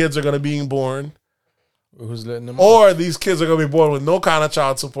 and no kids are gonna be born, Who's letting them? or these kids are gonna be born with no kind of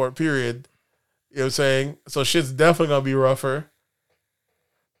child support. Period. You know what I'm saying? So shit's definitely gonna be rougher.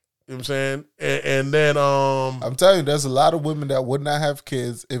 You know what I'm saying? And then I'm telling you, there's a lot of women that would not have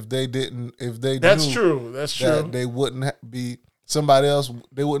kids if they didn't. If they that's knew true. That's true. that they wouldn't be somebody else.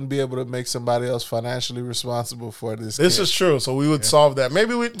 They wouldn't be able to make somebody else financially responsible for this. This kid. is true. So we would solve that.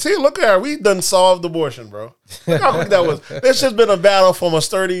 Maybe we see. Look at her. We done solved abortion, bro. Look how quick that was. This just been a battle for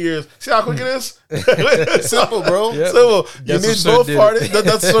almost 30 years. See how quick it is. simple, bro. Yep. Simple. You That's need what Sir both did it. parties.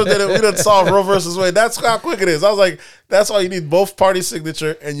 That's so that we done solved Roe versus Wade. That's how quick it is. I was like, that's all you need. Both parties'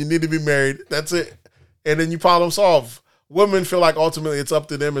 signature, and you need to be married. That's it. And then you problem solve. Women feel like ultimately it's up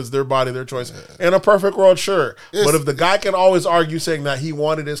to them. It's their body, their choice. In a perfect world, sure. But if the guy can always argue saying that he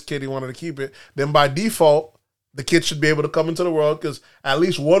wanted his kid, he wanted to keep it, then by default, the kid should be able to come into the world because at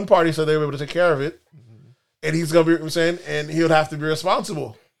least one party said they were able to take care of it. And he's going to be, you know what I'm saying, and he would have to be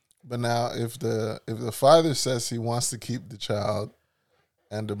responsible. But now, if the father says he wants to keep the child,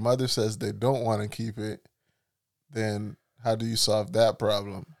 and the mother says they don't want to keep it, then how do you solve that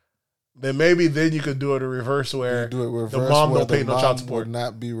problem? Then maybe then you could do it in reverse where You do it reverse, the mom where don't pay the no mom child support. would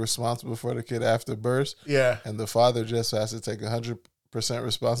not be responsible for the kid after birth, Yeah. and the father just has to take 100%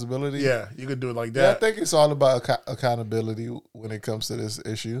 responsibility. Yeah, you could do it like Yeah, I that. think it's all about accountability when it comes to this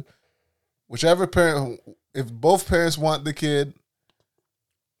issue. Whichever parent, if both parents want the kid,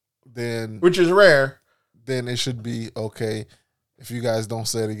 then Which is rare. it should be okay. If you guys don't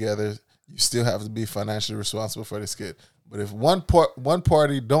stay together, you still have to be financially responsible for this kid. But if one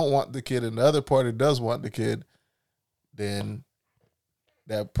party don't want the kid and the other party does want the kid, then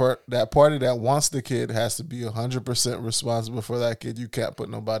that party that wants the kid has to be 100% responsible for that kid. You can't put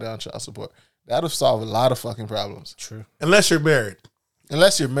nobody on child support. That'll solve a lot of fucking problems. True. Unless you're married.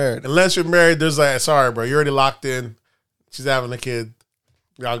 Unless you're married. Unless you're married, there's like, sorry, bro, you're already locked in. She's having a kid.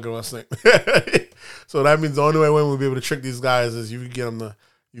 Y'all go and sleep. So that means the only way women will be able to trick these guys is if you get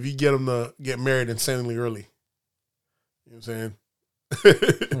them to get married insanely early. You know what I'm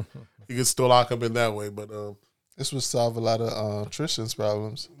saying? You can still lock up in that way, but This would solve a lot of Tristan's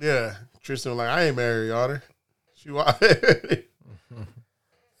problems. yeah, Tristan was like, I ain't married, your honor. She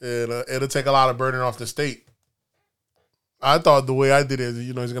it'll take a lot of burden off the state. I thought the way I did it,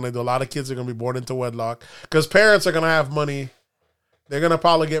 he's going to do a lot of kids are going to be born into wedlock because parents are going to have money. They're going to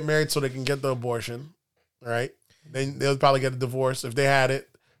probably get married so they can get the abortion, right? Then they'll probably get a divorce if they had it.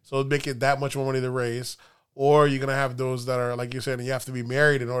 So it'll make it that much more money to raise. Or you're going to have those that are, like you said, you have to be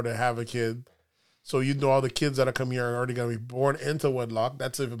married in order to have a kid. So all the kids that are coming here are already going to be born into wedlock.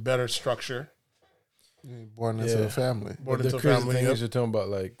 That's a better structure. You're born into a family. Born But into the a crazy family. thing Yep. is you're talking about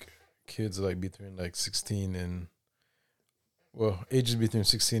like kids like between like 16 and ages between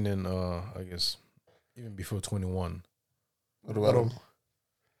 16 and I guess even before 21. What about them?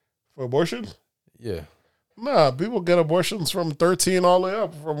 For abortion? Yeah. Nah, people get abortions from 13 all the way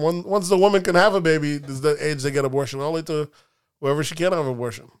up. From once the woman can have a baby, is the age they get abortion. All the way to wherever she can have an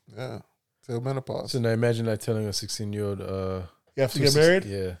abortion. Yeah. Till menopause. So now imagine like telling a 16-year-old You have to get married?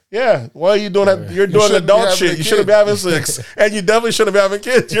 Yeah. Yeah. Why are you doing that? You're doing shouldn't be adult having shit. a You shouldn't be kid. having sex. And you definitely shouldn't be having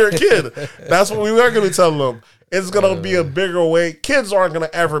kids. You're a kid. That's what we were going to be telling them. It's going to be a bigger way. Kids aren't going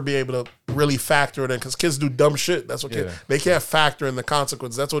to ever be able to really factor it in because kids do dumb shit. That's what kids, they can't factor in the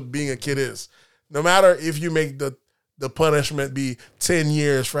consequences. That's what being a kid is. No matter if you make the punishment be 10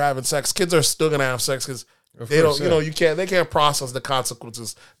 years for having sex, kids are still going to have sex because they don't, they can't process the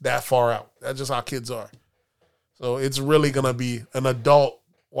consequences that far out. That's just how kids are. So it's really going to be an adult.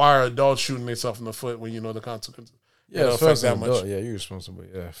 Why are adults shooting themselves in the foot when you know the consequences? Yeah, It'll as far affect as that an much. adult, yeah, you're responsible.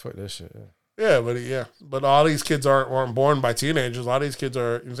 Yeah, fuck that shit. Yeah. But all these kids weren't born by teenagers. A lot of these kids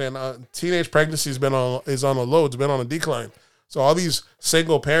are. You know what I'm saying teenage pregnancy is on a low. It's been on a decline. So all these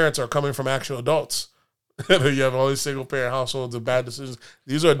single parents are coming from actual adults. You have all these single parent households of bad decisions.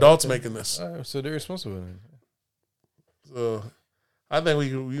 These are adults making this. All right, so they're responsible. Then. So I think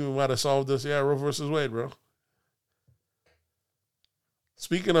we might have solved this. Yeah, Roe versus Wade, bro.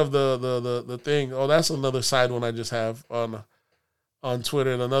 Speaking of the thing, that's another side one I just have on on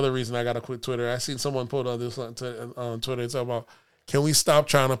Twitter, and another reason I got to quit Twitter, I seen someone put on this on Twitter. It's about, can we stop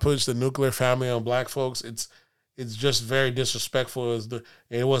trying to push the nuclear family on black folks? It's just very disrespectful.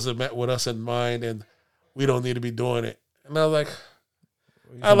 It wasn't met with us in mind, and we don't need to be doing it. And I was like,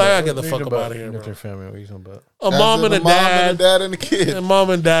 I get the fuck up out of here, bro. Nuclear family, what are you talking about? A mom and a dad and a kid. and mom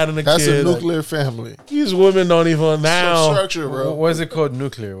and dad and a That's kid. a nuclear family. These women don't even now. Structure, bro. Why is it called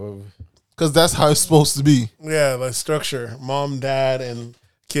nuclear? Because that's how it's supposed to be. Yeah, like structure. Mom, dad, and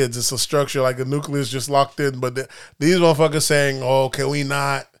kids. It's a structure, like the nucleus just locked in. But these motherfuckers saying, oh, can we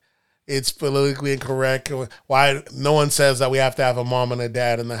not? It's politically incorrect. Why no one says that we have to have a mom and a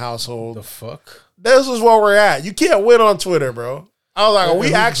dad in the household? The fuck? This is where we're at. You can't win on Twitter, bro. I was like, are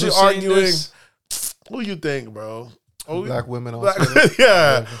we actually arguing? Who you think, bro? Black women on Twitter.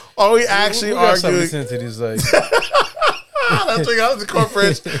 Yeah. Are we actually we gotta stop arguing? listening to these, like, That's the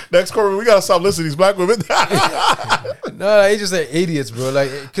corporate. Next corporate, we gotta stop listening to these black women. no, it's just like idiots, bro.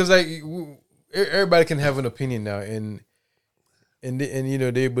 Like, because like everybody can have an opinion now, and you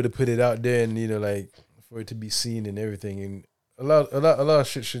know, they're able to put it out there, and you know, like for it to be seen and everything, and a lot of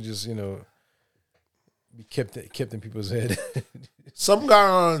shit should just, you know, be kept in people's head. Some guy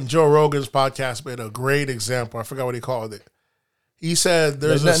on Joe Rogan's podcast made a great example. I forgot what he called it. He said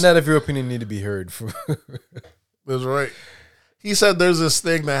there's like, not every opinion need to be heard. That's right. He said there's this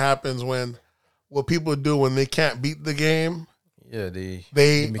thing that happens when what people do when they can't beat the game. Yeah, they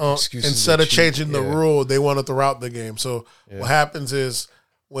make excuses instead of cheat. changing the rule, they want to throw out the game. So what happens is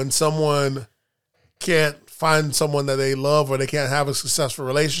when someone can't find someone that they love or they can't have a successful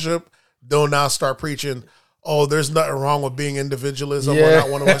relationship, they'll now start preaching, oh, there's nothing wrong with being individualism or not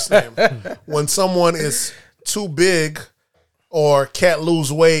one of us name. When someone is too big or can't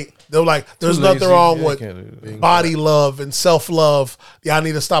lose weight, they're like, there's nothing wrong with body love and self-love. Yeah, I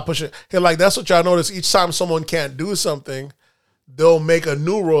need to stop pushing. Hey, like, that's what y'all notice. Each time someone can't do something, they'll make a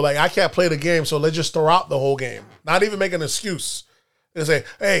new rule. Like, I can't play the game, so let's just throw out the whole game. Not even make an excuse. They say,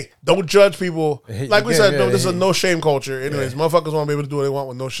 hey, don't judge people. Like we said, this is a no-shame culture. Anyways, motherfuckers want to be able to do what they want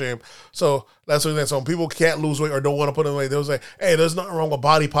with no shame. So that's what they're saying. So when people can't lose weight or don't want to put in weight, they'll say, hey, there's nothing wrong with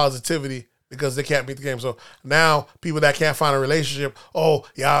body positivity because they can't beat the game. So now people that can't find a relationship, oh,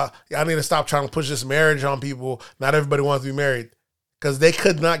 yeah, I need to stop trying to push this marriage on people. Not everybody wants to be married. Because they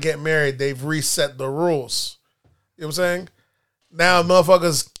could not get married. They've reset the rules. You know what I'm saying? Now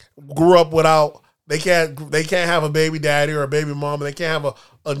motherfuckers grew up without... They can't have a baby daddy or a baby mom, and they can't have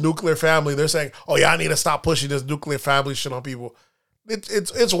a nuclear family. They're saying, "Oh yeah, I need to stop pushing this nuclear family shit on people."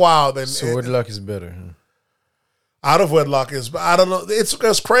 It's wild. And so wedlock is better. Huh? Out of wedlock is, I don't know.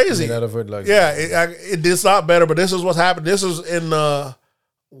 It's crazy. Out of wedlock. Yeah, it's not better, but this is what's happened. This is in the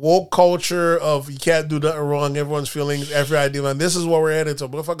woke culture of you can't do nothing wrong. Everyone's feelings, every idea, and this is what we're headed to.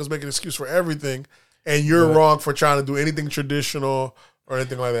 Motherfuckers make an excuse for everything, and you're wrong for trying to do anything traditional or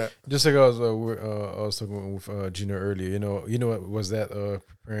anything like that. Just like I was talking with Gino earlier. You know what was that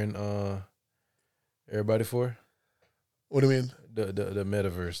preparing everybody for? What do you mean? The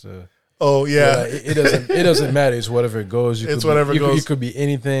metaverse. Oh yeah, it doesn't matter. It's whatever it goes. It's whatever goes. It could be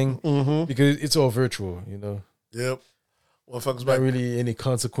anything because it's all virtual. You know. Yep. Motherfuckers not really any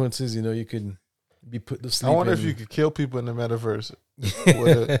consequences. You know, you could be put to sleep. I wonder if you could kill people in the metaverse.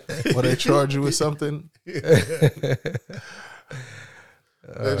 Will they charge you with something? Give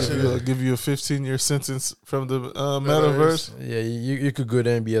you a 15-year sentence from the metaverse. Yeah, you could go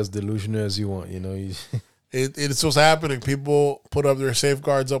there and be as delusional as you want. You know, it's what's happening. People put up their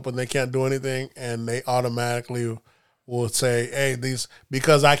safeguards up when they can't do anything, and they automatically will say, "Hey,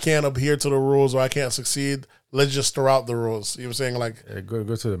 because I can't adhere to the rules or I can't succeed, let's just throw out the rules." You know what I'm saying? Like, go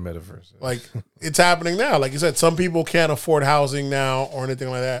to the metaverse. Like, it's happening now. Like you said, some people can't afford housing now or anything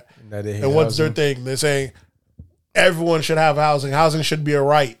like that. And what's their thing? They're saying everyone should have housing. Housing should be a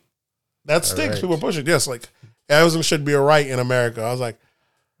right. That's things people are pushing. Yes, like housing should be a right in America. I was like,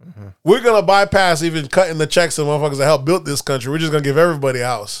 we're gonna bypass even cutting the checks to motherfuckers that helped build this country. We're just gonna give everybody a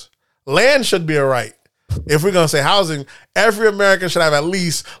house. Land should be a right. If we're gonna say housing, every American should have at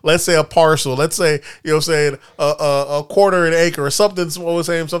least, let's say, a parcel. Let's say, you know, what I'm saying a quarter an acre or something. What we're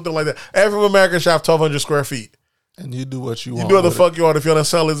saying, something like that. Every American should have 1,200 square feet. And you do what you want. You do what the fuck you want if you want to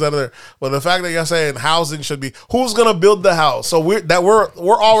sell it out of there. But the fact that you're saying housing should be, who's gonna build the house? So we're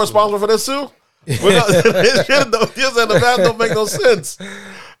all responsible for this too. The math don't make no sense.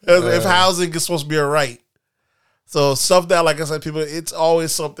 If housing is supposed to be a right. So stuff that, like I said, people, it's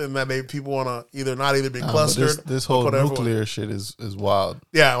always something that people want to either be clustered. This whole nuclear shit is wild.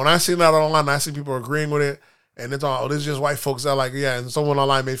 Yeah, when I see that online, I see people agreeing with it. And it's all, this is just white folks that like, yeah, and someone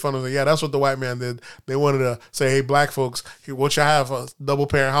online made fun of it. Yeah, that's what the white man did. They wanted to say, hey, black folks, what you have a double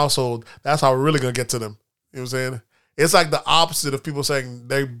parent household. That's how we're really going to get to them. You know what I'm saying? It's like the opposite of people saying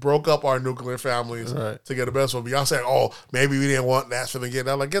they broke up our nuclear families Right. to get the best one. But y'all saying, oh, maybe we didn't want that for the kid.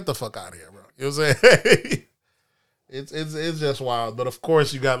 I'm like, get the fuck out of here, bro. You know what I'm saying? It's just wild. But of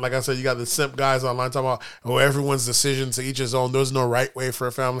course, you got, like I said, you got the simp guys online talking about, oh, everyone's decision to each his own. There's no right way for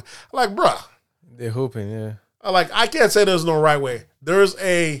a family. I'm like, bruh. They're hoping, yeah. I can't say there's no right way. There's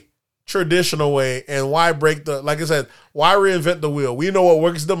a traditional way, and why break the, like I said, why reinvent the wheel? We know what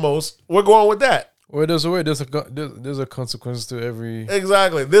works the most. We're going with that. Or there's a way. There's a consequence to every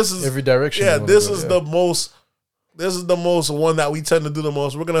Exactly. This is every direction. Yeah, you wanna this go, is yeah. the most. This is the most one that we tend to do the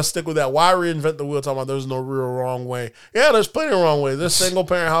most. We're gonna stick with that. Why reinvent the wheel? Talking about there's no real wrong way. Yeah, there's plenty of wrong ways. There's single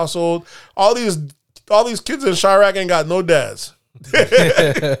parent household. All these kids in Chirac ain't got no dads. You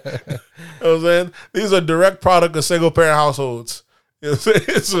know what I'm saying? These are direct product of single parent households. You know what I'm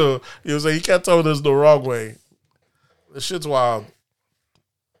saying? So you know what I'm saying? You can't tell me there's no wrong way. This shit's wild.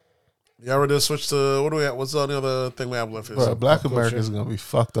 Y'all ready to switch to, what do we have? What's the other thing we have left? Bro, Black America's gonna be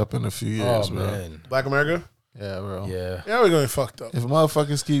fucked up in a few years, Oh bro. man. Black America? Yeah, bro. Yeah. Yeah, we're gonna be fucked up. If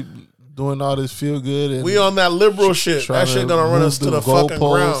motherfuckers keep doing all this feel good and We on that liberal shit. trying That shit to gonna run move us to the the fucking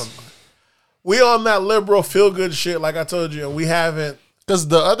goalposts. ground. We on that liberal feel good shit, like I told you, and we haven't. because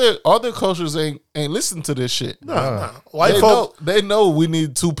the other cultures ain't listen to this shit. Nah. White They folks. they know we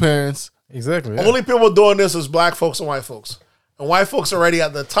need two parents. Exactly. Yeah. Only people doing this is black folks and white folks, and white folks already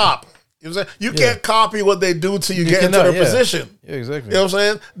at the top. You know what I'm saying? You can't copy what they do till you get into cannot, their yeah. position. Yeah, exactly. You know what I'm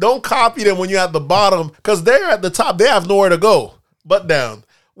saying? Don't copy them when you're at the bottom, because they're at the top. They have nowhere to go but down.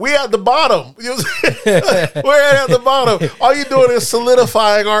 We at the bottom. You know what I'm saying? We're at the bottom. All you doing is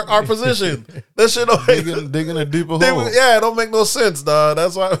solidifying our position. That shit don't make Digging a deeper hole. yeah, it don't make no sense, dog.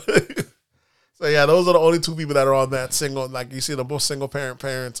 That's why. So yeah, those are the only two people that are on that single. Like you see, the most single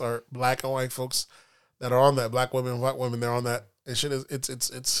parents are black and white folks that are on that. Black women, white women, they're on that. And shit is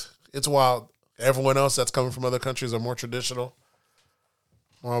it's wild. Everyone else that's coming from other countries are more traditional.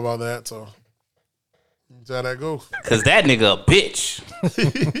 More about that. So that's how that goes. Cause that nigga a bitch.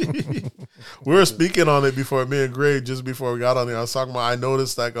 We were speaking on it before, me and Gray, just before we got on there. I was talking about, I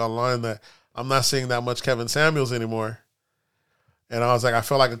noticed like online that I'm not seeing that much Kevin Samuels anymore. And I was like, I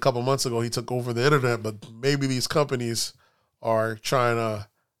felt like a couple months ago he took over the internet, but maybe these companies are trying to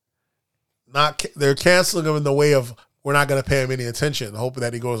they're canceling him in the way of, we're not going to pay him any attention, hoping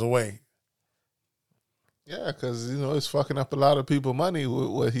that he goes away. Yeah, because it's fucking up a lot of people money with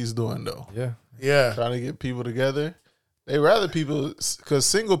what he's doing though. Yeah. Yeah. Trying to get people together. They rather people, because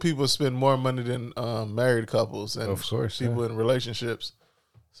single people spend more money than married couples and Of course, people in relationships.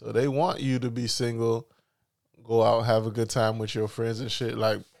 So they want you to be single, go out, have a good time with your friends and shit.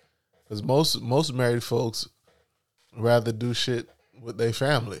 Like, because most married folks rather do shit with their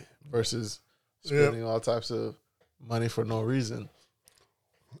family versus spending all types of money for no reason.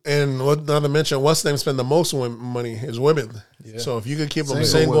 And what not to mention, what's name spend the most money is women. Yeah. So if you could keep them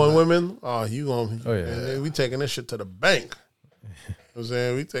Single single and women, you going? Oh, yeah. Man, we taking this shit to the bank. You know what I'm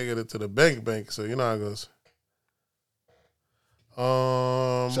saying, we taking it to the bank. So you know how it goes.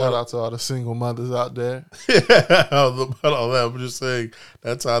 Shout out to all the single mothers out there. About all that, I'm just saying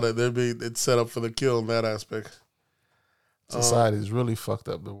that's how it's set up for the kill in that aspect. Society's really fucked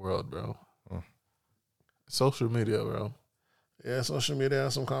up the world, bro. Social media, bro. Yeah, social media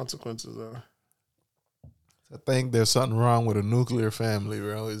has some consequences though. I think there's something wrong with a nuclear family,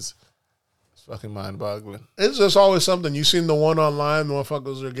 bro. It's fucking mind-boggling. It's just always something. You seen the one online,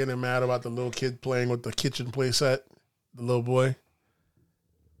 motherfuckers are getting mad about the little kid playing with the kitchen play set, the little boy.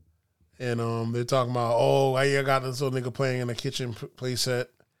 And they're talking about, why you got this little nigga playing in a kitchen play set?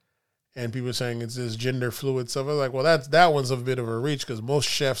 And people are saying it's this gender fluid stuff. I was like, well, that one's a bit of a reach because most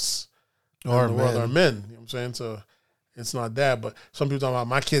chefs in the world are men. You know what I'm saying? So it's not that. But some people talking about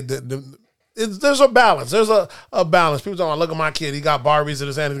my kid. There's a balance. There's a balance. People talking about, look at my kid. He got Barbies in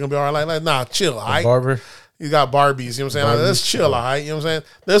his hand. He's going to be all right. Like, nah, chill, all right? Barber. You got Barbies, you know what I'm saying? Like, let's chill, all right? You know what I'm saying?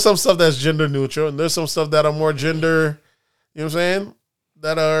 There's some stuff that's gender neutral, and there's some stuff that are more gender, you know what I'm saying?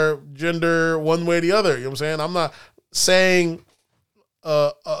 That are gender one way or the other, you know what I'm saying? I'm not saying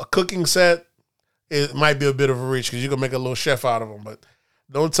a cooking set, it might be a bit of a reach because you can make a little chef out of them, but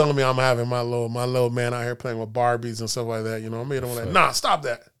don't tell me I'm having my little man out here playing with Barbies and stuff like that, you know? I made them like, nah, stop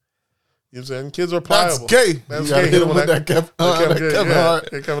that. You know what I'm saying? Kids are pliable. That's gay. That's You gotta gay. hit him with that Kevin Hart.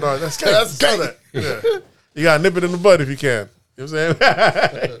 Yeah, Kevin Hart. That's gay. That's Say gay. that. Yeah. You gotta nip it in the bud if you can. You know what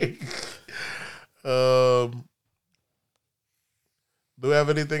I'm saying? Do we have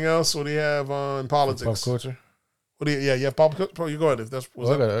anything else? What do you have on politics? Pop culture. What do you? Yeah, pop culture. You go ahead. If that's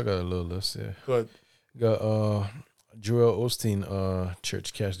Well, I got a little list. Yeah. go ahead. Got Joel Osteen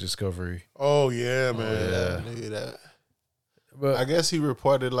church cash discovery. Oh yeah, man. Yeah. Nigga, that. But I guess he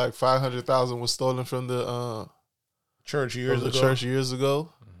reported like 500,000 was stolen from the church years ago. Church years ago.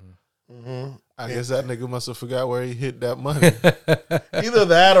 Mm-hmm. I guess that nigga must have forgot where he hid that money. Either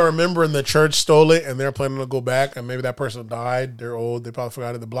that or a member in the church stole it and they're planning to go back, and maybe that person died. They're old. They probably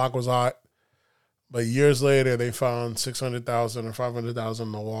forgot it. The block was hot. But years later, they found $600,000 or $500,000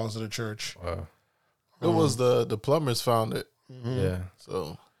 in the walls of the church. Wow. It was the plumbers found it. Yeah.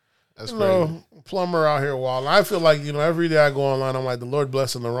 So that's You crazy. know, plumber out here wild. I feel like, every day I go online, I'm like, the Lord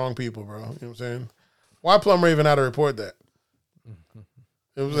blessing the wrong people, bro. You know what I'm saying? Why plumber even had to report that?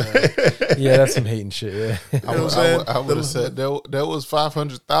 You know what I'm saying? Yeah, that's some hating shit. Yeah. I would have said that was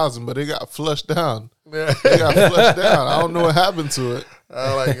 500,000, but it got flushed down. Yeah. It got flushed down. I don't know what happened to it.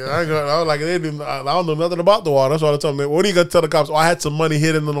 I was like, I don't know nothing about the wall. That's why I told me. What are you gonna tell the cops? Oh, I had some money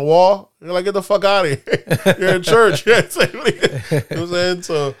hidden in the wall. You're like, get the fuck out of here. You're in church. You know what I'm saying?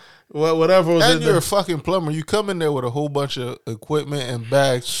 So whatever was And in you're there. a fucking plumber. You come in there with a whole bunch of equipment and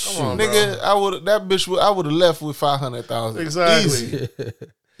bags. Come on, nigga, I would have left with 500,000. Exactly.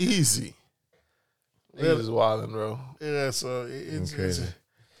 Easy. Niggas wilding, bro. Yeah, so Crazy.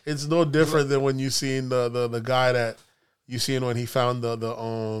 it's no different than when you seen the guy that you seen when he found the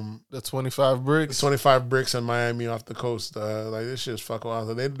The 25 bricks. 25 bricks in Miami off the coast. Like, this shit's fucking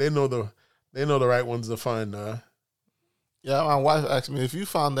wild. They know the right ones to find. Yeah, my wife asked me, if you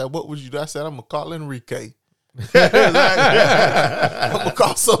found that, what would you do? I said, I'm going to call Enrique. I'm going to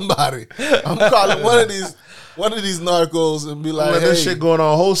call somebody. I'm calling one of these narcos and be like, Let hey, this shit going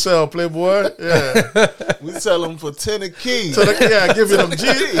on wholesale, Playboy. Yeah. we sell them for 10 a key. Give you them G.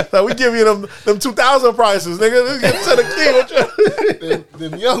 Like, we give you them 2,000 prices, nigga. Let's get to the key. What you-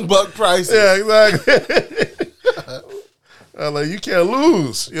 them young buck prices. Yeah, exactly. Like, you can't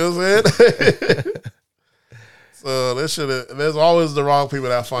lose. You know what I'm saying? So there's always the wrong people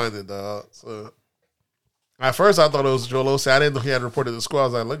that find it, dog. So at first I thought it was Joel Osteen. I didn't know he had reported the school. I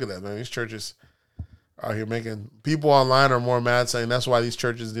was like, look at that, man. These churches out here making people online are more mad, saying that's why these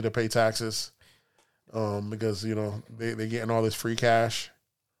churches need to pay taxes. Because they're getting all this free cash.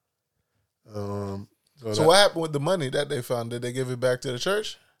 So what happened with the money that they found? Did they give it back to the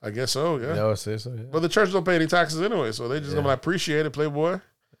church? I guess so, yeah. Yeah, I would say so. Yeah. But the church don't pay any taxes anyway, so they just gonna appreciate it, Playboy.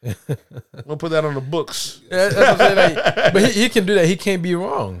 We'll put that on the books. Yeah, that's what I'm saying. Like, but he can do that. He can't be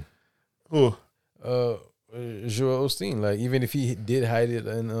wrong. Who? Joel Osteen. Like, even if he did hide it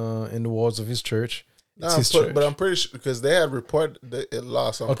in the walls of his church, it's No, his church. but I'm pretty sure because they had reported that it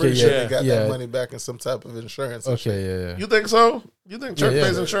lost. I'm Okay, pretty yeah, sure they got yeah. that money back in some type of insurance. and shit. Okay, yeah. You think so? You think church Yeah,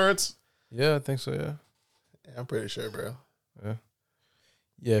 pays yeah. insurance? Yeah, I think so, yeah. Yeah, I'm pretty sure, bro.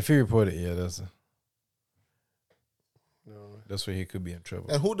 Yeah, if he reported, yeah, that's where he could be in trouble.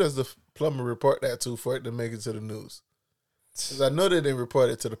 And who does the plumber report that to for it to make it to the news? Because I know that they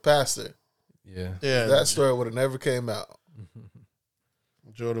reported to the pastor. Yeah. Yeah. That story would have never came out.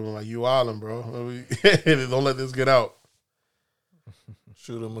 Jordan was like, you wildin', bro. Don't let this get out.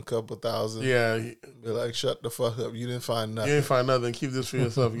 Shoot him a couple thousand. Yeah. You Be like, shut the fuck up. You didn't find nothing. ain't find nothing. Keep this for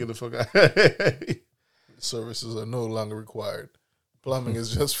yourself. Get the fuck out. Services are no longer required. Plumbing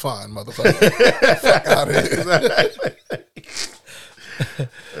is just fine, motherfucker. Fuck out of here.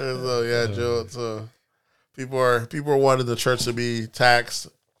 So yeah, Joe. So people are wanting the church to be taxed.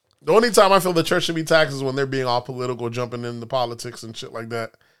 The only time I feel the church should be taxed is when they're being all political, jumping into politics and shit like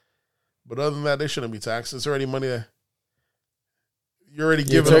that. But other than that, they shouldn't be taxed. It's already money that you're already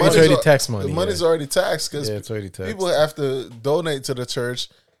Yeah, giving. it's already tax money. The money's yeah. already taxed because Yeah, it's already taxed. people have to donate to the church,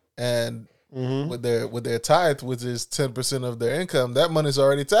 and Mm-hmm. with their tithe, which is 10% of their income, that money's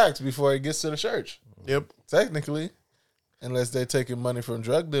already taxed before it gets to the church. Yep. Technically, unless they're taking money from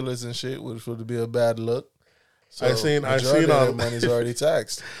drug dealers and shit, which would be a bad look. So I seen majority of on their money's already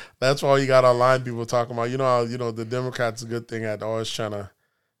taxed. That's why you got online people talking about, how, the Democrats, a good thing at always trying to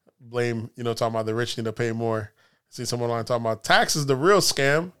blame, talking about the rich need to pay more. See someone online talking about tax is the real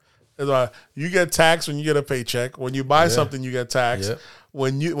scam. It's like, you get taxed when you get a paycheck. When you buy something, you get taxed. Yeah.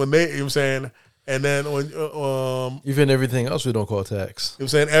 When they, you know what I'm saying, and then when Even everything else we don't call tax. you know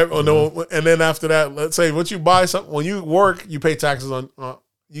what I'm saying, and then after that, let's say once you buy something, when you work, you pay taxes on,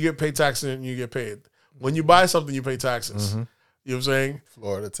 you get paid taxes and you get paid. When you buy something, you pay taxes. Mm-hmm. You know what I'm saying?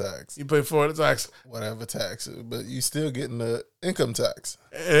 Florida tax, You pay Florida tax. whatever tax, but you still getting the income tax.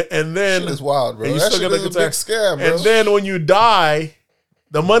 And then Shit is wild, bro. and you That still shit get is a the big tax. scam, bro. And then when you die,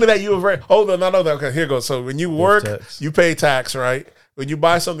 the money that you have hold on, no, okay, here goes. So when you work, tax. you pay tax, right? When you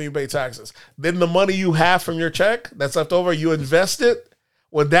buy something, you pay taxes. Then the money you have from your check that's left over, you invest it.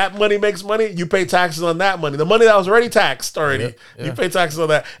 When that money makes money, you pay taxes on that money. The money that was already taxed already, you pay taxes on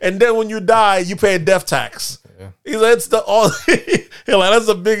that. And then when you die, you pay a death tax. Yeah. It's the all. He's like, that's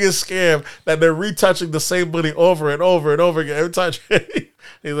the biggest scam that they're retouching the same money over and over and over again every time.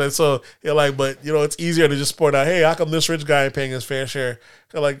 He's like, so you're like, but it's easier to just point out, hey, how come this rich guy ain't paying his fair share?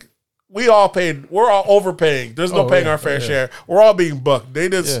 They're like, we're all overpaying. There's no paying our fair share. We're all being bucked. They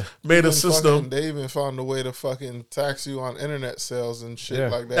just made a system. They even found a way to fucking tax you on internet sales and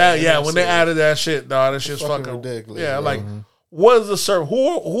shit like that. When they added that shit, dog, that shit's fucking ridiculous. Yeah, like, what is the service?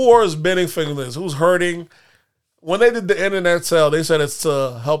 Who is benefiting this? Who's hurting? When they did the internet sale, they said it's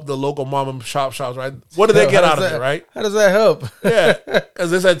to help the local mom and pop shops, right? What did they get out of it, right? How does that help? Yeah,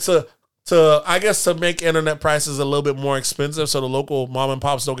 because they said to make internet prices a little bit more expensive so the local mom and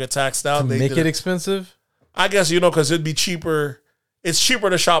pops don't get taxed out. To make it expensive? I guess, because it'd be cheaper. It's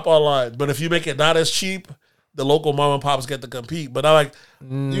cheaper to shop online, but if you make it not as cheap, the local mom and pops get to compete. But I like,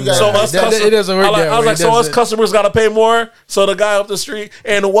 it doesn't work. I was like, so us customers got to pay more. So the guy up the street,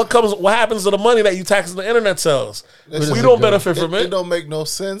 and what happens to the money that you tax in the internet sells? We don't benefit from it. It don't make no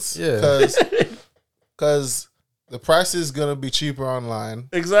sense. Yeah, because the price is gonna be cheaper online.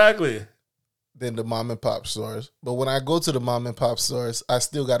 Exactly. Than the mom and pop stores. But when I go to the mom and pop stores, I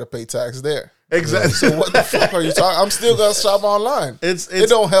still got to pay tax there. Exactly. So what the fuck are you talking? I'm still gonna shop online. It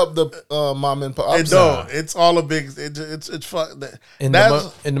don't help the mom and pop. It don't. It's all a big. It's fuck. And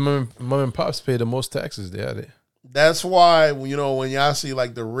the mom and pops pay the most taxes. That's why when y'all see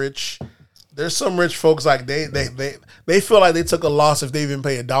like the rich, there's some rich folks like they feel like they took a loss if they even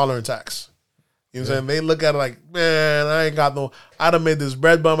pay $1 in tax. You know what I'm saying? They look at it like, man, I ain't got no. I done made this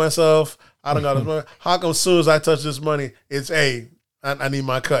bread by myself. I don't got this money. How come as soon as I touch this money, it's I need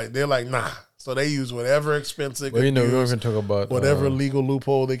my cut. They're like, nah. So they use whatever expense they can use. We don't even talk about whatever legal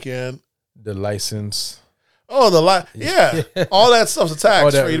loophole they can. The license. Oh, yeah. All that stuff's a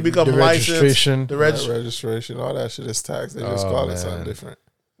tax for you to become licensed. Registration. The registration, all that shit is tax. They just call it something different.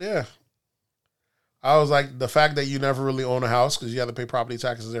 Yeah. I was like, the fact that you never really own a house because you have to pay property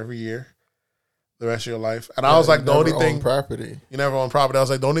taxes every year. The rest of your life. And I was like, the only thing property. You never own property. I was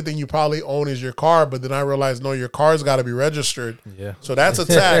like, the only thing you probably own is your car, but then I realized, no, your car's got to be registered. Yeah. So that's a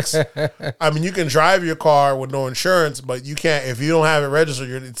tax. I mean, you can drive your car with no insurance, but you can't if you don't have it registered,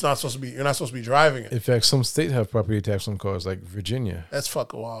 you're not supposed to be driving it. In fact, some states have property tax on cars, like Virginia. That's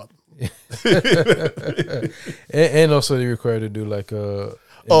fucking wild. and also they're required to do like a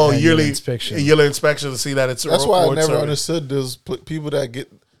yearly inspection. Yearly inspection to see that it's That's why I never understood those people that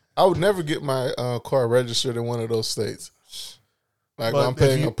get. I would never get my car registered in one of those states. Like I'm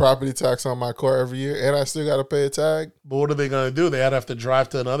paying a property tax on my car every year, and I still got to pay a tag. But what are they gonna do? They have to drive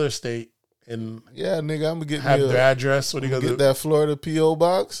to another state and nigga, I'm gonna get have their address. What are you gonna get do? That Florida PO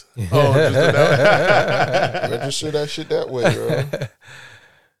box. Oh, just register that shit that way, bro.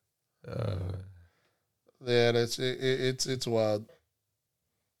 Yeah, it's wild.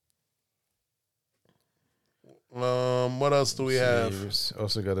 What else do we have?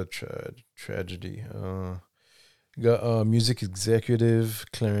 Also got a tragedy. Got music executive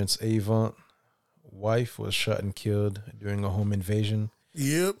Clarence Avant. Wife was shot and killed during a home invasion.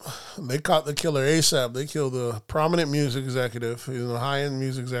 Yep, they caught the killer ASAP. They killed a prominent music executive. He was a high-end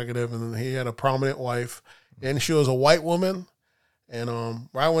music executive, and then he had a prominent wife, and she was a white woman. And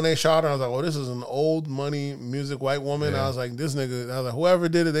right when they shot her, I was like, "Oh, this is an old money music white woman." Yeah. I was like, "This nigga," I was like, "Whoever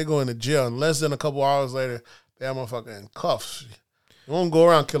did it, they go into jail." And less than a couple hours later, that motherfucker in cuffs. You won't go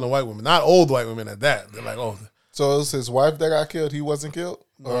around killing white women, not old white women at that. They're like, "Oh." So it was his wife that got killed. He wasn't killed.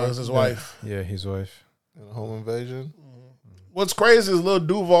 No, it was his wife. Yeah, his wife. In a home invasion. What's crazy is Lil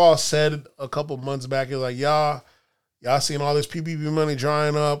Duval said a couple months back, he was like, y'all seen all this PPP money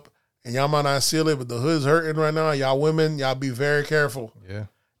drying up, and y'all might not seal it, but the hood's hurting right now. Y'all women, y'all be very careful. Yeah.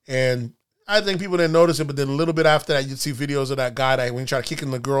 And I think people didn't notice it, but then a little bit after that, you'd see videos of that guy that when he tried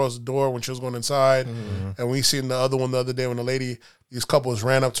kicking the girl's door when she was going inside. Mm-hmm. And we seen the other one the other day when these couples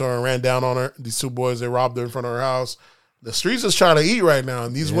ran up to her and ran down on her. These two boys, they robbed her in front of her house. The streets is trying to eat right now.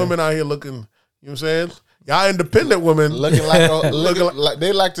 And these women out here looking, you know what I'm saying? Y'all independent women. Looking like like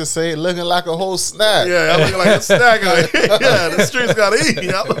they like to say, looking like a whole snack. Yeah, y'all looking like a snack out here. Yeah, the streets gotta eat.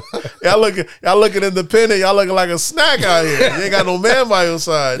 Y'all looking independent. Y'all looking like a snack out here. You ain't got no man by your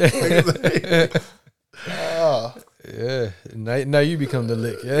side. Yeah. Now you become the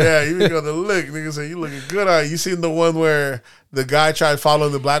lick. Yeah, you become the lick. Nigga say you looking good out here. You seen the one where the guy tried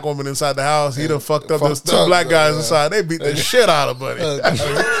following the black woman inside the house. He done fucked up those two black guys inside. They beat the shit out of buddy.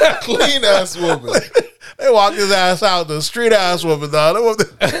 Clean ass woman. They walked his ass out, the street ass woman, dog. That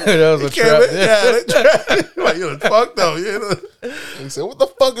was a trap. Yeah, they trapped. Like, you done fucked up. You know? He said, what the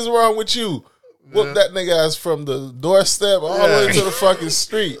fuck is wrong with you? Whoop that nigga ass from the doorstep all the way to the fucking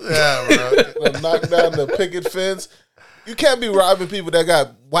street. Yeah, bro. Knock down the picket fence. You can't be robbing people that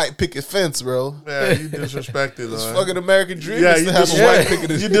got white picket fence, bro. Yeah, you disrespected. It's dog. fucking American dream. Yeah, is you to have a white picket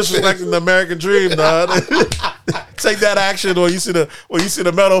you fence. disrespecting the American dream, dog. Take that action, or you see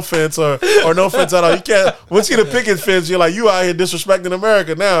the metal fence, or no fence at all. You can't. Once you see the picket fence, you're like, you out here disrespecting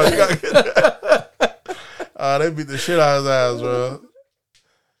America now. You got, they beat the shit out of his ass, bro.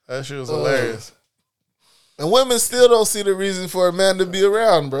 That shit was hilarious. And women still don't see the reason for a man to be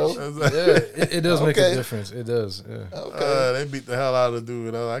around, bro. Yeah, it does make Okay. a difference. It does. Yeah, They beat the hell out of the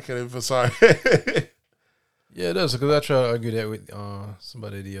dude. I can't even feel sorry. yeah, it does. Because I tried to argue that with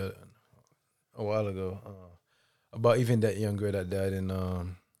somebody a while ago about even that young girl that died in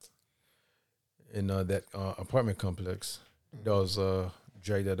that apartment complex. That was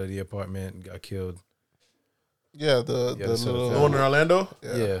dragged out of the apartment, got killed. Yeah, the so little The one in Orlando.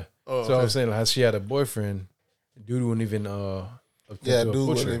 Yeah. Oh, So okay. I'm saying, like, she had a boyfriend, dude wouldn't even yeah, to dude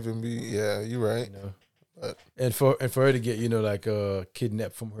approach wouldn't her, even be. Yeah, you're right. you know. But- And for her to get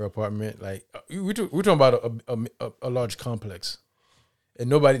kidnapped from her apartment, like we're talking about a large complex, and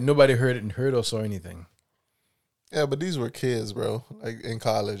nobody heard it and heard us or anything. Yeah, but these were kids, bro, like in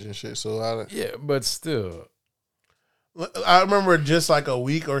college and shit. So Yeah, but still, I remember just like a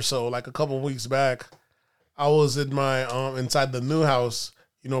week or so, like a couple of weeks back, I was in my inside the new house.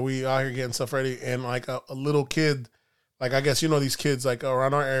 You know, we out here getting stuff ready, and like a little kid, like I guess you know these kids like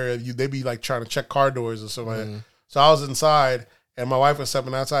around our area, they be like trying to check car doors or something like that. So I was inside, and my wife was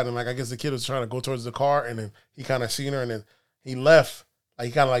stepping outside, and like I guess the kid was trying to go towards the car, and then he kind of seen her, and then he left. Like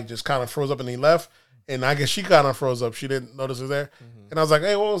he kind of like just kind of froze up, and he left. And I guess she kind of froze up. She didn't notice it was there. And I was like,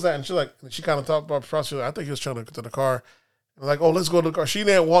 hey, what was that? And she kind of talked about the process. She was like, I think he was trying to get to the car. I was like, oh, let's go to the car. She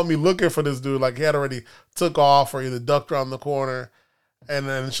didn't want me looking for this dude. Like he had already took off or either ducked around the corner. And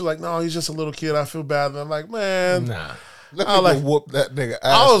then she's like, no, he's just a little kid. I feel bad. And I'm like, man. nah. let I me like- go whoop that nigga ass.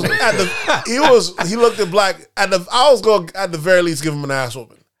 I was at he looked at Black. I was going to at the very least give him an ass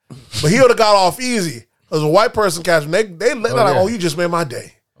whooping. But he would have got off easy. Because a white person catch him. They're like, yeah. oh, you just made my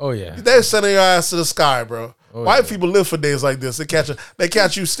day. Oh yeah, They're sending your ass to the sky, bro. Oh, White yeah. people live for days like this. They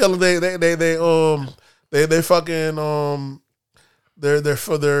catch you stealing. They fucking they're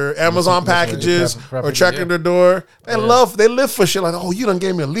for their Amazon packages property, or checking yeah. their door. They live for shit like, oh, you done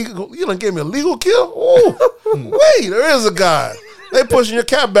gave me a legal kill. Oh, wait, there is a guy. They pushing your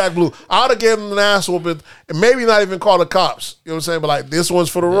cap back blue. I would have given him an ass whooping and maybe not even call the cops. You know what I'm saying? But like this one's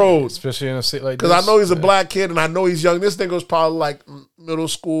for the road. especially in a state like this. Because I know he's a black kid and I know he's young. This nigga was probably like middle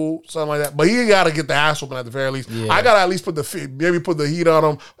school, something like that. But he got to get the ass whooping at the very least. Yeah. I got to at least put the heat on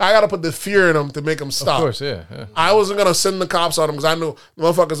him. I got to put the fear in him to make him Of stop. course, yeah. I wasn't going to send the cops on him because I knew the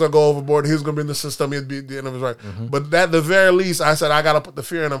motherfucker's going to go overboard. He was going to be in the system. He'd be at the end of his right. But at the very least, I said, I got to put the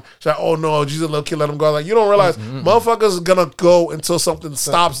fear in him. She's like, oh no, Jesus, little kid, let him go. Like, you don't realize motherfuckers going to go until something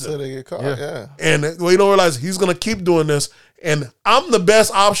stops so them. they get caught. Yeah. Yeah. And you don't realize he's going to keep doing this. And I'm the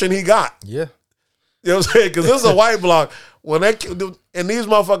best option he got. Yeah. You know what I'm saying? Because this is a white block. When they and these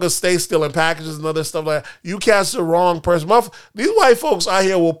motherfuckers stay still in packages and other stuff like that, you catch the wrong person. These white folks out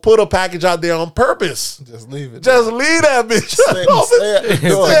here will put a package out there on purpose. Just leave it. Just leave that bitch. stay at the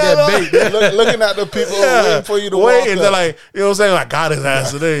door. Stay at the- Looking at the people waiting for you to walk Wait, and they're up. like, you know what I'm saying? Like, got his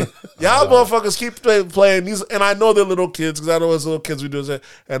ass today. Y'all motherfuckers keep playing these, and I know they're little kids because I know it's little kids we do this.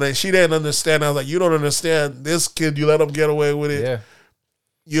 And then she didn't understand. I was like, you don't understand. This kid, you let him get away with it. Yeah.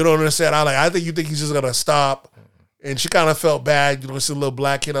 You don't understand. I think you think he's just gonna stop. And she kind of felt bad, you know, see a little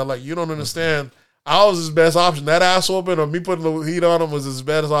black kid. I'm like, you don't understand. I was his best option. That ass whooping or me putting the heat on him was his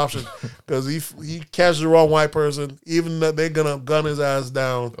best option because he catches the wrong white person. Even though they're gonna gun his ass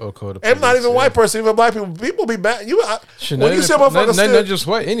down. Or call the And not police, even yeah. white person, even black people. People be bad. Shit, When not you see a even- motherfucker not still, just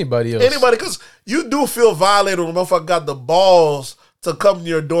white, anybody else. anybody, because you do feel violated when a motherfucker got the balls to come to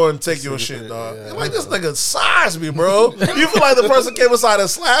your door and take your shit, dog. You're like, this nigga sized me, bro. You feel like the person came inside and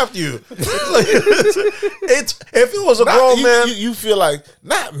slapped you. If it was a grown man, you feel like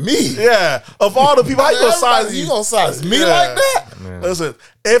not me. yeah. Of all the people, how you gonna size You you? gonna size me Yeah. like that? Listen,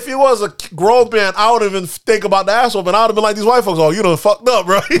 if he was a grown man, I would even think about the asshole, and I would have been like, these white folks, oh, you done fucked up,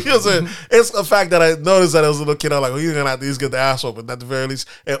 bro. You know what I'm saying? It's the fact that I noticed that as a little kid, I'm like, well, he's gonna have to get the asshole, but at the very least,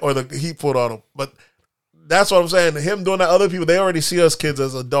 or the heat put on him. But that's what I'm saying. Him doing that, other people, they already see us kids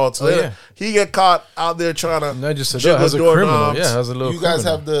as adults. So yeah. he get caught out there trying to Not just a jiggle dog, as a doorknobs. criminal. Yeah, as a little You guys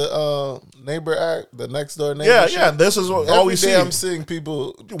criminal. have the neighbor act, the next door neighbor. Yeah, shit? yeah. This is what all Every we see. day I'm seeing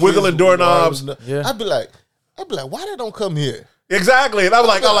people Wiggling kids doorknobs. Yeah. I'd be like, why they don't come here? Exactly. And I'm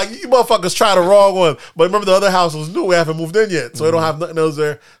like, you motherfuckers try the wrong one. But remember, the other house was new. We haven't moved in yet. So they don't have nothing else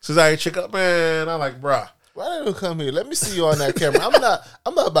there. So I chick up, man. I'm like, bruh. Why they don't come here? Let me see you on that camera.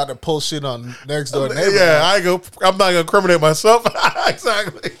 I'm not about to post shit on next door neighbor. Yeah, I'm not gonna incriminate myself.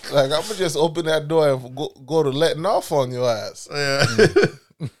 Exactly. Like I'm gonna just open that door and go to letting off on your ass. Yeah.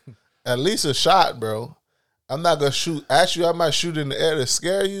 At least a shot, bro. I'm not gonna shoot at you. I might shoot in the air to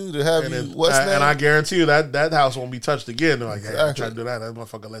scare you, to have And you. then, and I guarantee you that house won't be touched again. They're like, hey, I Exactly. try to do that. That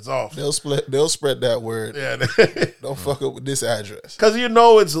motherfucker lets off. They'll spread that word. Yeah. Don't fuck up with this address. Because you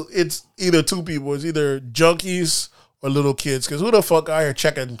know it's either two people. It's either junkies or little kids. Because who the fuck out here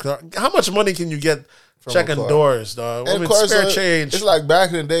checking? How much money can you get From checking a car. doors, dog? I And mean, cars spare are- change. It's like back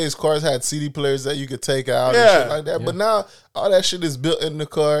in the days, cars had CD players that you could take out and Yeah. shit like that. But now all that shit is built in the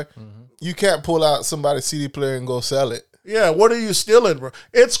car. You can't pull out somebody's CD player and go sell it. Yeah, what are you stealing, bro?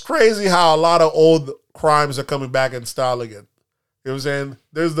 It's crazy how a lot of old crimes are coming back in style again. You know what I'm saying?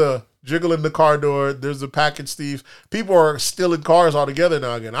 There's the jiggling the car door. There's the package thief. People are stealing cars altogether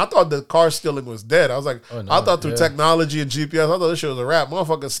now again. I thought the car stealing was dead. I was like, Oh, no, I thought through yeah. technology and GPS, I thought this shit was a wrap.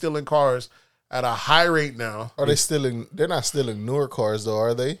 Motherfuckers stealing cars at a high rate now. Are they stealing? They're not stealing newer cars though,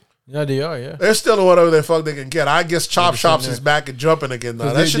 are they? Yeah, they are. Yeah. They're stealing whatever the fuck they can get. I guess Chop Shops yeah. is back and jumping again now.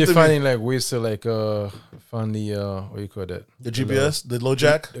 That Because shit they're to me, finding like ways to like find the what do you call that? the GPS, the low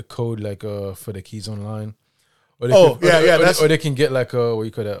jack. The code like for the keys online. Or Oh, can, yeah, or, yeah, Or, that's- or they can get like a what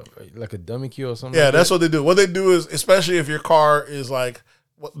you call that, like a dummy key or something. Yeah, like that's that. what they do. What they do is, especially if your car is like,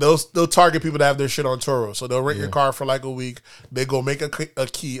 they'll target people that have their shit on Turo. So they'll rent your car for like a week. They go make a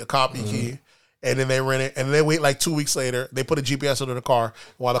copy key, and then they rent it, and then they wait like 2 weeks later. They put a GPS under the car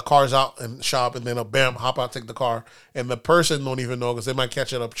while the car's out in the shop, and then bam, hop out, take the car, and the person don't even know because they might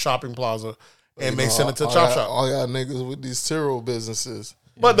catch it up shopping plaza, and they send it to Chop Shop. All y'all niggas with these Turo businesses.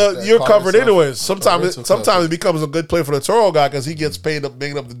 But That you're car covered itself, anyways. Sometimes rental sometimes it becomes a good play for the Toro guy because he gets paid up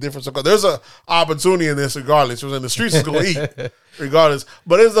making up the difference. There's a opportunity in this regardless. In the streets is gonna eat regardless.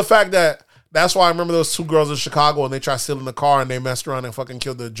 But it's the fact that that's why I remember those two girls in Chicago and they tried stealing the car and they messed around and fucking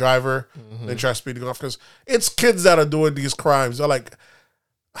killed the driver. They tried speeding off because it's kids that are doing these crimes. They're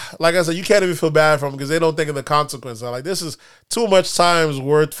like I said, you can't even feel bad for them because they don't think of the consequences. They're like, this is too much time's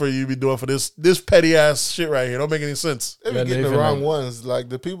worth for you to be doing for this petty ass shit right here. Don't make any sense. They be Yeah, getting they the even wrong like- ones. Like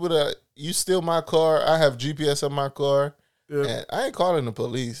the people that you steal my car, I have GPS on my car, Yeah. and I ain't calling the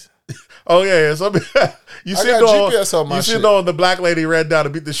police. Oh yeah. So you I see got though, GPS on my you see shit. though the black lady ran down to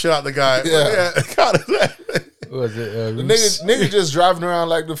beat the shit out of the guy. Yeah. What was it? The nigga just driving around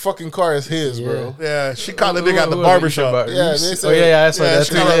like the fucking car is his, bro. Yeah, she caught the nigga at the Who was it? barbershop. About Yeah, Reese? they Oh said- yeah, I saw Yeah, that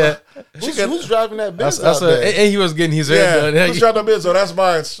she too. got Yeah, Who's driving that that's, Benz out there? and he was getting his hair Yeah, done. who's trying to bid? So that's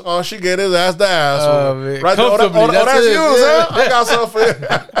mine. Oh, she get his ass the ass. Oh, man. Right there. Oh, Comfortably, that's that's you, it, huh? yeah. I got something for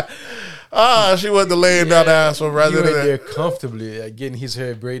you. She went to laying down the ass one He rather went than there that. comfortably, like, getting his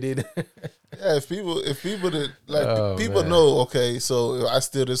hair braided. Yeah, if people that like Oh, people man. know, okay, so if I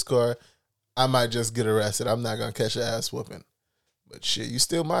steal this car, I might just get arrested. I'm not gonna catch an ass whooping. But shit, you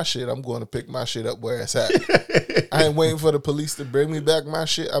steal my shit, I'm going to pick my shit up where it's at. I ain't waiting for the police to bring me back my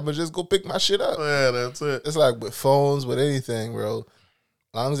shit. I'm gonna just go pick my shit up. Yeah, that's it. It's like with phones, with anything, bro. As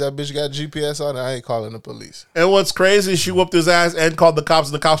long as that bitch got GPS on it, I ain't calling the police. And what's crazy, she whooped his ass and called the cops,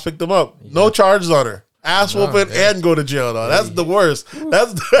 and the cops picked him up. No charges on her. Ass whooping and go to jail though. That's the worst.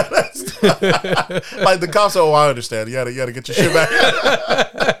 That's like the cops are, oh, I understand. You gotta get your shit back.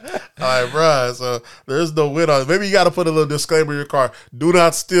 All right, bruh. So there's no win on it. Maybe you gotta put a little disclaimer in your car. Do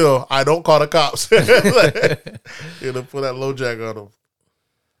not steal. I don't call the cops. You know, put that low jack on them.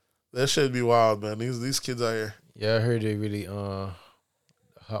 That should be wild, man. These kids out here. Yeah, I heard they really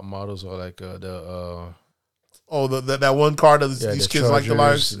hot models or like the Oh, that one car that yeah, these the kids like the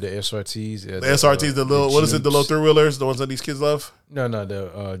lives. the SRTs, yeah, The SRTs, the little, what is it? The little Jeeps. three wheelers, the ones that these kids love. No,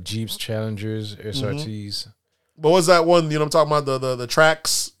 the Jeeps, Challengers, SRTs, But what's that one? You know, what I'm talking about the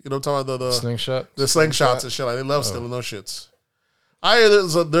tracks. You know, what I'm talking about the Slingshot. the slingshots and shit. Like they love stealing those shits. I hear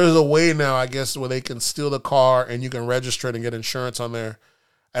there's a way now, I guess, where they can steal the car and you can register it and get insurance on there.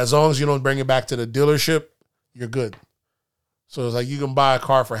 As long as you don't bring it back to the dealership, you're good. So it's like you can buy a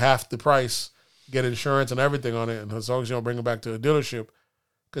car for half the price, get insurance and everything on it, and as long as you don't bring it back to a dealership,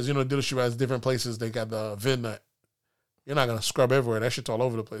 because you know dealership has different places. They got the VIN that you're not gonna scrub everywhere. That shit's all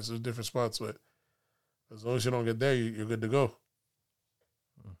over the place. There's different spots, but as long as you don't get there, you're good to go.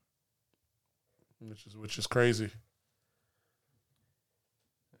 Which is crazy.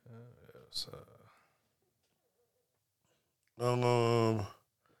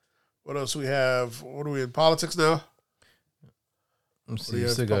 What else we have? What are we in politics now? Let's do see, you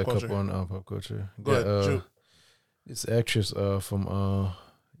have still for got a pop couple culture? on pop culture. Go ahead, shoot. This actress from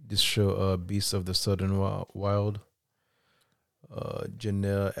this show Beasts of the Southern Wild,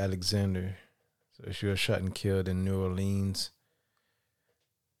 Janelle Alexander. So she was shot and killed in New Orleans.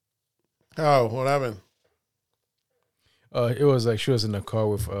 Oh, what happened? It was like she was in the car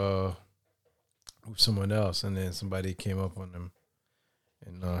with someone else, and then somebody came up on them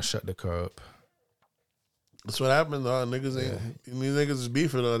and shut the car up. That's what happened, though. Niggas ain't. These niggas is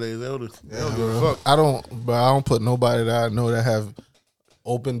beefing nowadays. They don't give a fuck. I don't put nobody that I know that have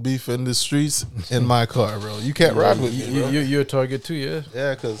open beef in the streets in my car, bro. You can't ride with me, bro. You're a target too, yeah.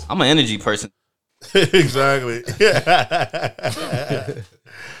 Yeah, because I'm an energy person. Exactly.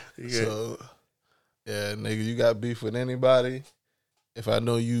 so yeah, nigga, you got beef with anybody. If I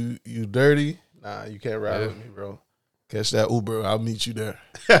know you dirty, nah, you can't ride with me, bro. Catch that Uber, I'll meet you there.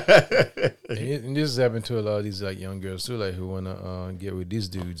 And this has happened to a lot of these like young girls too, like who wanna get with these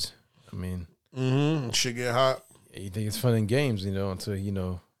dudes. I mean, Shit get hot. you think it's fun and games, until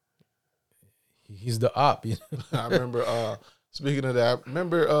he's the op. I remember speaking of that,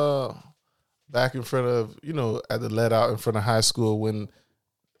 back in front of at the let out in front of high school when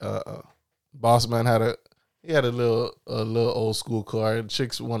Boss Man had a little old school car and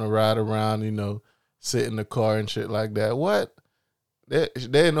chicks want to ride around, sit in the car and shit like that. What? They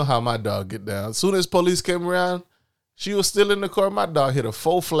didn't know how my dog get down. As soon as police came around, she was still in the car. My dog hit a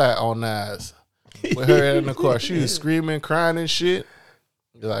 4 flat on the ass with her in the car. She was screaming, crying and shit.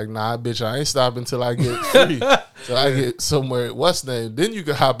 You're like, nah, bitch, I ain't stopping till I get free. Till I get somewhere. What's name? Then you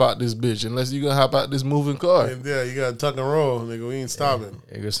can hop out this bitch, unless you gonna hop out this moving car. And yeah, you got to tuck and roll, nigga. We ain't stopping.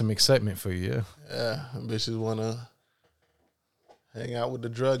 Yeah, there's some excitement for you, yeah. Yeah, bitches wanna hang out with the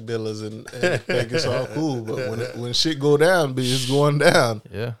drug dealers and think it's all cool. But when shit go down, bitch, it's going down.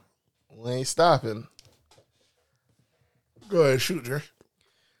 Yeah. We ain't stopping. Go ahead, shoot, Jerry.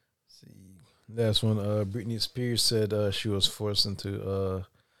 Last one, Britney Spears said she was forced into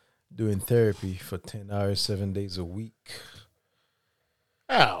doing therapy for 10 hours, 7 days a week.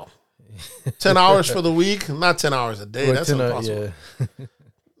 Ow. 10 hours for the week? Not 10 hours a day. Well, That's 10 impossible. Yeah.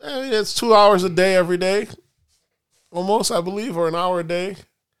 I mean, it's 2 hours a day every day. Almost, I believe, or an hour a day.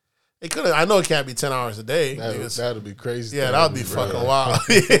 It could. I know it can't be 10 hours a day. That'd be crazy. Yeah, that would be fucking wild.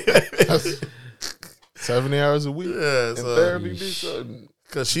 70 hours a week. Yeah, and so- therapy, bitch.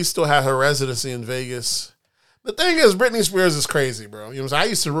 Because she still had her residency in Vegas. The thing is, Britney Spears is crazy, bro. You know what I'm saying? I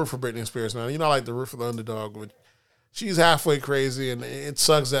used to root for Britney Spears, man. I like to root for the underdog, but she's halfway crazy, and it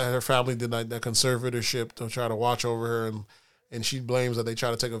sucks that her family did like that conservatorship to try to watch over her, and she blames that they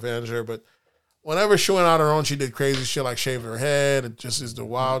try to take advantage of her. But whenever she went out on her own, she did crazy shit like shaving her head and just is the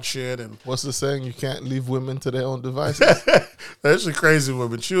wild shit. And What's the saying? You can't leave women to their own devices. that's a crazy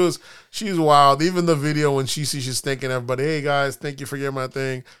woman. She's wild. Even the video when she's thanking everybody, hey guys, thank you for getting my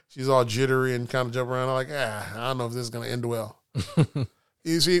thing. She's all jittery and kind of jump around. I'm like, I don't know if this is gonna end well.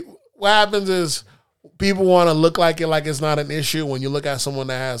 You see, what happens is people want to look like it's not an issue when you look at someone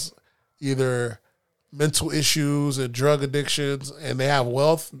that has either mental issues or drug addictions and they have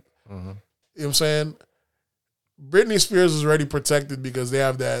wealth. You know what I'm saying? Britney Spears is already protected because they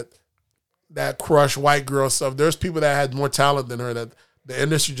have that crush white girl stuff. There's people that had more talent than her that the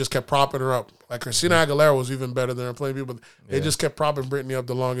industry just kept propping her up. Like Christina Aguilera was even better than her playing people. They just kept propping Britney up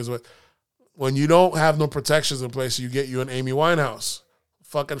the longest. But when you don't have no protections in place, you get you an Amy Winehouse,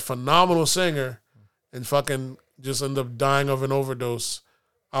 fucking phenomenal singer, and fucking just end up dying of an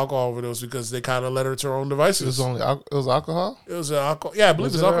alcohol overdose because they kind of let her to her own devices. It was alcohol? It was alcohol. Yeah, I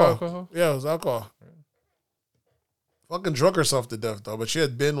believe it was alcohol. Yeah, it was alcohol. Fucking drunk herself to death though, but she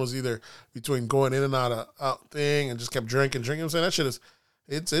was either between going in and out thing and just kept drinking. You know what I'm saying? That shit is,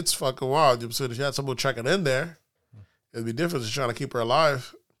 it's fucking wild. You know what I'm saying? If you had someone checking in there, it'd be different. Just trying to keep her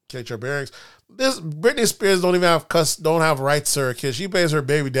alive, catch her bearings. This Britney Spears don't have rights to her kids. She pays her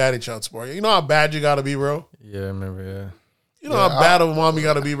baby daddy child support. You know how bad you gotta be, bro. Yeah, I remember, yeah. You know how bad of a mom you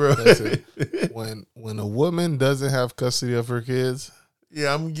gotta be, bro. When a woman doesn't have custody of her kids,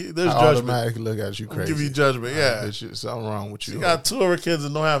 Yeah, there's I judgment. automatically look at you I'm crazy. give you judgment, yeah. Bitch, something wrong with you. She got 2 of her kids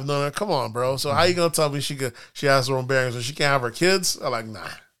and don't have none. Come on, bro. So how you gonna tell me she has her own bearings and she can't have her kids? I'm like, nah.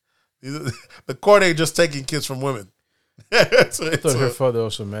 The court ain't just taking kids from women. I thought her father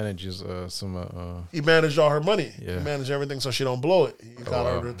also manages some. He managed all her money. Yeah. He managed everything so she don't blow it. He got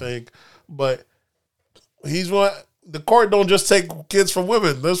her to think, but the court don't just take kids from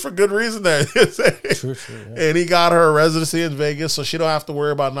women. That's for good reason. There, True, yeah. And he got her a residency in Vegas, so she don't have to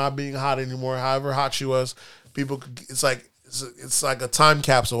worry about not being hot anymore. However hot she was, it's like a time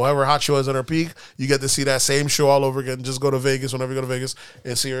capsule. However hot she was at her peak, you get to see that same show all over again. Just go to Vegas whenever you go to Vegas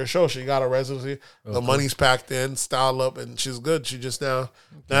and see her show. She got a residency. The money's packed in, styled up, and she's good. She just now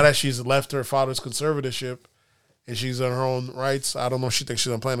that she's left her father's conservatorship and she's on her own rights. I don't know if she thinks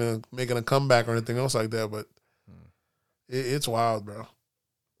she's planning on making a comeback or anything else like that, but it's wild, bro.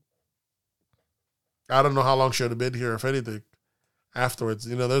 I don't know how long she would have been here, if anything, afterwards.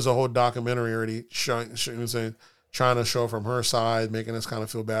 There's a whole documentary already showing saying trying to show from her side, making us kind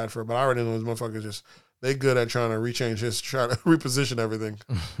of feel bad for her. But I already know those motherfuckers just, they good at trying to rechange his, trying to reposition everything.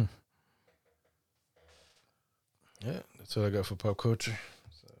 Yeah, that's what I got for pop culture.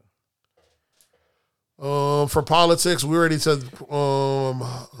 For politics, we already said Roe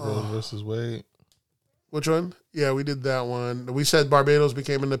versus Wade. which one? Yeah, we did that one. We said Barbados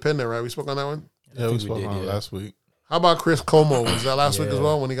became independent, right? We spoke on that one. Yeah, we spoke on it last week. How about Chris Cuomo? Was that last week as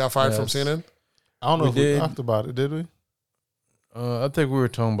well when he got fired from CNN? I don't know if we did. talked about it, did we? I think we were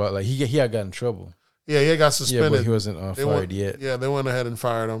talking about like he had gotten in trouble. Yeah, he got Yeah, suspended. but he wasn't They fired went- yet. Yeah, they went ahead and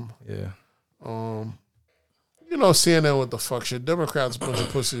fired him. Yeah. You know, CNN with the fuck shit. Democrats a bunch of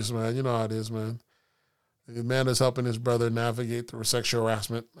pussies, man. You know how it is, man. The man is helping his brother navigate through sexual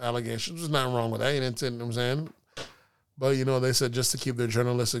harassment allegations. There's nothing wrong with that. You know what I'm saying? But, you know, they said just to keep their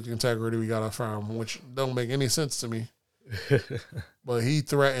journalistic integrity, we got to fire him, which don't make any sense to me. But he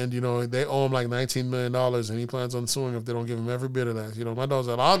threatened, you know, they owe him like $19 million, and he plans on suing if they don't give him every bit of that. You know, my dog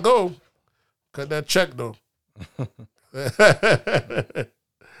said, I'll go. Cut that check, though.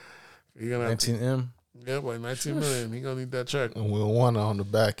 You're gonna have to, 19M. yeah, boy, $19 million. He gonna need that check. And we'll want it on the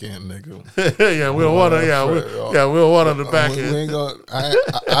back end, nigga. Yeah, we'll want to. We'll want on the back We end. ain't gonna.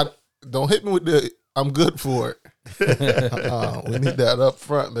 I don't hit me with the. I'm good for it. We need that up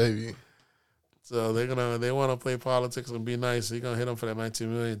front, baby. So they want to play politics and be nice. So you're gonna hit them for that $19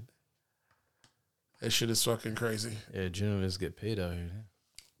 million. That shit is fucking crazy. Yeah, journalists get paid out here.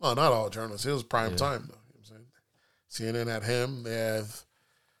 Well, not all journalists. It was prime Yeah. time though. You know what I'm saying? CNN had him. They have,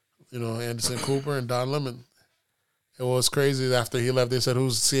 you know, Anderson Cooper and Don Lemon. It was crazy after he left. They said,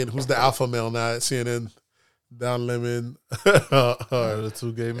 "Who's the alpha male now at CNN?" Don Lemon, The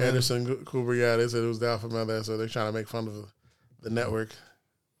two gay men. Anderson Cooper. Yeah, they said it was the alpha male there, so they're trying to make fun of the network.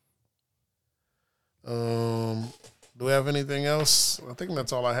 Do we have anything else? I think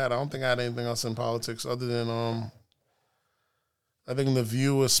that's all I had. I don't think I had anything else in politics other than I think The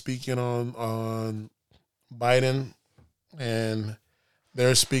View was speaking on Biden, and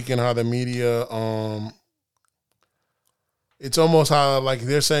they're speaking how the media it's almost how like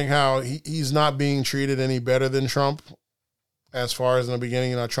they're saying how he's not being treated any better than Trump. As far as in the beginning,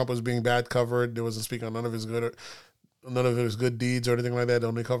 you know, Trump was being bad covered. There wasn't speaking on none of his good deeds or anything like that. They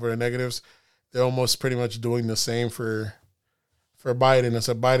only cover the negatives. They're almost pretty much doing the same for Biden.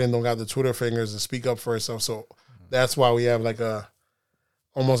 Except Biden don't got the Twitter fingers to speak up for himself. So that's why we have like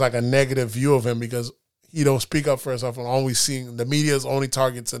almost like a negative view of him, because he don't speak up for himself and always seeing the media's only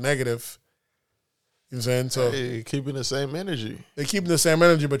targets a negative. You know what I'm saying? So Hey, keeping the same energy. they're keeping the same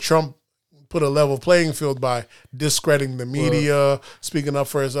energy, but Trump put a level playing field by discrediting the media, speaking up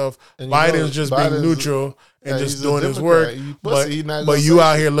for himself. And you Biden's know, just Biden's- being neutral and yeah, just he's a doing his Democrat. work. You But, pussy, he not but gonna you say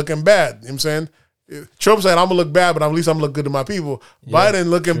out shit. here looking bad. You know what I'm saying? Trump said, I'm going to look bad, but at least I'm going to look good to my people. Biden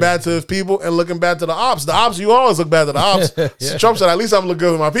looking bad to his people and looking bad to the ops. The ops, you always look bad to the ops. So Trump said, at least I'm going to look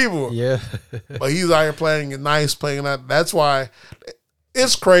good to my people. Yeah. But he's out here playing it nice, playing that. That's why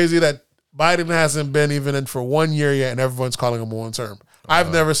it's crazy that Biden hasn't been even in for 1 year yet, and everyone's calling him one term.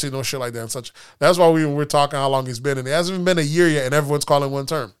 I've never seen no shit like that. That's why we were talking how long he's been, and it hasn't even been a year yet, and everyone's calling him one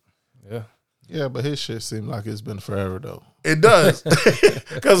term. Yeah. Yeah, but his shit seemed like it's been forever though. It does,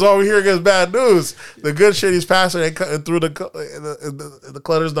 because all we hear is bad news. The good shit he's passing ain't cutting through. The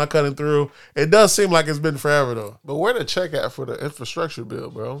clutter's not cutting through. It does seem like it's been forever though. But where the check at for the infrastructure bill,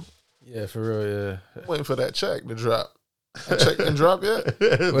 bro? Yeah, for real, yeah. I'm waiting for that check to drop. That check didn't drop yet?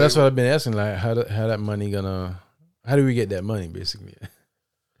 Well, that's what I've been asking, like, how that money gonna, how do we get that money, basically?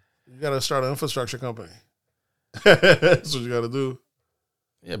 You got to start an infrastructure company. That's what you got to do.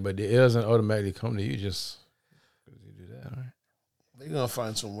 Yeah, but it doesn't automatically come to you just because you do that, right? They're gonna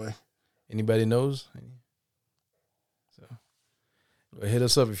find some way. Anybody knows? So, well, hit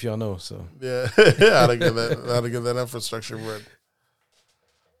us up if y'all know. So, Yeah, how to get that infrastructure work.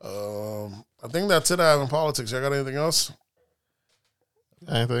 I think that's it. I have in politics. I got anything else?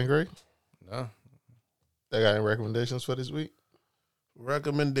 Anything great? no. They got any recommendations for this week?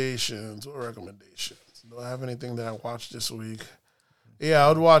 Recommendations. What recommendations? Do I have anything that I watched this week? Yeah, I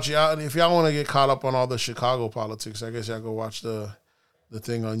would watch. If y'all want to get caught up on all the Chicago politics, I guess y'all go watch the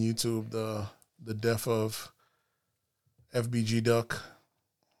thing on YouTube, the death of FBG Duck.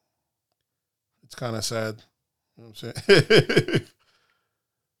 It's kind of sad. You know what I'm saying?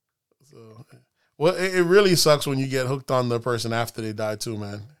 So, well, it really sucks when you get hooked on the person after they die too,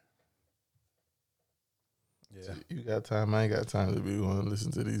 man. Yeah. You got time. I ain't got time to be one to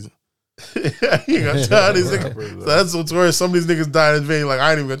listen to these. You got tired of these niggas. So that's what's worse. Some of these niggas died in vain. Like,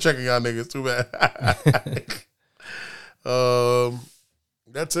 I ain't even gonna check on y'all niggas. Too bad.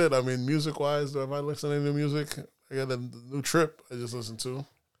 That's it. I mean, music wise, am I listening to music? I got a new Trip I just listened to.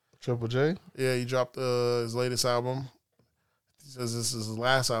 Triple J. Yeah, he dropped his latest album. He says this is his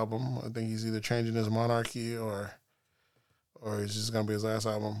last album. I think he's either changing his monarchy or it's just gonna be his last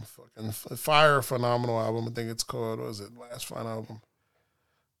album. Fucking fire, phenomenal album. I think it's called. What is it? Last Fine album.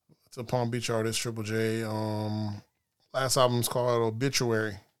 It's a Palm Beach artist, Triple J. Last album's called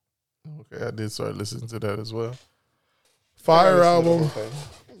Obituary. Okay, I did start listening to that as well. Fire album.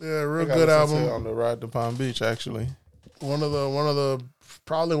 Yeah, real good album. On the ride to Palm Beach, actually.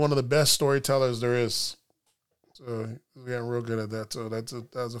 Probably one of the best storytellers there is. So he's getting real good at that. So that's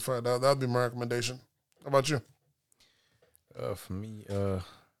a fire. That'd be my recommendation. How about you? For me,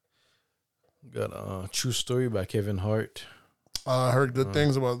 got True Story by Kevin Hart. I heard good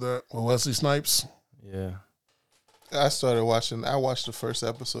things about that. With Wesley Snipes. Yeah. I watched the first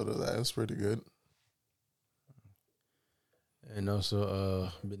episode of that. It was pretty good. And also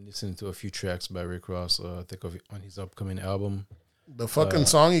been listening to a few tracks by Rick Ross, I think of on his upcoming album. The fucking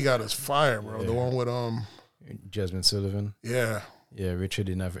song he got is fire, bro. Yeah. The one with Jasmine Sullivan. yeah. Yeah, Richard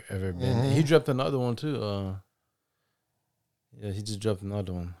had never ever been. He dropped another one too. Yeah, he just dropped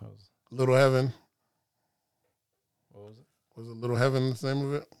another one. Little Heaven. What was it? Was it Little Heaven the name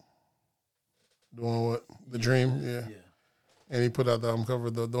of it? Doing what? The Dream, yeah. And he put out the album cover.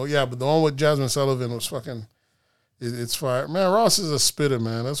 But the one with Jasmine Sullivan was fucking. It's fire. Man, Ross is a spitter,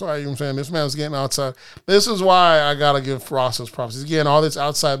 man. That's why I'm saying this man's getting outside. This is why I got to give Ross his props. He's getting all this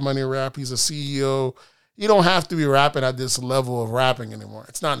outside money rap. He's a CEO. You don't have to be rapping at this level of rapping anymore.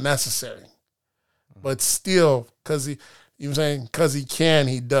 It's not necessary. But still, because he, you know what I'm saying? Because he can,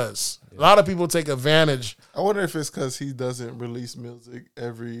 he does. A lot of people take advantage. I wonder if it's because he doesn't release music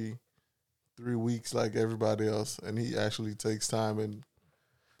every 3 weeks like everybody else, and he actually takes time and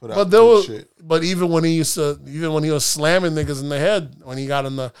put out good shit. But even when he was slamming niggas in the head, when he had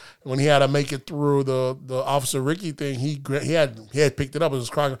to make it through the Officer Ricky thing, he had picked it up. It was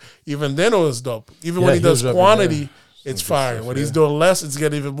crying. Even then, it was dope. Even when he does Quantity, it's fire. When he's doing less, it's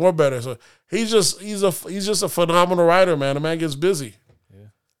getting even more better. So he's just a phenomenal writer, man. The man gets busy. Yeah. You know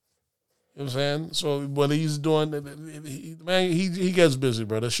what I'm saying? So when he's doing, he gets busy,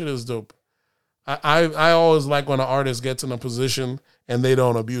 bro. That shit is dope. I always like when an artist gets in a position and they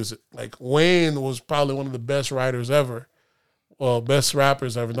don't abuse it. Like Wayne was probably one of the best writers ever. Well, best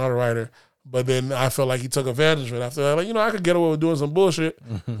rappers ever, not a writer. But then I felt like he took advantage of it. After that, like, I could get away with doing some bullshit.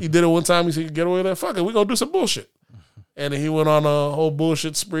 He did it one time. He said, he could get away with that. Fuck it, we're going to do some bullshit. And then he went on a whole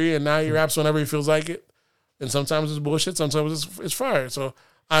bullshit spree, and now he raps whenever he feels like it. And sometimes it's bullshit, sometimes it's fire. So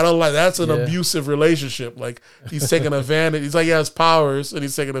I don't like, that's an abusive relationship. Like, he's taking advantage. He's like, he has powers, and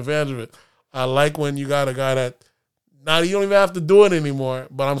he's taking advantage of it. I like when you got a guy that, now you don't even have to do it anymore,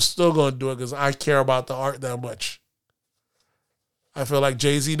 but I'm still going to do it because I care about the art that much. I feel like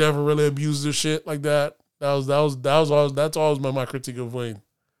Jay-Z never really abused this shit like that. That's always my critique of Wayne.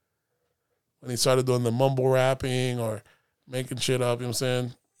 When he started doing the mumble rapping or making shit up, you know what I'm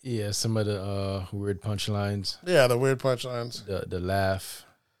saying? Yeah, some of the weird punchlines. Yeah, the weird punchlines. The laugh.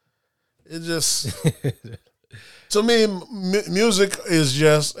 It just, to me, music is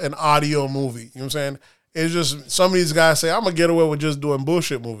just an audio movie. You know what I'm saying? It's just, some of these guys say, I'm going to get away with just doing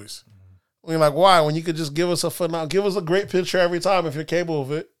bullshit movies. We're like, why? When you could just give us a great picture every time if you're capable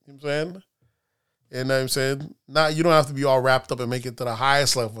of it. You know what I'm saying? You know what I'm saying? You don't have to be all wrapped up and make it to the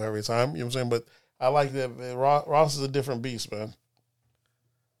highest level every time. You know what I'm saying? But I like that. Man. Ross is a different beast, man.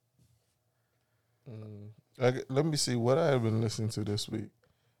 Let me see what I have been listening to this week.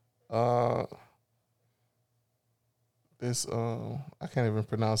 I can't even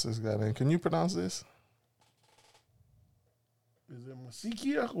pronounce this guy name. Can you pronounce this? Is it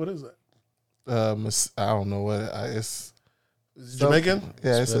Masikia? What is that? I don't know what is it Jamaican?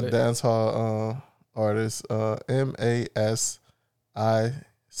 Yeah, it's a dancehall artist. Masicka.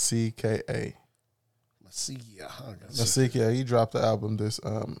 Masikia. He dropped the album this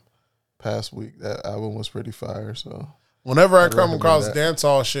past week. That album was pretty fire. So whenever I come across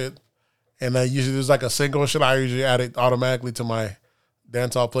dancehall shit, and usually there's like a single shit, I usually add it automatically to my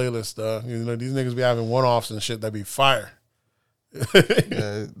dancehall playlist. These niggas be having one-offs and shit that be fire.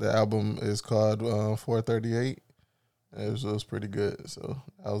 Yeah, the album is called 438. It was pretty good, so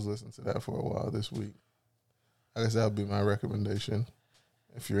I was listening to that for a while this week. I guess that would be my recommendation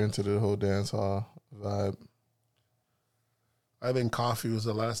if you're into the whole dancehall vibe. I think Coffee was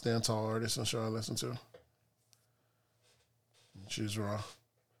the last dancehall artist I'm sure I listened to. She's raw.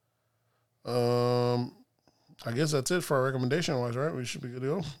 I guess that's it for our recommendation wise, right? We should be good to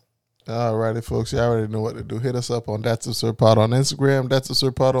go. All righty, folks. You already know what to do. Hit us up on That's Absurd Pod on Instagram, That's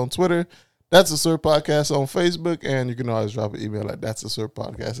Absurd Pod on Twitter, That's Absurd Podcast on Facebook, and you can always drop an email at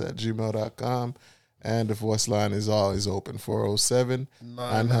that'sabsurdpodcast@gmail.com. And the voice line is always open,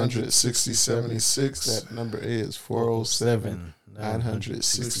 407-960-76. That number is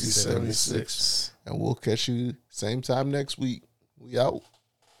 407-960-76. And we'll catch you same time next week. We out.